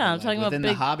big. Yeah, I'm but, talking about within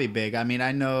big- the hobby big. I mean,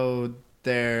 I know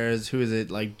there's who is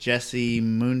it like Jessie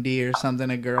Mundi or something,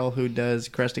 a girl who does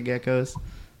crested geckos.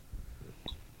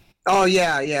 Oh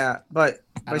yeah, but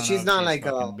I don't know she's if not like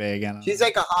fucking big. I don't she's know.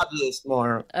 like a hobbyist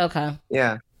more. Okay.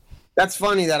 Yeah, that's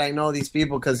funny that I know these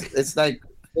people because it's like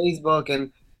Facebook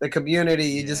and the community.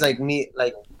 You just like meet,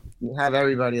 like you have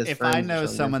everybody as If friends. I or know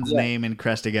something. someone's Yeah. name in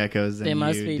crested geckos, then They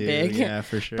must you be do. big. Yeah,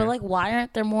 for sure. But like, why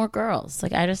aren't there more girls?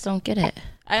 Like, I just don't get it.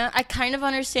 I kind of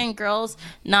understand girls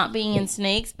not being in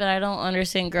snakes, but I don't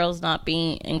understand girls not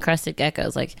being in crested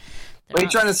geckos. Like, What are you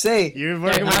trying to say? you're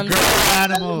working They're with girl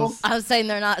animals. I was saying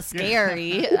they're not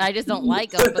scary. I just don't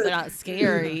like them, but they're not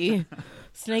scary.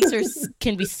 Snakes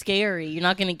can be scary. You're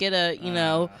not gonna get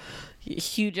a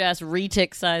huge ass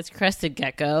retic sized crested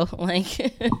gecko. Like,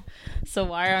 so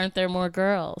why aren't there more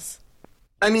girls?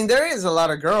 I mean, there is a lot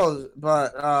of girls,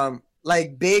 but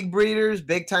like big breeders,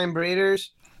 big time breeders.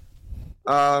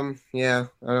 Yeah, I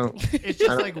don't. It's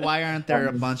just like, why aren't there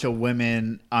a bunch of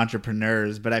women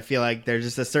entrepreneurs? But I feel like there's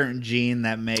just a certain gene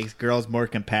that makes girls more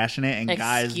compassionate and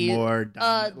guys Excuse- more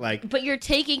like. But you're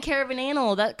taking care of an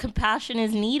animal. That compassion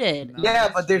is needed. No, Yeah,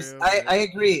 that's but there's. true, I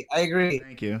agree.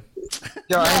 Thank you.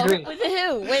 Joe, I No, agree with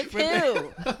who? With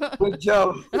who? with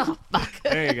Joe Oh fuck.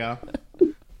 There you go.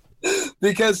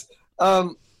 because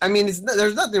I mean,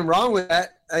 there's nothing wrong with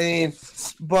that. I mean,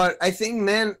 but I think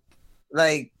men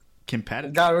like.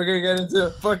 Competitive. God, we're gonna get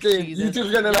into fucking Jesus.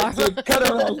 YouTube's gonna like to cut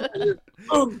it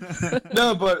off.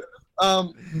 No, but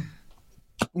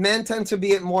men tend to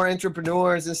be more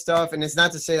entrepreneurs and stuff, and it's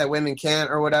not to say that women can't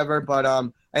or whatever, but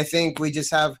I think we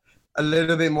just have a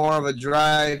little bit more of a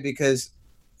drive because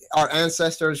our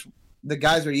ancestors, the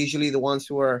guys, are usually the ones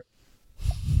who are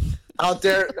out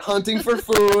there hunting for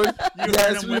food. You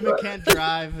Yes, heard we women were- can't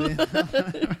drive.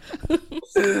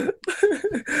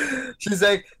 She's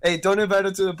like, "Hey, don't invite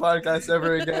her to the podcast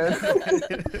ever again."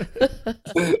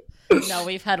 No,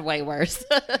 we've had way worse.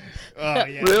 Oh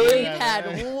yeah, Really? We've had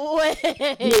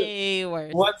way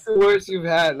worse. What's the worst you've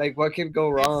had? Like, what could go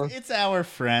wrong? It's our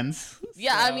friends.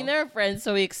 Yeah, I mean, they're friends,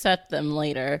 so we accept them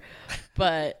later.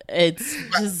 But it's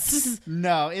just...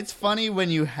 No, it's funny when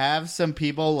you have some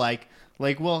people like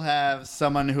we'll have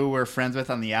someone who we're friends with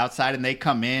on the outside and they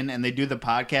come in and they do the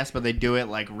podcast, but they do it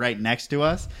like right next to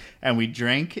us and we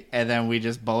drink and then we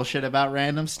just bullshit about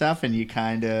random stuff and you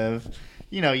kind of,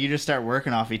 you know, you just start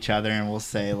working off each other and we'll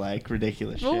say like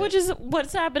ridiculous Well, shit. which is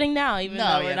what's happening now, even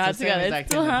though we're not together. It's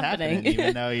still happening.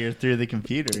 Even though you're through the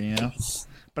computer, you know?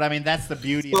 But I mean, that's the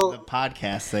beauty of the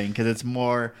podcast thing because it's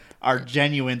more our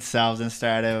genuine selves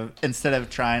instead of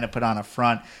trying to put on a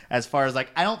front. As far as like,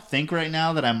 I don't think right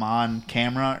now that I'm on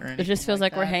camera or anything. It just feels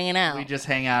like we're that. hanging out. We just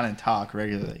hang out and talk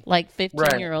regularly. Like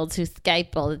 15-year-olds who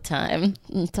Skype all the time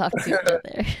and talk to each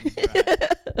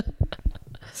other.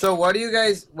 So what do you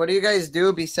guys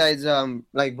do besides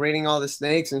like breeding all the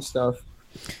snakes and stuff?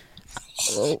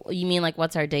 You mean like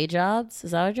what's our day jobs?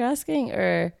 Is that what you're asking?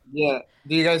 Or Yeah.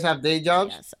 Do you guys have day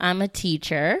jobs? yes, I'm a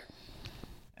teacher.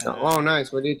 Oh,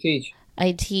 nice. What do you teach?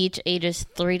 I teach ages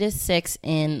 3 to 6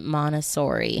 in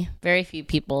Montessori. Very few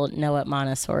people know what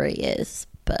Montessori is,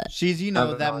 but She's, you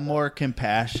know, that more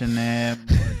compassionate,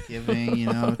 more giving, you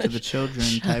know, to the children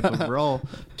type of role.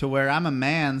 To where I'm a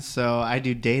man, so I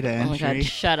do data oh my entry. god,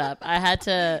 shut up! I had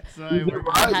to. So I work-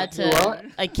 I had What?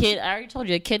 to. A kid. I already told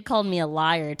you. A kid called me a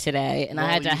liar today, and I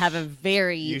Well, had to you have a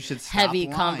very you should stop heavy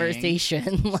lying.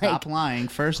 conversation. Like, Stop lying,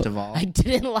 first of all. I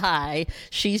didn't lie.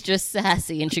 She's just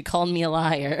sassy, and she called me a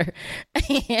liar.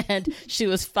 And she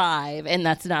was 5, and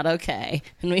that's not okay.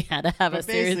 And we had to have a But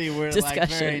serious basically, we're discussion. like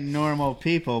very normal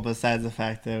people. Besides the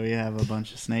fact that we have a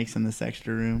bunch of snakes in this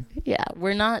extra room. Yeah,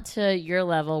 we're not to your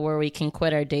level where we can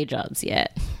quit our day jobs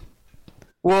yet.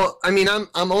 Well, I mean, I'm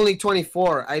only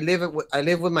 24. I live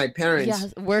with my parents.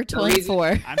 Yeah, we're The reason-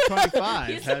 24. I'm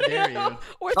 25. How dare you?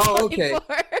 We're Oh, okay.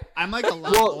 24. I'm like a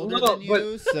lot Well, older no, than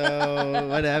you, so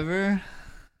whatever.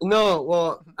 No,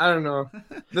 well, I don't know.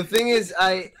 The thing is,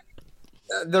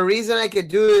 the reason I could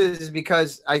do it is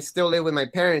because I still live with my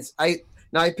parents. I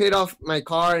paid off my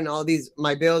car and all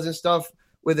my bills and stuff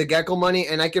with the Gecko money,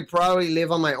 and I could probably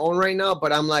live on my own right now.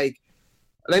 But I'm like,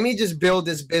 let me just build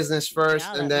this business first,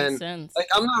 Yeah, and that then makes sense. like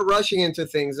I'm not rushing into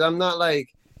things. I'm not like,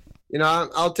 you know,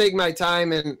 I'll take my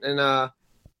time and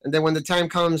then when the time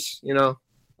comes, you know,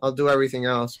 I'll do everything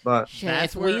else. But Shit,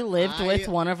 That's if we where lived with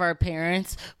one of our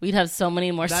parents, we'd have so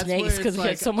many more That's snakes where because it's we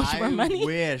had so much more money. I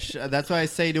wish. That's why I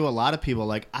say to a lot of people,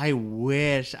 like, I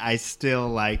wish I still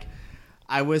like.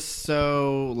 I was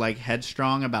so like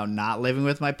headstrong about not living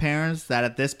with my parents that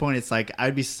at this point it's like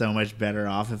I'd be so much better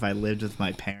off if I lived with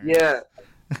my parents. yeah,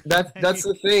 that's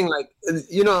the thing. Like,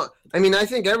 you know, I mean, I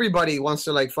think everybody wants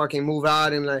to like fucking move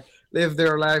out and like live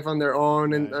their life on their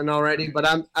own and already. But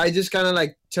I just kind of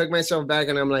like took myself back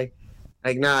and I'm like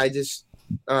nah, I just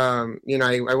you know,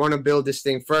 I want to build this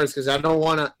thing first because I don't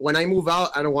want to. When I move out,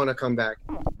 I don't want to come back.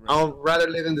 I'll rather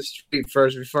live in the street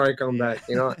first before I come back.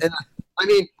 You know, and I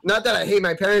mean, not that I hate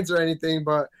my parents or anything,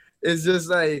 but it's just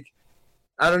like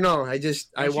I don't know. I Once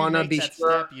you want to make be that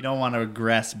sure. step, you don't want to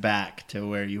regress back to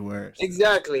where you were.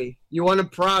 Exactly. You want to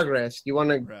progress. You want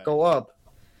to Right. go up.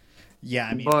 Yeah,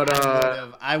 I mean, But,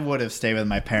 I would have stayed with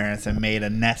my parents and made a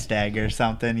nest egg or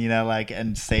something, you know, like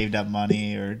and saved up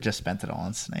money or just spent it all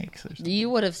on snakes or something.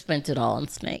 You would have spent it all on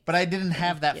snakes. But I didn't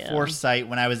have that Yeah. foresight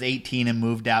when I was 18 and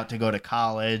moved out to go to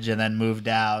college and then moved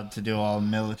out to do all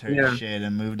military Yeah. shit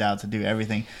and moved out to do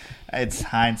everything. It's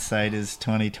hindsight is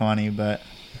 2020, but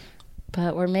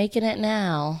But we're making it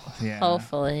now. Yeah.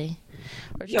 Hopefully.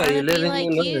 We're Yeah, trying you to be live and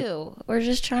like you learn. you. We're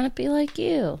just trying to be like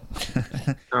you.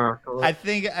 I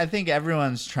think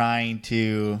everyone's trying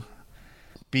to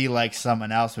be like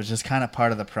someone else, which is kind of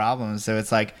part of the problem. So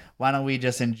it's like, why don't we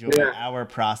just enjoy Yeah. our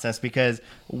process? Because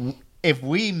if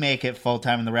we make it full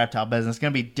time in the reptile business, it's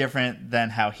going to be different than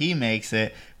how he makes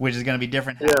it, which is going to be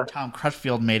different how Yeah. Tom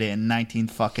Crutchfield made it in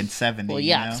 1970. Well,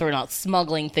 yeah, you know? so we're not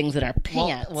smuggling things in our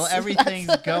pants. Well,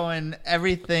 everything's going.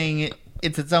 Everything.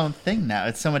 It's its own thing now.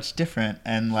 It's so much different,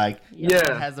 and like Yeah.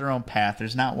 everyone has their own path.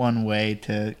 There's not one way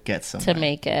to get somewhere. to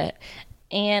make it.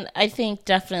 And I think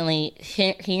definitely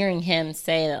hearing him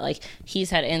say that, like,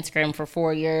 he's had Instagram for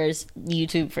 4 years,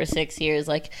 YouTube for 6 years,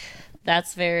 like,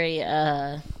 that's very,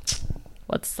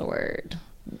 what's the word?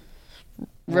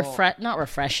 Not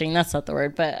refreshing, that's not the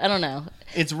word, but I don't know.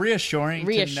 It's reassuring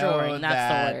to know Reassuring, that's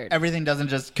the that word. everything doesn't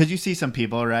just because you see some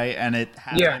people, right, and it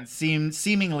happens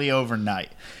seemingly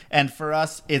overnight. And for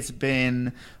us, it's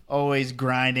been always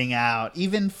grinding out.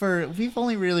 We've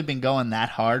only really been going that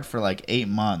hard for like 8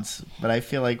 months, but I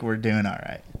feel like we're doing all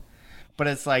right. but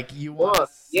it's like you want. Well,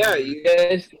 yeah, you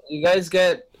guys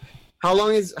get. How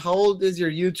old is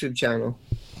your YouTube channel?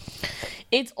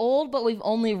 It's old, but we've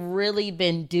only really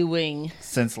been doing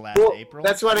since last April.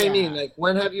 That's what I mean. Like,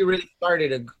 when have you really started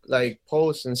to like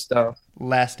post and stuff?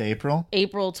 Last April.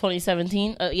 April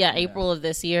 2017. April of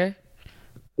this year.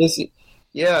 You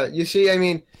see, I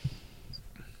mean,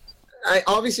 I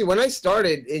obviously when I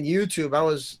started in YouTube,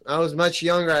 I was much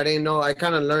younger. I didn't know. I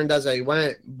kind of learned as I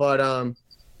went, but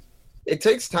it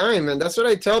takes time, and that's what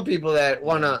I tell people that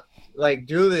wanna like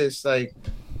do this. Like,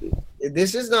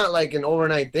 this is not like an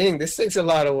overnight thing. This takes a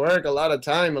lot of work, a lot of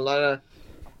time, a lot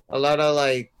of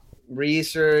like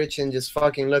research and just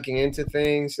fucking looking into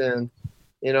things. And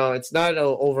it's not an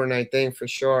overnight thing for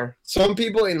sure. Some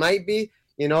people it might be.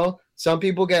 Some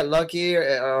people get lucky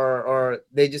or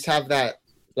they just have that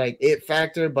like it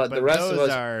factor. But the rest of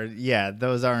us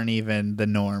those aren't even the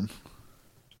norm.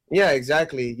 Yeah,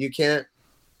 exactly. You can't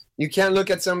look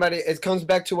at somebody. It comes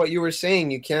back to what you were saying.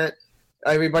 You can't.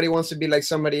 Everybody wants to be like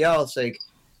somebody else. Like,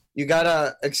 you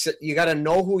gotta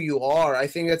know who you are. I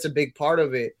think that's a big part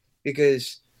of it,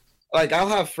 because like I'll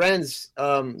have friends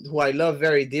who I love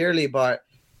very dearly, but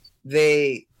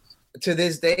they to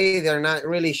this day they're not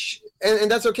really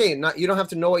and that's okay. You don't have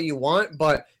to know what you want,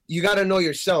 but you got to know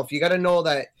yourself. You got to know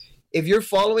that if you're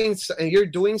following and you're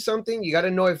doing something, you got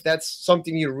to know if that's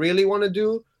something you really want to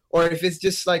do, or if it's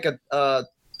just like a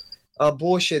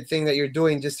bullshit thing that you're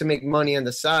doing just to make money on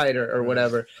the side or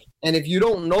whatever. And if you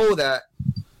don't know that,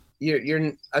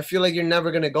 I feel like you're never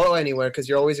going to go anywhere, because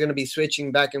you're always going to be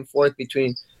switching back and forth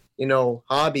between,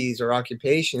 hobbies or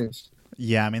occupations.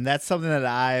 Yeah, I mean, that's something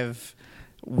that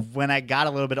when I got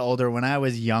a little bit older, when I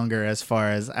was younger, as far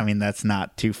as, I mean, that's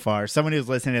not too far. Someone who's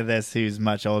listening to this who's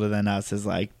much older than us is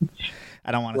like,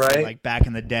 I don't want to say like back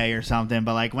in the day or something,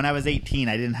 but like when I was 18,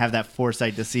 I didn't have that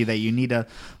foresight to see that you need to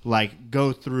like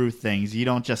go through things. You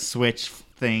don't just switch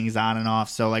things on and off.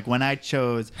 So like when I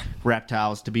chose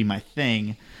reptiles to be my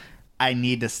thing, I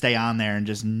need to stay on there and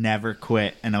just never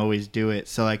quit and always do it.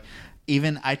 So like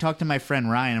even I talked to my friend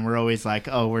Ryan, and we're always like,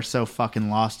 oh, we're so fucking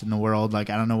lost in the world.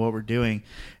 Like, I don't know what we're doing.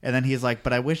 And then he's like,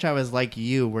 but I wish I was like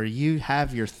you, where you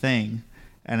have your thing.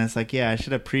 And it's like, yeah, I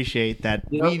should appreciate that.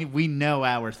 Yep. We know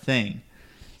our thing.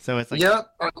 So it's like,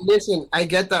 yep. Listen, I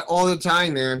get that all the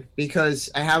time, man, because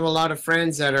I have a lot of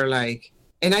friends that are like,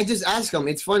 and I just ask them.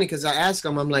 It's funny because I ask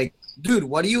them, I'm like, dude,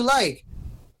 what do you like?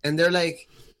 And they're like,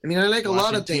 I mean, I like a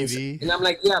lot of things. TV. And I'm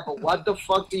like, yeah, but what the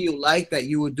fuck do you like that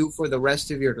you would do for the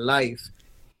rest of your life?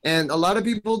 And a lot of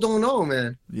people don't know,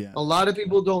 man. Yeah. A lot of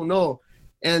people don't know.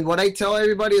 And what I tell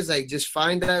everybody is like, just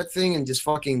find that thing and just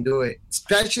fucking do it.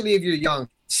 Especially if you're young.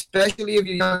 Especially if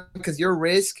you're young, because your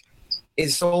risk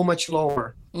is so much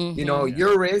lower. Mm-hmm.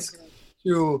 Your risk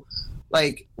to,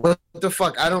 like, what the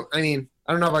fuck? I don't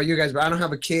know about you guys, but I don't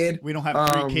have a kid. We don't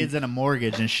have 3 kids and a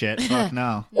mortgage and shit. Fuck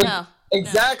no. No.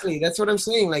 Exactly. That's what I'm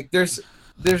saying. Like, there's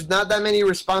not that many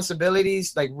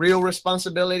responsibilities, like real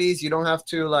responsibilities. You don't have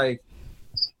to, like,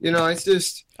 it's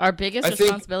just our biggest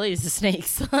responsibility is the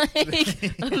snakes.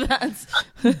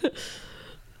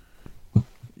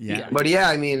 Yeah. But yeah,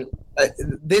 I mean,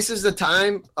 this is the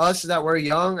time, us that we're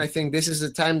young, I think this is the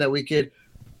time that we could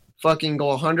fucking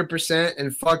go 100%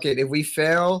 and fuck it. If we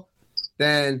fail,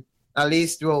 then at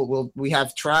least we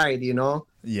have tried,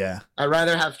 Yeah. I'd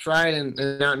rather have tried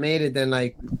and not made it than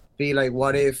like be like,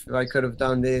 what if I could have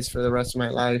done this for the rest of my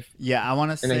life? Yeah, I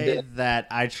want to say that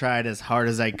I tried as hard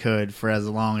as I could for as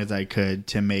long as I could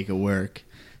to make it work.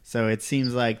 So it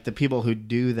seems like the people who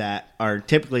do that are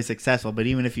typically successful, but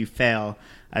even if you fail,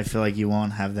 I feel like you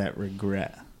won't have that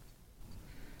regret.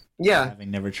 Yeah.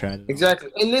 Having never tried it. Exactly.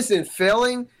 And listen,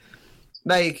 failing,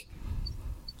 like,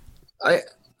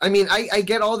 I mean, I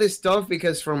get all this stuff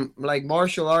because from like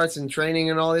martial arts and training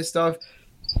and all this stuff,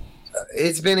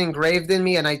 it's been engraved in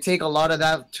me, and I take a lot of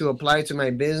that to apply to my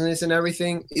business and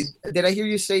everything. Did I hear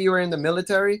you say you were in the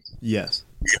military? Yes.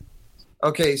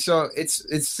 Okay, so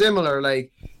it's similar.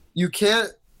 Like,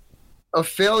 a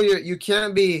failure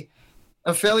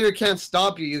can't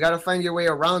stop you. You got to find your way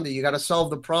around it. You got to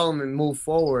solve the problem and move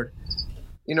forward.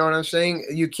 You know what I'm saying?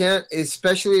 You can't,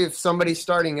 especially if somebody's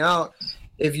starting out,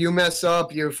 if you mess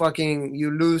up,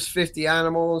 you lose 50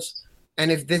 animals. And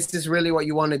if this is really what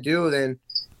you want to do, then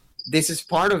this is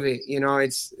part of it.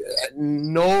 It's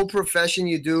no profession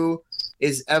you do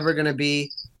is ever going to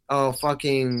be a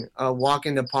fucking walk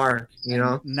in the park,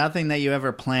 Nothing that you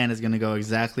ever plan is going to go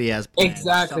exactly as planned.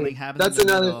 Exactly. That's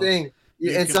another thing.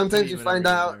 And sometimes you find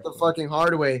out the fucking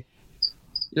hard way.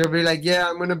 You'll be like, yeah,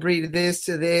 I'm going to breed this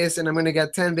to this, and I'm going to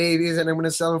get 10 babies, and I'm going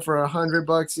to sell them for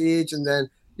 $100 each. And then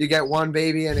you get one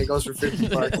baby and it goes for $50.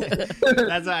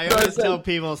 That's why I always tell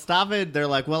people, stop it. They're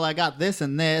like, well, I got this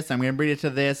and this. I'm going to breed it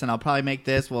to this, and I'll probably make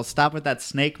this. Well, stop with that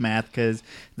snake math, because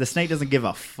the snake doesn't give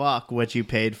a fuck what you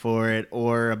paid for it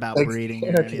or about breeding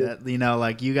or any of that. You know,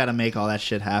 like, you got to make all that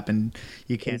shit happen.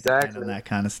 You can't depend on that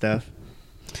kind of stuff.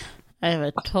 I have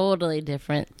a totally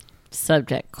different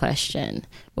subject question,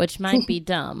 which might be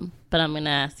dumb, but I'm going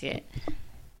to ask it.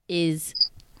 Is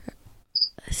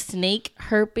snake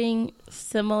herping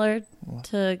similar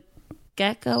to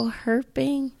gecko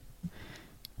herping?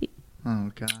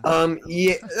 Oh god.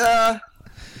 Yeah.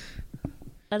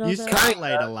 I don't You know.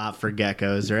 spotlight a lot for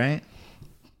geckos, right?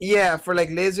 Yeah, for like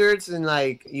lizards and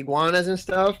like iguanas and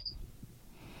stuff,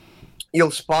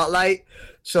 you'll spotlight.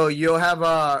 So you'll have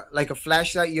a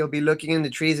flashlight. You'll be looking in the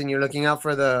trees and you're looking out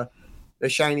for the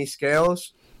shiny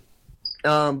scales.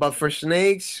 But for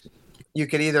snakes, you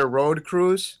could either road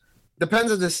cruise.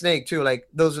 Depends on the snake too. Like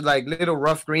those are like little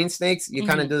rough green snakes. You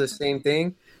kind of do the same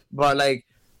thing. But like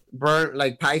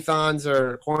pythons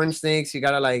or corn snakes, you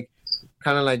gotta like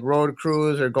kind of like road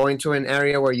cruise or go into an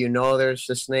area where you know there's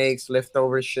the snakes,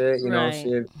 leftover shit. You know, see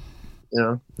it, you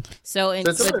know. So with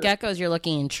geckos, you're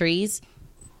looking in trees.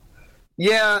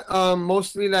 Yeah,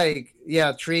 mostly like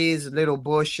trees, little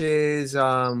bushes,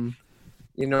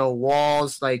 you know,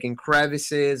 walls, like in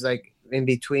crevices, like in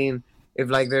between.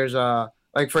 If like there's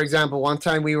like for example, one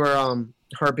time we were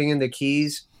herping in the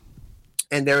Keys,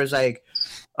 and there was like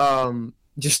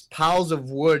just piles of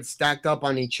wood stacked up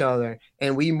on each other,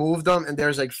 and we moved them, and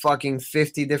there's like fucking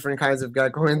 50 different kinds of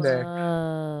gecko in there.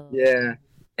 Whoa. Yeah.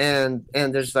 And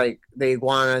there's like the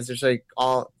iguanas. There's like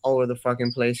all over the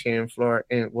fucking place here in Florida,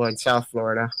 in South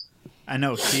Florida. I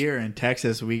know here in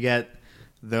Texas we get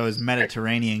those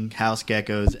Mediterranean house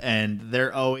geckos, and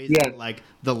they're always like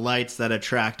the lights that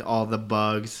attract all the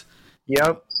bugs.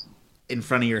 Yep. In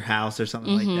front of your house or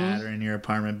something like that, or in your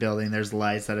apartment building, there's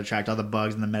lights that attract all the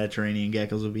bugs, and the Mediterranean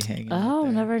geckos will be hanging. Oh,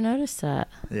 never noticed that.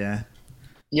 Yeah.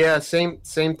 Yeah, same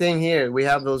thing here. We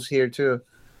have those here too.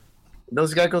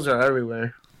 Those geckos are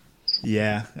everywhere.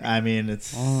 Yeah, I mean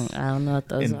it's. I don't know what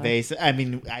those invasive. I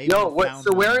mean,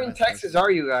 so where in Texas are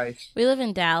you guys? We live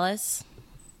in Dallas.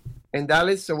 In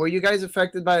Dallas. So were you guys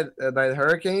affected by the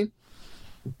hurricane?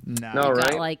 No,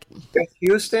 right? It's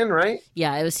Houston, right?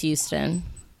 Yeah, it was Houston.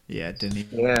 Yeah, it didn't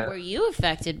even. Yeah. Were you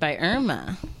affected by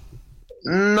Irma?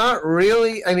 Not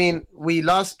really. I mean, we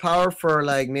lost power for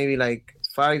like maybe like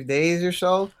 5 days or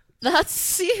so. That's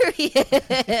serious.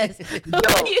 Yo,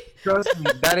 trust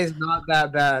me, that is not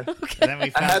that bad. Okay. And then we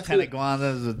found 10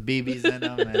 iguanas with BBs in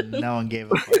them, and no one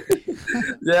gave a fuck.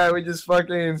 Yeah, we just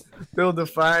fucking built a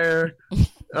fire.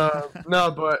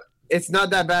 No, but it's not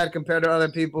that bad compared to other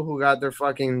people who got their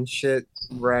fucking shit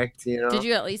wrecked, you know? Did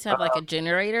you at least have like a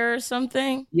generator or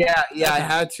something? Yeah, I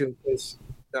had to, because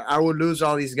I would lose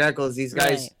all these geckos. These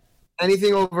guys,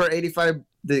 anything over 85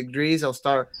 degrees, I'll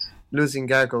start losing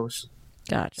geckos.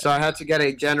 Gotcha. So I had to get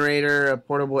a generator, a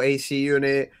portable AC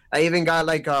unit. I even got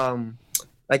like a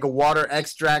water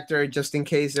extractor just in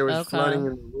case there was flooding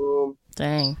in the room.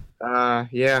 Dang.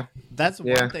 Yeah. That's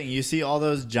one thing. You see all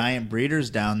those giant breeders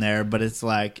down there, but it's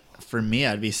like, for me,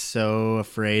 I'd be so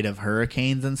afraid of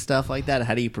hurricanes and stuff like that.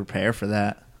 How do you prepare for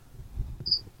that?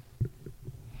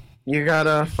 You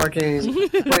gotta fucking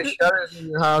put shutters in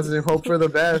your house and hope for the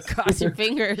best. Cross your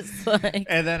fingers. Like.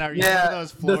 And then are you one of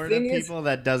those Florida people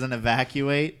that doesn't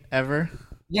evacuate ever?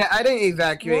 Yeah, I didn't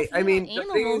evacuate. Well, I mean,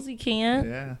 animals, you can't.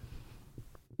 Yeah.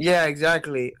 Yeah,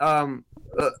 exactly. I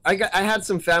had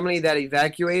some family that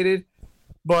evacuated,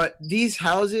 but these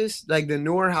houses, like the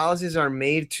newer houses, are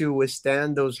made to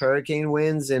withstand those hurricane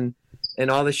winds and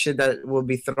all the shit that will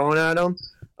be thrown at them.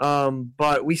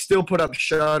 But we still put up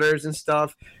shutters and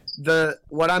stuff.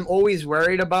 What I'm always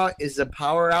worried about is the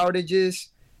power outages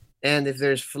and if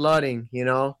there's flooding, you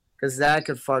know, because that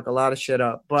could fuck a lot of shit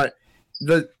up. But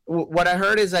what I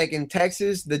heard is like in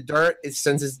Texas, the dirt is,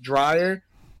 since it's drier,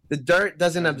 the dirt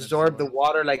doesn't absorb the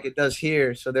water like it does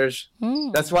here. So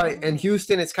that's why in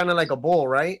Houston it's kind of like a bowl,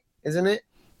 right? Isn't it?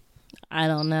 I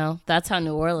don't know. That's how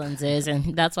New Orleans is,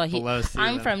 and that's why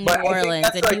I'm from New But Orleans,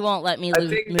 and he won't let me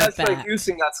move that's back. why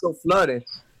Houston got so flooded.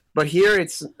 But here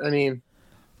it's, I mean,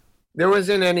 there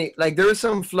wasn't any, like there was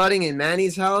some flooding in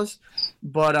Manny's house,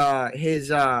 but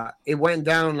it went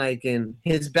down like in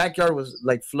his backyard was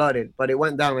like flooded, but it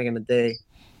went down like in a day.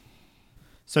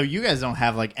 So you guys don't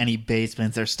have like any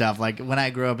basements or stuff. Like when I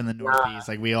grew up in the Northeast,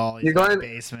 like we all you go had a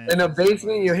basement. In a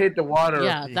basement, you hit the water.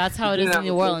 Yeah, that's how it is in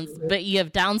New Orleans. But you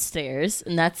have downstairs,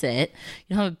 and that's it.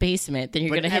 You don't have a basement, then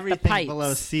you're going to hit the pipes.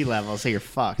 Below sea level, so you're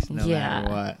fucked no matter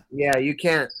what. Yeah, you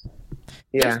can't.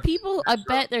 Yeah. I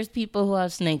bet there's people who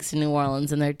have snakes in New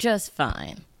Orleans, and they're just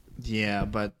fine. Yeah,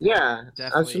 but Yeah,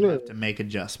 definitely absolutely. have to make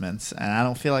adjustments, and I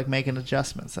don't feel like making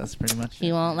adjustments. That's pretty much He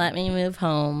it. won't let me move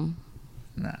home.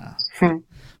 Nah.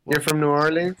 You're from New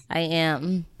Orleans? I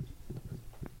am.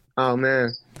 Oh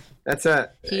man, that's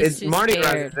He's it's too Mardi Gras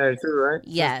scared. is there too, right?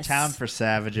 Yes. Town for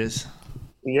savages.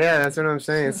 Yeah, that's what I'm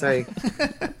saying. It's like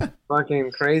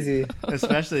fucking crazy.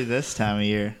 Especially this time of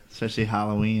year, especially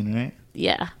Halloween, right?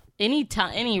 Yeah.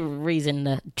 Any reason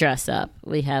to dress up.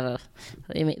 We have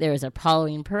there's a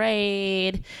Halloween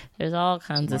parade. There's all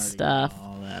kinds of Mardi stuff. Gras,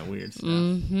 all that weird stuff.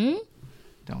 Mm-hmm.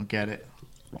 Don't get it.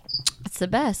 It's the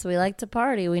best. We like to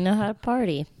party. We know how to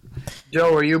party.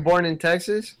 Joe, were you born in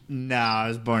Texas? No, I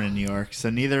was born in New York, so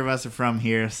neither of us are from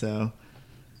here. So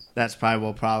that's probably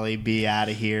we'll probably be out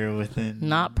of here within.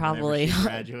 Not probably. whenever she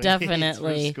graduates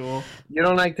Definitely. from school. You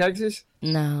don't like Texas?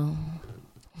 No.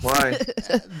 Why?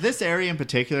 This area in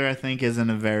particular, I think, isn't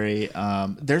a very.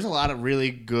 There's a lot of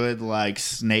really good like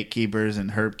snake keepers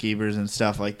and herb keepers and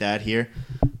stuff like that here.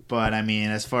 But I mean,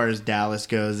 as far as Dallas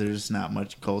goes, there's not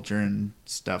much culture and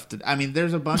stuff to. I mean,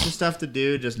 there's a bunch of stuff to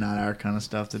do, just not our kind of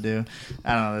stuff to do.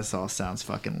 I don't know. This all sounds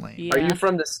fucking lame. Yeah. Are you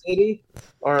from the city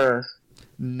or?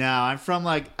 No, I'm from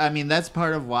like. I mean, that's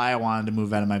part of why I wanted to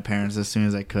move out of my parents as soon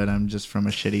as I could. I'm just from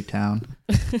a shitty town.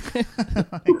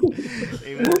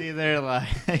 It was either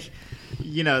like,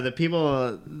 you know,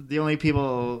 the only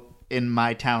people in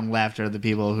my town left are the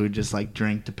people who just like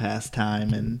drink to pass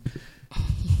time and.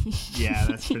 Yeah,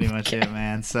 that's pretty much it,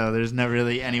 man. So there's not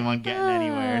really anyone getting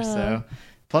anywhere. So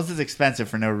plus it's expensive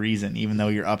for no reason, even though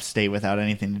you're upstate without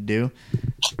anything to do.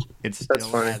 It's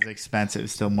still as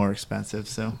expensive, still more expensive.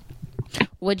 So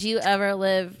Would you ever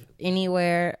live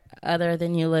anywhere other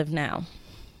than you live now?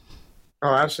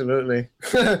 Oh, absolutely.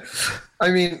 I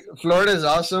mean, Florida is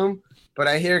awesome, but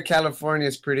I hear California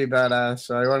is pretty badass,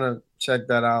 so I want to check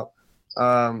that out.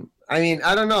 I mean,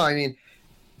 I don't know. I mean,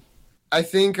 I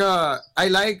think I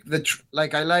like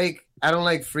I don't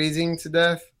like freezing to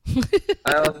death.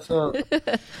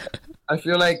 I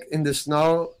feel like in the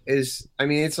snow I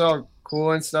mean, it's all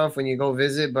cool and stuff when you go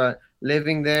visit, but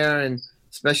living there and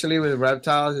especially with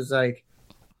reptiles, it's like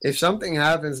if something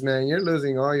happens, man, you're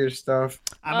losing all your stuff.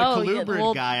 I'm a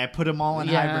colubrid guy. I put them all in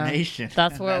hibernation.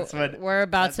 That's what we're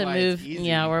about to move. Easy.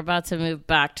 Yeah, we're about to move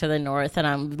back to the north, and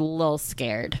I'm a little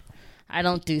scared. I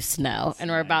don't do snow,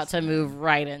 and we're about to move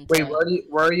right into. Wait,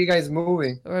 where are you guys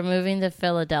moving? We're moving to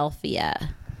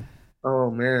Philadelphia.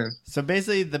 Oh man! So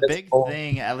basically, the big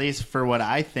thing, at least for what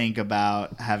I think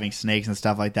about having snakes and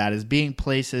stuff like that, is being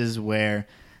places where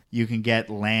you can get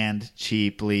land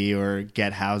cheaply or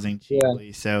get housing cheaply.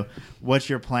 Yeah. So what's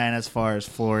your plan as far as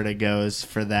Florida goes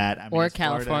for that? I mean, or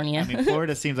California?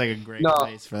 Florida seems like a great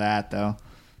place for that, though.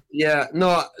 Yeah,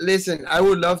 no, listen, I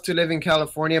would love to live in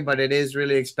California, but it is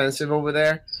really expensive over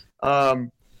there.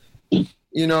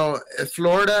 You know,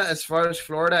 Florida, as far as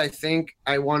Florida, I think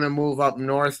I want to move up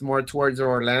north more towards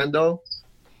Orlando.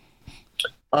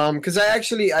 Because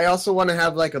I also want to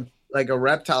have like a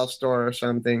reptile store or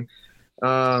something.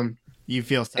 You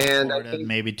feel South Florida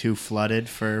maybe too flooded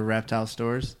for reptile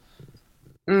stores?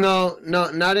 No,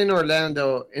 not in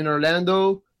Orlando. In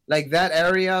Orlando, like that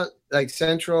area, like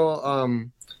Central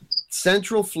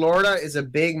Florida is a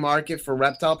big market for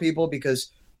reptile people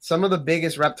because some of the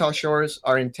biggest reptile shows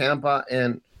are in Tampa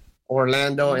and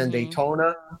Orlando and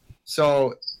Daytona.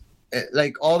 So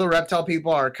like all the reptile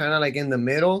people are kind of like in the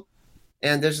middle,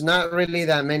 and there's not really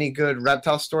that many good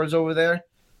reptile stores over there.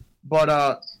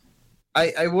 But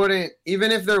I wouldn't,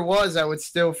 even if there was, I would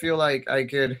still feel like I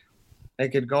could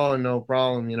go no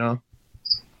problem, you know.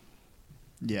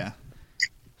 Yeah.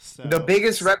 So, the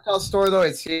biggest reptile store, though,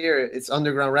 it's here. It's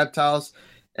Underground Reptiles.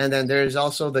 And then there's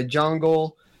also the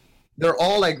Jungle. They're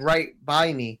all, like, right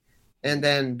by me. And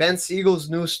then Ben Siegel's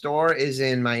new store is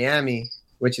in Miami,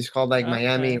 which is called, like,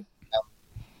 Miami.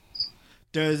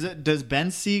 Does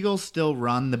Ben Siegel still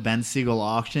run the Ben Siegel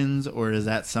auctions, or is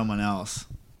that someone else?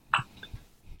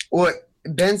 Well,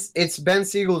 it's Ben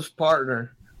Siegel's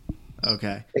partner.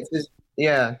 Okay.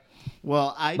 Yeah.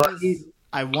 Well,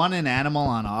 I won an animal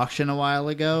on auction a while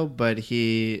ago, but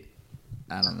I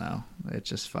don't know. It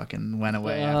just fucking went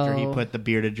away after he put the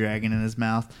bearded dragon in his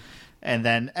mouth. And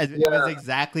then it was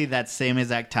exactly that same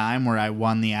exact time where I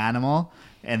won the animal,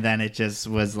 and then it just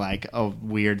was like a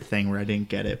weird thing where I didn't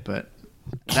get it. But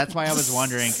that's why I was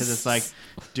wondering, because it's like,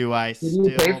 do I still...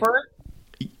 Did you pay for it?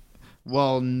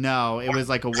 Well, no. It was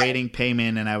like a waiting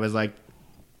payment, and I was like,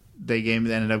 they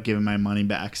ended up giving my money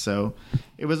back, so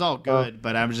it was all good.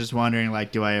 But I was just wondering,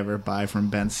 like, do I ever buy from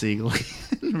Ben Siegel?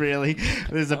 Really,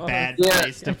 this is a bad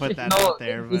place to put that out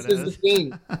there. This is the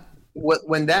thing.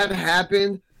 When that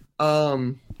happened,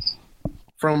 from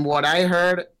what I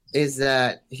heard, is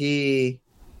that he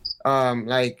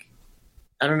like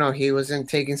I don't know, he wasn't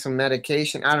taking some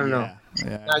medication. I don't know.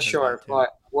 Yeah, Not sure,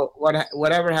 but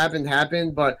whatever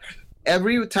happened. But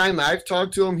every time I've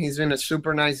talked to him, he's been a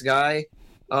super nice guy.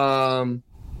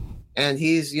 And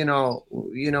he's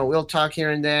we'll talk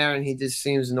here and there, and he just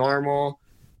seems normal.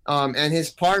 And his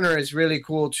partner is really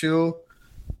cool too.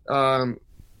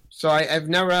 So I've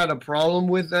never had a problem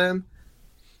with them.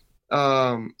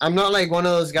 I'm not like one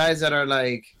of those guys that are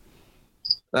like,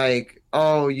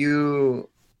 oh, you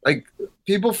like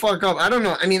people fuck up. I don't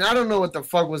know. I mean, I don't know what the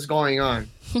fuck was going on.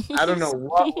 I don't know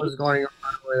what was going on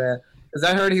with that. Because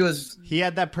I heard he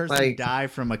had that person like, die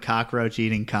from a cockroach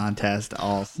eating contest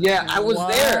also. Yeah, I was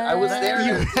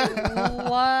there.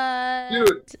 What?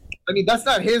 Dude, I mean, that's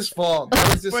not his fault.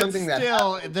 That was just But something that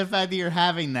still, happened. the fact that you're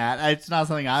having that, it's not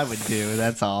something I would do.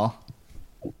 That's all.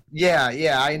 Yeah,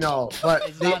 I know. But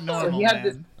It's not normal, he had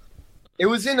this, man. it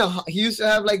was he used to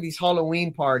have like these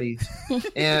Halloween parties.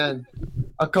 And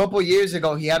a couple years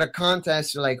ago, he had a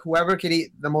contest like whoever could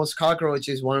eat the most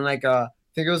cockroaches won like I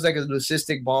think it was like a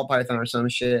leucistic ball python or some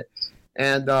shit.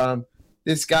 And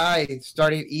this guy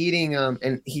started eating them,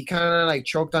 and he kind of like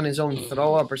choked on his own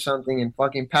throw up or something and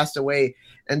fucking passed away.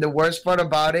 And the worst part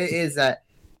about it is that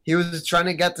he was trying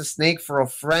to get the snake for a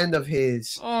friend of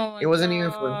his. Oh my It wasn't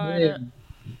even for him.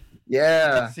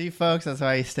 Yeah. See, folks, that's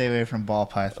why you stay away from ball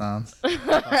pythons.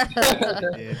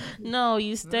 Dude. No,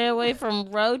 you stay away from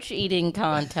roach eating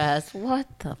contests. What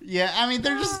the? Yeah, I mean,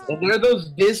 they're just... And they're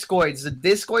those discoids. The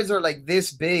discoids are like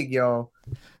this big, yo.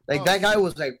 Like that guy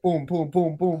was like boom, boom,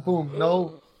 boom, boom, boom.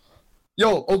 No.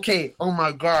 Yo, okay. Oh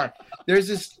my God. There's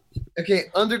this, okay,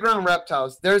 Underground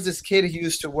Reptiles. There's this kid who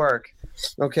used to work.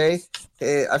 Okay.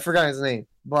 I forgot his name.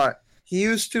 But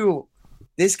this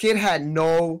kid had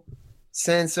no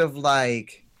sense of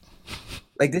like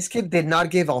this kid did not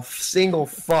give a single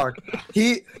fuck.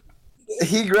 He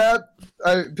grabbed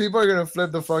people are gonna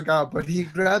flip the fuck out, but he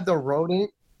grabbed a rodent,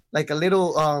 like a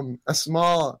little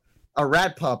a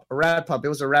rat pup. It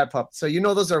was a rat pup. So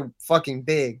those are fucking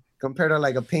big compared to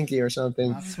like a pinky or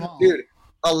something. Not small. Dude,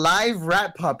 a live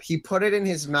rat pup. He put it in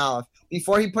his mouth.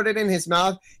 Before he put it in his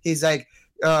mouth, he's like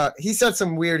he said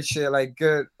some weird shit like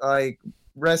good like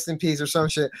rest in peace or some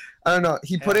shit. I don't know.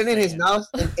 He put it in his mouth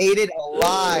and ate it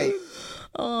alive.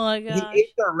 Oh my God. He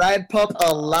ate the rat pup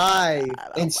alive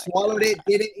and swallowed it.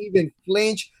 Didn't even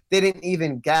flinch. Didn't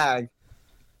even gag.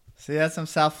 See, that's some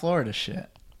South Florida shit.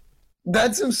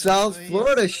 That's some South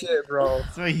Florida shit, bro.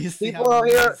 That's what you see. People out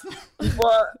here, people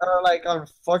are like on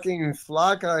fucking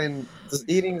Flocka and just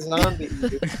eating zombies.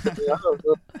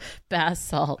 Bath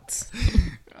salts.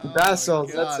 Bath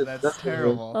salts. God, That's that's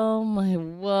terrible. Oh my,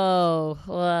 whoa.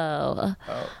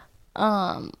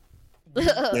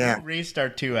 Yeah.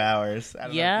 Restart 2 hours. I don't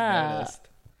know if you Yeah. noticed.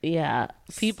 Yeah.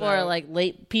 People So- are like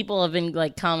late. People have been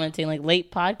like commenting like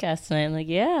late podcast tonight. I'm like,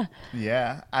 yeah.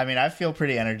 Yeah. I mean, I feel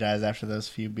pretty energized after those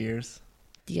few beers.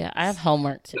 Yeah, I have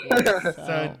homework to do.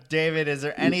 So, David, is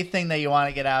there anything that you want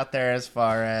to get out there as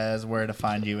far as where to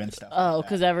find you and stuff? Oh, like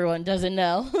because everyone doesn't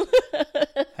know.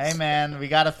 that? Hey, man, we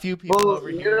got a few people Well, over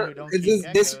here who don't it's keep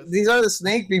just geckos. these are the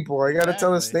snake people. I gotta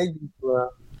tell the Exactly. snake people.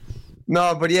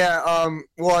 No, but yeah.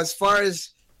 Well, as far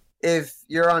as if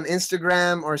you're on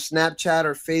Instagram or Snapchat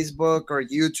or Facebook or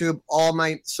YouTube, all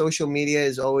my social media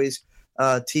is always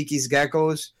Tiki's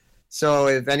Geckos. So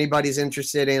if anybody's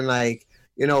interested in like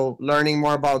learning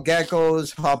more about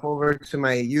geckos, hop over to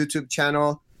my YouTube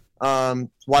channel,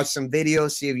 watch some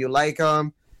videos, see if you like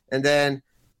them, and then if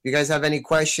you guys have any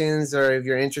questions or if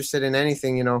you're interested in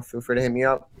anything, feel free to hit me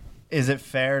up. Is it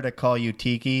fair to call you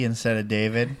Tiki instead of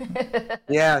David?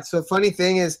 Yeah. So funny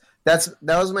thing is that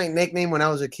was my nickname when I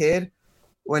was a kid.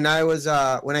 When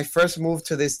I first moved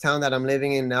to this town that I'm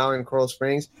living in now in Coral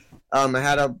Springs, I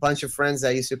had a bunch of friends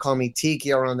that used to call me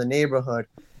Tiki around the neighborhood.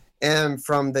 And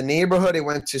from the neighborhood, it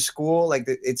went to school. Like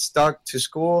it stuck to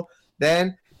school.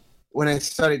 Then when I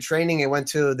started training, it went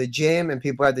to the gym, and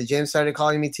people at the gym started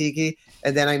calling me Tiki.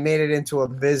 And then I made it into a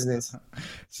business. Now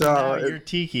So you're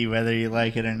Tiki, whether you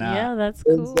like it or not. Yeah, that's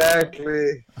cool.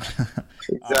 exactly.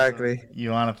 Awesome.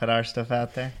 You want to put our stuff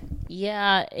out there?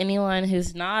 Yeah, anyone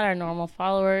who's not our normal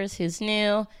followers, who's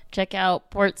new, check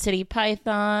out Port City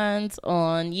Pythons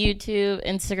on YouTube,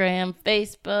 Instagram,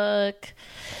 Facebook.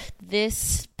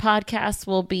 This podcast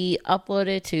will be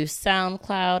uploaded to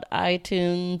SoundCloud,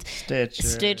 iTunes,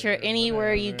 Stitcher,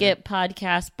 anywhere you get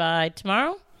podcasts by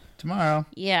tomorrow.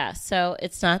 Yeah, so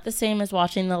it's not the same as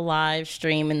watching the live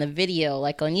stream and the video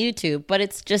like on YouTube, but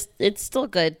it's still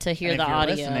good to hear And the if you're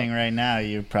audio. listening right now,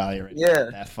 you probably already Yeah.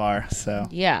 got that far. So,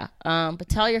 Yeah, but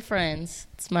tell your friends.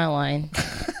 It's my line.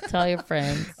 Tell your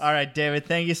friends. all right, David,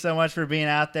 thank you so much for being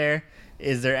out there.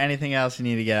 Is there anything else you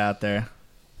need to get out there?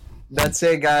 That's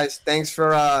it, guys. Thanks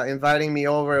for inviting me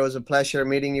over. It was a pleasure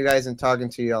meeting you guys and talking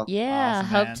to y'all. Yeah, Awesome,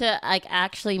 hope man. to like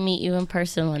actually meet you in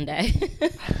person one day.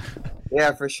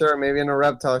 Yeah, for sure. Maybe in a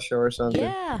reptile show or something.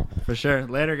 Yeah. For sure.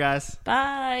 Later, guys.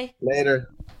 Bye. Later.